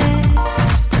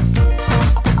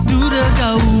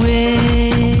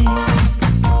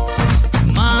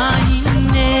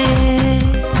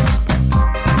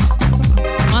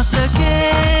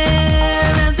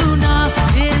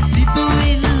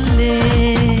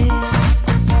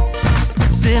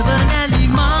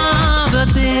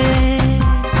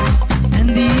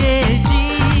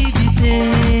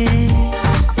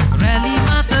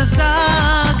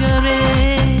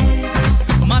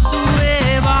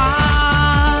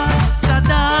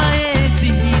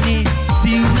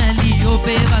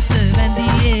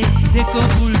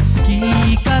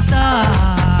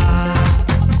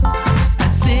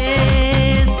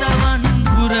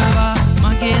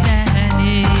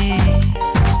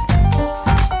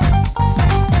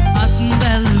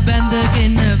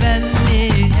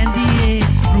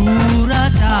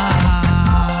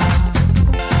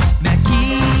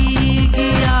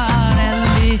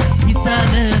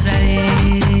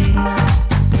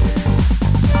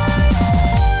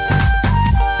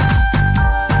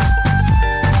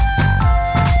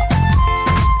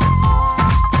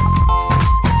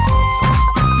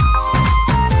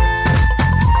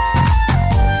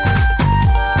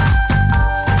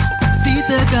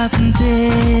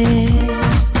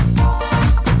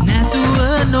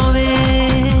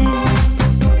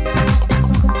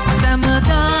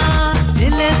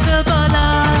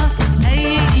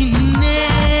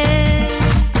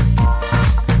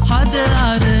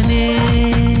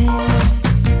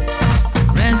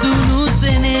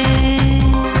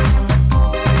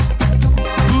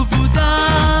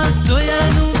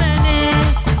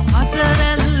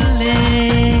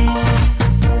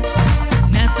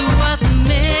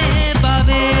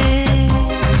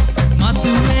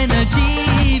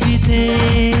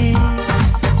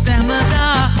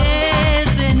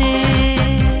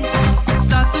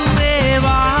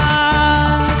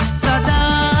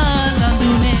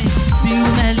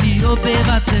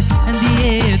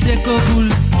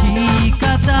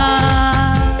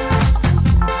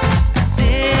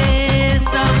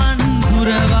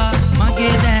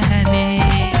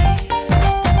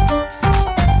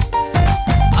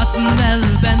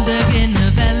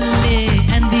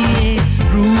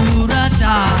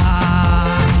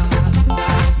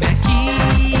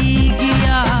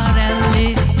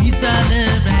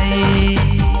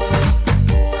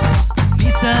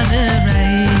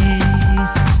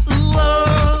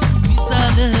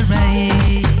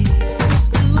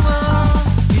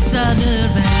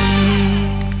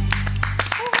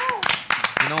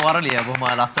 වරලිය බොහොම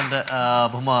ලස්සනට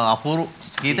බොහොම අපූර්ව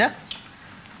ගීතයක්.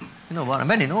 වර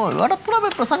බැනි වඩත් පුළා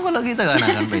මේ ප්‍රසංග වල ගීත ගායනා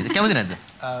කරන්න බෑද? කැමති නැද්ද?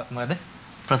 මොකද?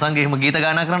 ප්‍රසංගයේ එහෙම ගීත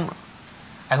ගායනා කරන්න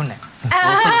ඇහුන්නේ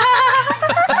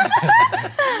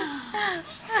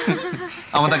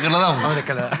අමතක කරලා දාමු. අමතක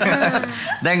කළා.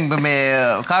 දැන් මේ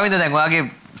කාවින්ද දැන් ඔයාගේ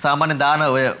සාමාන්‍ය දාන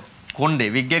ඔය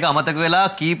කොණ්ඩේ විග් එක අමතක වෙලා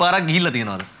කී පාරක් ගිහිල්ලා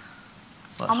තියෙනවද?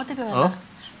 අමතක වෙලා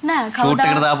නෑ ෂූට්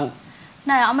එකට දාපු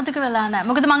නෑ අමතක වෙලා නෑ.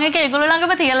 මොකද මම ඒක ඒගොල්ලෝ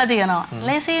ළඟම තියලා තියෙනවා.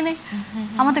 ලේසියිනේ.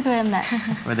 අමතක වෙන්නේ නෑ.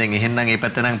 ඔය දැන් එහෙනම් මේ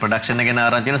පැත්තේ නම් ප්‍රොඩක්ෂන් එකේ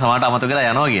නාරන් තියෙන සමහරට අමතක වෙලා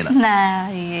යනවා කියලා. නෑ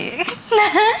අයියේ.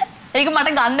 ඒක මට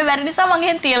ගන්න බැරි නිසා මම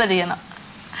එහෙන් තියලා තියෙනවා.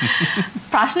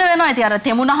 ප්‍රශ්න වෙනවා ඉතින් අර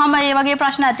තෙමුනහම ඒ වගේ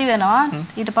ප්‍රශ්න ඇති වෙනවා.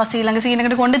 ඊට පස්සේ ඊළඟ සීන්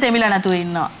එකට කොණ්ඩේ තෙමිලා නැතුව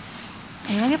ඉන්නවා.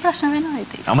 ඒ වගේ ප්‍රශ්න වෙනවා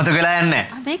ඉතින්. අමතක වෙලා යන්නේ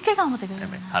නෑ. මේක එක අමතක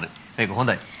වෙනවා. හරි. ඒක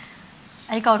හොඳයි.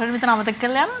 අයි කවුරුහරි මෙතන අමතක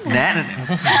කරලා යනවද? නෑ නෑ.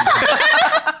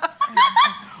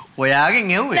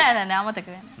 ඔයාගෙන් එව්වේ? නෑ නෑ අමතක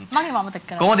වෙන්නේ. මගේ අමතක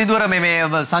කරා. කොහොමද ඉදුවර මේ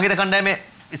සංගීත කණ්ඩායමේ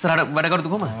ඉස්සරහට වැඩ කරුතු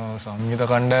කොහමද? සංගීත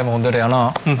කණ්ඩායම හොඳට යනවා.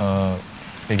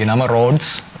 ඒකේ නම රෝඩ්ස්.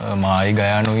 මායි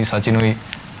ගයානුයි සචිනුයි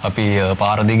අපි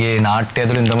පාර දිගේ නාට්‍ය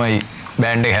ඇතුලින් තමයි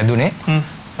බෑන්ඩ් එක හැදුනේ.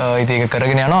 ඉතින් ඒක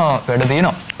කරගෙන යනවා වැඩ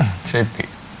තියෙනවා. ෂේප් එක.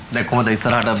 දැන් කොහොමද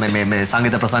ඉස්සරහට මේ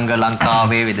සංගීත ප්‍රසංග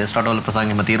ලංකාවේ විදේශ රටවල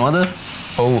ප්‍රසංගෙම තියෙනවද?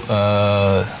 ඔව්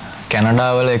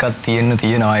කැනඩාවල එකක්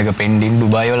තියෙනවා. ඒක පෙන්ඩින්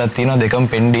ඩුබායි වලත් තියෙනවා දෙකම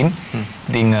පෙන්ඩින්.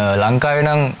 ඉතින් ලංකාවේ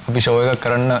නම් අපි ෂෝ එකක්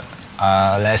කරන්න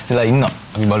ලෑස්තිලා ඉන්නවා.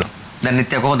 අපි බලමු. දැන්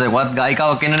නිත්‍ය කොහොමද? වත්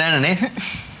ගායිකාවක් ඉන්න නෑනේ නේ?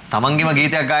 තමන්ගේම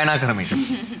ගීතයක් ගායනා කරමින්.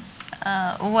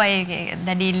 ඌ අයගේ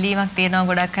දැඩි ඉල්ලීමක් තියෙනවා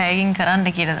ගොඩක් අයගෙන්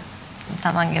කරන්න කියලා.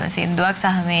 තමන්ගේම සින්දුවක්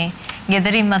සහ මේ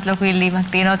ගෙදරින්මත් ලොකු ඉල්ලීමක්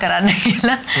තියෙනවා කරන්න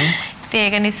කියලා. ඉතින්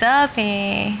ඒක නිසා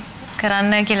මේ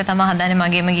කරන්න කියලා තමයි හදන්නේ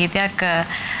මගේම ගීතයක්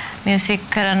මියුසික්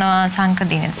කරනවා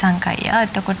සංකදිනෙත් සංකයියා.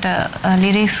 එතකොට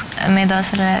ලිරික්ස් මේ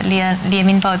දවස්වල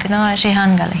ලියමින් පවතිනවා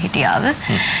ශ්‍රීහාන් ගල හිටියාව.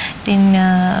 ඉතින්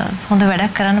හොඳ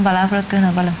වැඩක් කරන්න බලාපොරොත්තු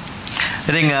වෙනවා බලමු.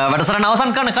 ඉතින් වැඩසටහන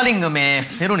අවසන් කරන්න කලින් මේ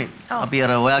හිරුනි අපි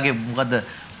අර ඔයාගේ මොකද්ද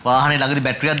වාහනේ ළඟදී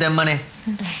බැටරියක් දැම්මනේ.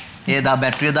 ඒ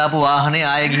බැටරිය දාපු වාහනේ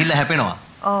ආයෙ ගිහිල්ලා හැපෙනවා.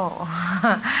 ඔව්.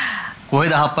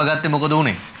 කොහෙද හප්පගත්තේ මොකද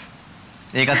උනේ?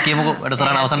 ඒකත් කියමුකෝ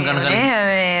වැඩසටහන අවසන් කරන්න කලින්.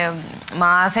 මේ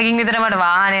මාසෙකින් විතර මට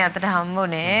වාහනේ අතට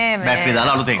හම්බුනේ. බැටරිය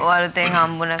දාලා අලුතෙන්. අලුතෙන්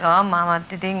හම්බුන ගමන්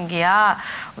මමත් ඉතින් ගියා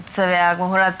උත්සවයක්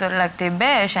මොහොරත් වලක්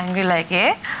තිබ්බේ ශැංග්‍රීලා එකේ.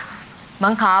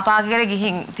 මං කාපාක කියලා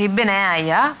ගිහින් තිබ්බේ නෑ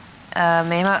අයියා.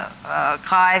 මෙහෙම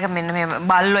කායක මෙන්න මෙහෙම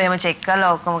බල්ලෝ එහෙම චෙක්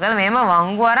කරලා ඔක්කොම කරලා මෙහෙම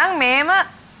වංගු අරන් මෙහෙම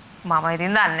මම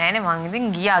ඉතින් දන්නේ නෑනේ මං ඉතින්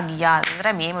ගියා විතර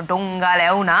මෙහෙම ඩොංගාල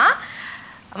ඇවුනා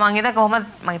මං ඉතින් කොහොමද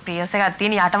මගේ ප්‍රියස් එකක්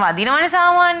තියෙන යට වදිනවනේ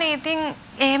සාමාන්‍යයෙන් ඉතින්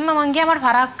එහෙම මං ගියා මට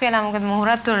පරක් වෙලා මොකද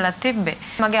මුහුරත් වලත් තිබ්බේ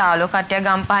මගේ ආලෝ කට්ටිය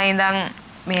ගම්පහේ ඉඳන්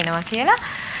මේනවා කියලා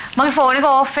මගේ ෆෝන් එක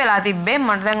ඕෆ් වෙලා තිබ්බේ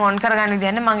මට දැන් ඔන් කරගන්න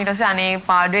විදිහ නැහැ මං ඊට පස්සේ අනේ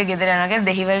පාඩුවේ ගෙදර යනවා කියලා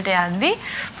දෙහිවලට යද්දි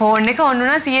ෆෝන් එක ඔන්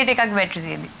වුණා 100ට එකක් බැටරි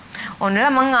තියෙදි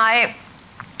ඔන්නලා මං ආයේ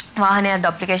වාහනේ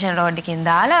ඇප්ලිකේෂන් රෝඩ් එකකින්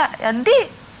දාලා යද්දි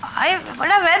ආයේ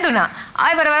වඩා වැදුනා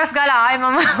ආයේ බරවරස් ගාලා ආයේ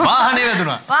මම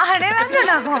වාහනේ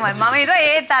වැදුනා කොහොමද මම ඊට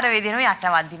ඒත් අර විදිහම යට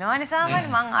වදිනවා සාමාන්‍ය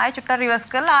මං ආයේ චුට්ටක් රිවර්ස්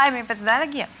කරලා ආයේ මේ පැත්ත දාලා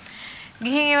ගියා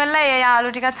ගිහින් ඉවරලා ඒ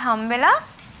යාළුවෝ ටිකත් හම්බෙලා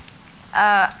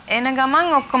එන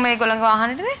ගමන් ඔක්කොම ඒගොල්ලන්ගේ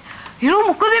වාහනේට හිරු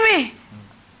මොකද මේ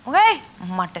මොකයි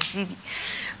මට සිරි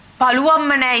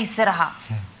පළුවම්ම නෑ ඉස්සරහා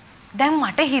දැන්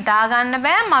මට හිතා ගන්න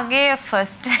බෑ මගේ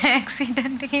ෆස්ට්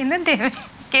ඇක්සිඩන්ට් එකේ ඉන්න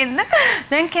දෙවෙනිකෙන්ද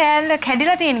දැන් කෑල්ල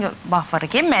කැඩිලා තියෙන බෆර්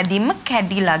එකේ මැදින්ම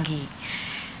කැඩිලා ගියේ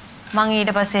මං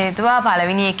ඊට පස්සේ හිතුවා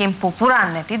පළවෙනි එකෙන්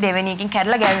පුපුරන්න නැති දෙවෙනි එකෙන්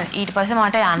කැඩලා ගෑවෙන ඊට පස්සේ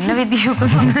මට යන්න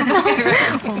විදියකුත්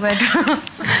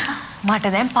මට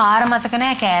දැන් පාර මතක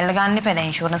නෑ කෑල්ල ගන්න එපා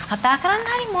දැන් ඉන්ෂුරන්ස් කතා කරන්න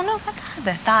හරි මොන කතාවද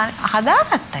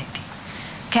හදාගත්තා ඉතින්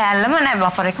කෑල්ලම නෑ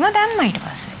බෆර් එකම දැම්මා ඊට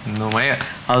පස්සේ නොමය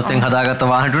අලුතෙන් හදාගත්ත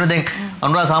වාහනටුනේ දැන්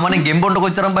අනුරා සාමාන්‍යයෙන් ගෙම්බොන්ට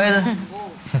කොච්චරම් බයද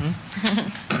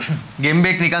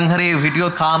ගෙම්බෙක් නිකන් හරි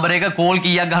හිටියොත් කාමරයක කෝල්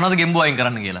කීයක් ගහනවද ගෙම්බෝ අයින්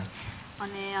කරන්න කියලා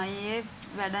අනේ අයියේ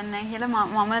වැඩක් නැහැ කියලා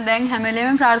මම දැන් හැම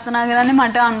වෙලෙම ප්‍රාර්ථනා කරන්නේ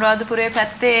මට අනුරාධපුරයේ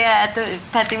පැත්තේ ඈත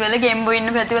පැතිවල ගෙම්බෝ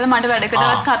ඉන්න පැතිවල මට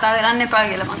වැඩකටවත් කතා කරන්න එපා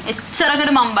කියලා මං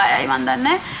එච්චරකට මං බයයි මං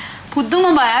දන්නේ පුදුම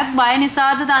බයක් බය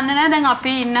නිසාද දන්නේ නැහැ දැන්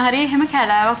අපි ඉන්න හරිය එහෙම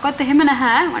කැලෑවක්වත් එහෙම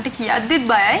නැහැ මට කියද්දිත්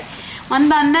බයයි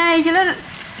මං දන්නේ නැහැ කියලා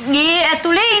ගේ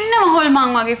ඇතුලේ ඉන්න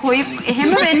හොල්මන් වගේ කොයි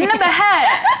එහෙම වෙන්න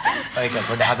බෑ. ඒක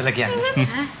පොඩ්ඩ හදලා කියන්නේ.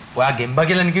 ඔයා ගෙම්බා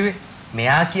කියලානේ කිව්වේ.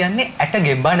 මෙයා කියන්නේ ඇට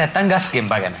ගෙම්බා නැත්තම් ගස්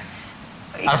ගෙම්බා ගැන.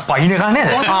 අර පයින් එක නේද?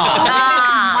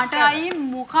 මට අයි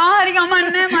මොකාරි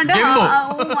ගමන්නේ මට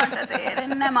මට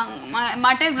තේරෙන්නේ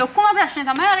මට ලොකුම ප්‍රශ්නේ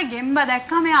තමයි අර ගෙම්බ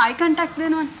දැක්කම මේ අයි කන්ටැක්ට්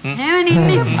දෙනවනේ. එහෙමනේ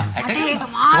ඉන්නේ. මට ඒක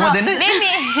මාර කොහොමද දෙන්නේ?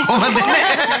 කොහොමද දෙන්නේ?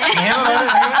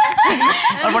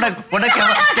 එහෙම පොඩ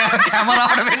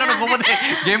කැමරාවට වෙන්නකොට කොහොමද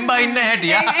ගෙම්බ ඉන්න හැටි?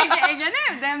 ඒ කියන්නේ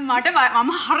දැන් මට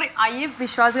මම හරි අයියේ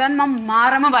විශ්වාස ගන්න මම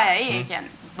මාරම බයයි. ඒ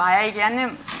කියන්නේ බයයි කියන්නේ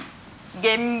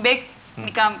ගෙම්බෙක්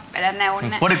නිකම් වැඩක් නැහැ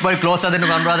ඕනේ. පොඩි ක්ලෝස් ආ දෙන්න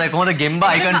කන්රාදා කොහොමද ගෙම්බ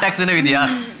අයි කන්ටැක්ට් දෙන විදිය?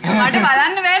 මට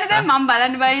බලන්න බෑනේ දැන් මම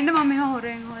බලන්න බයින්ද මම මෙහෙම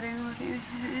හොරෙන්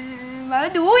බල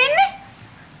දූ ඉන්නේ.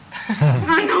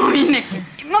 අනෝ ඉන්නේ.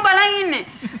 මම බලන් ඉන්නේ.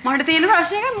 මට තියෙන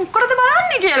ප්‍රශ්නේ එක මොකටද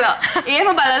බලන්නේ කියලා. එහෙම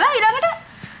බලලා ඊළඟට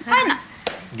හයින.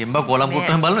 ගෙම්බ කොලම්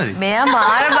පුට්ටම බලනද? මෙයා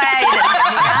මාර බයයිද?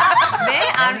 මේ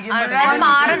අර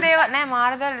මාර දේව නෑ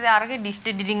මාර දේව අරගේ ඩිස්ට්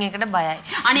එඩිටින් එකට බයයි.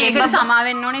 අනේ ඒකට සමා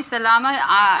වෙන්න ඕනේ ඉස්සලාම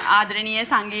ආදරණීය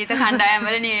සංගීත කණ්ඩායම්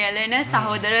වල නියැලෙන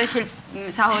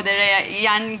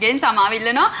සහෝදරයන්ගෙන්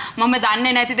සමාවිල්ලනවා. මම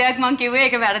දන්නේ නැති දෙයක් මං කිව්වේ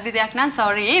ඒක වැරදි දෙයක් නම්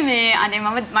sorry මේ අනේ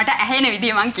මට ඇහෙන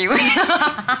විදිය මං කිව්වේ.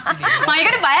 මම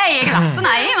ඒකට බයයි ඒක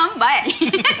ලස්සනයි මම බයයි.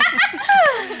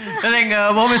 දැන්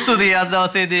බොහොම ස්තුතියි අද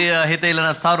දවසේදී හිත ඉලන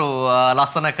තරු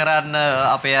ලස්සන කරන්න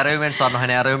අපේ ආරයුමෙන්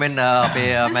ස්වර්ණවහිනී ආරයුමෙන් අපේ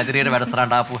මැදිරියට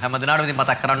වැඩසටහනට ආපු හැම දිනාටම ඉතින්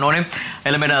මතක් කරන්න ඕනේ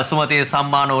එළඹෙන සුමති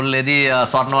සම්මාන උළෙලේදී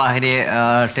ස්වර්ණවාහිනී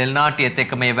ටෙලිනාට්‍යයේත්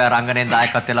එක්ක මේ රංගනයෙන්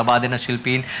දායකත්වය ලබා දෙන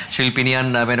ශිල්පීනියන්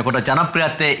වෙනකොට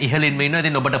ජනප්‍රියත්වයේ ඉහළින්ම ඉන්නවා.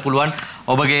 ඉතින් ඔබට පුළුවන්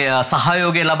ඔබගේ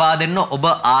සහයෝගය ලබා දෙන්න ඔබ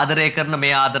ආදරය කරන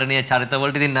මේ ආදරණීය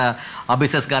චරිතවලට ඉතින්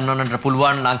අභිෂස් ගන්නවන්නට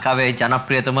පුළුවන් ලංකාවේ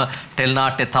ජනප්‍රියතම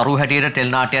ටෙලිනාට්‍ය තරු හැටියට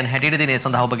ටෙලිනාට්‍යයන් හැටියට ඉතින් ඒ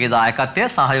සඳහා ඔබගේ දායකත්වය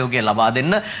සහයෝගය ලබා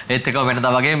දෙන්න. ඒත් එක්ක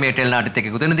වෙනදා වගේ මේ ටෙලිනාට්‍යත් එක්ක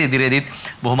එකතු වෙන ඉදිරියේදීත්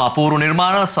බොහොම අපූර්ව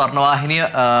නිර්මාණ ස්වර්ණවාහිනිය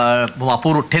බොහොම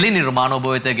අපූර්ව ටෙලි නිර්මාණ ඔබ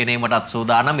වෙත ගෙනීමටත්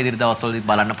සූදානම්. ඉදිරි දවස්වලදී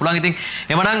බලන්න පුළුවන්. ඉතින්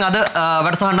එමනම් අද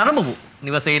වැඩසටහන නරඹමු.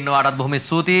 නිවසේ ඉන්නවාටත් බොහොම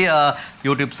ස්තුතියි.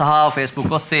 YouTube සහ Facebook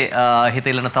ඔස්සේ හිත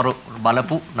ඉලන තරු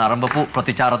බලපු නරඹපු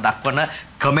ප්‍රතිචාර දක්වන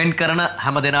කමෙන්ට් කරන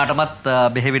හැම දෙනාටමත්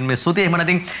බෙහෙවින්ම ස්තුතියි. එහෙම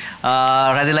නැතිනම්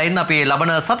රැඳිලා ඉන්න අපි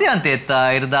ලබන සතියන්තයේත්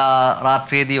ඉරිදා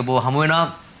රාත්‍රියේදී ඔබ හමු වෙනවා.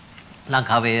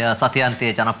 ලංකාවේ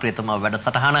සතියන්තයේ ජනප්‍රියතම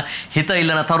වැඩසටහන හිත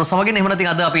ඉල්ලන තරු සමගින්. එහෙම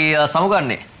නැතිනම් අද අපි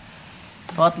සමුගන්නේ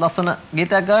තවත් ලස්සන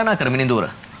ගීතයක් ගායනා කරමින් ඉඳුර.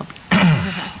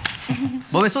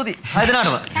 බොහොම ස්තුතියි. හය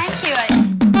දෙනාටම. Thank you.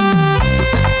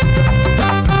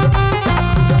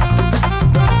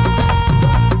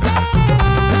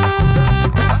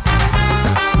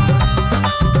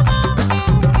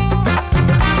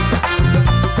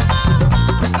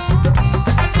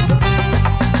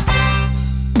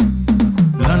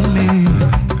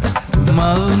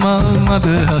 මල් මද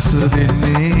හස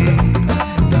දෙන්නේ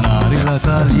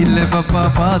නාරිලතා ලිල්ලෙ පපා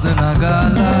පාද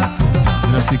නගාලා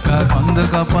චන්ද්‍රසිකා කන්ද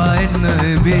කපා එන්න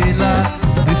එබේලා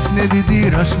දිස්නේ දිදී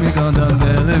රශ්මි කඳන්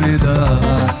දැල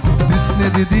විදාලා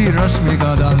දිස්නේ දිදී රශ්මි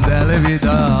කඳන් දැල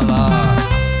විදාලා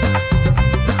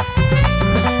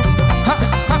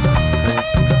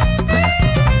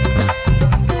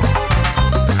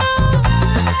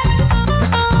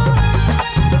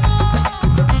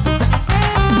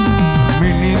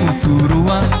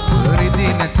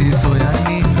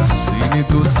soyani sini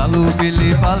tu salu bili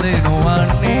pale no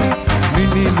ani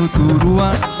mini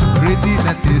muturuan redi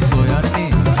nati soyani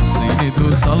sini tu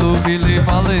salu bili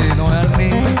pale no ani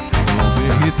obe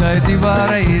hitai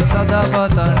diwarai sada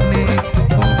patani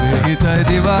obe hitai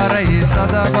diwarai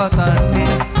sada patani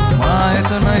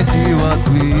maetana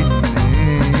jiwat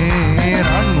winne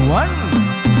ranwan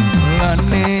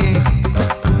lanne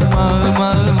mal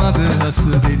mad has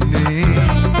dinne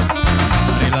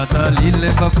ලිල්ලෙ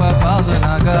පපා පාද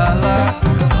නගාලා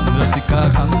චන්ද්‍රසිකා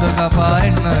කන්ද කපා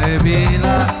එන්න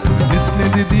එබේලා දිස්නේ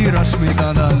දිදී රශ්මි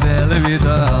කඳන් දැල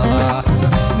විදාලා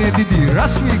දිස්නේ දිදී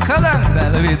රශ්මි කඳන්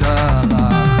දැල විදාලා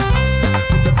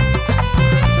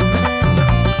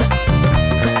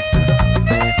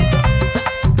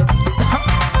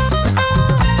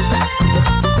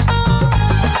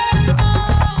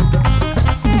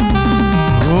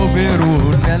Roberu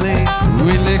nele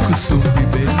wile kusumbi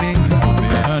benne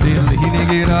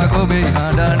Gira kobe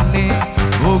hadane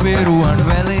oberuan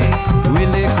vele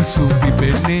wile kusupi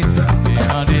penne me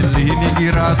hadeli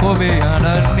gira kobe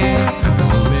hadane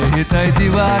obe hitai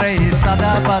diwarai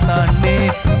sada patanne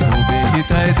obe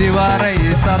hitai diwarai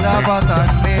sada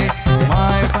patanne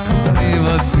mai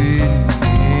panevat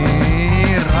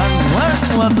pinne ranwan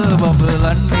wat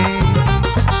babalanne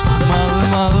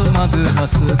mal mad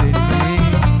has denne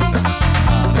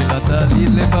lata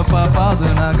lile papa pad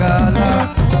nagala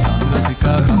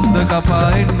Sika kanda kapa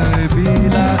enna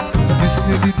ebila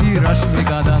Disne didi rashmi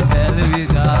kadan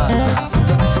dalvidala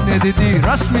Disne didi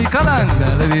rashmi kadan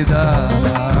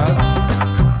dalvidala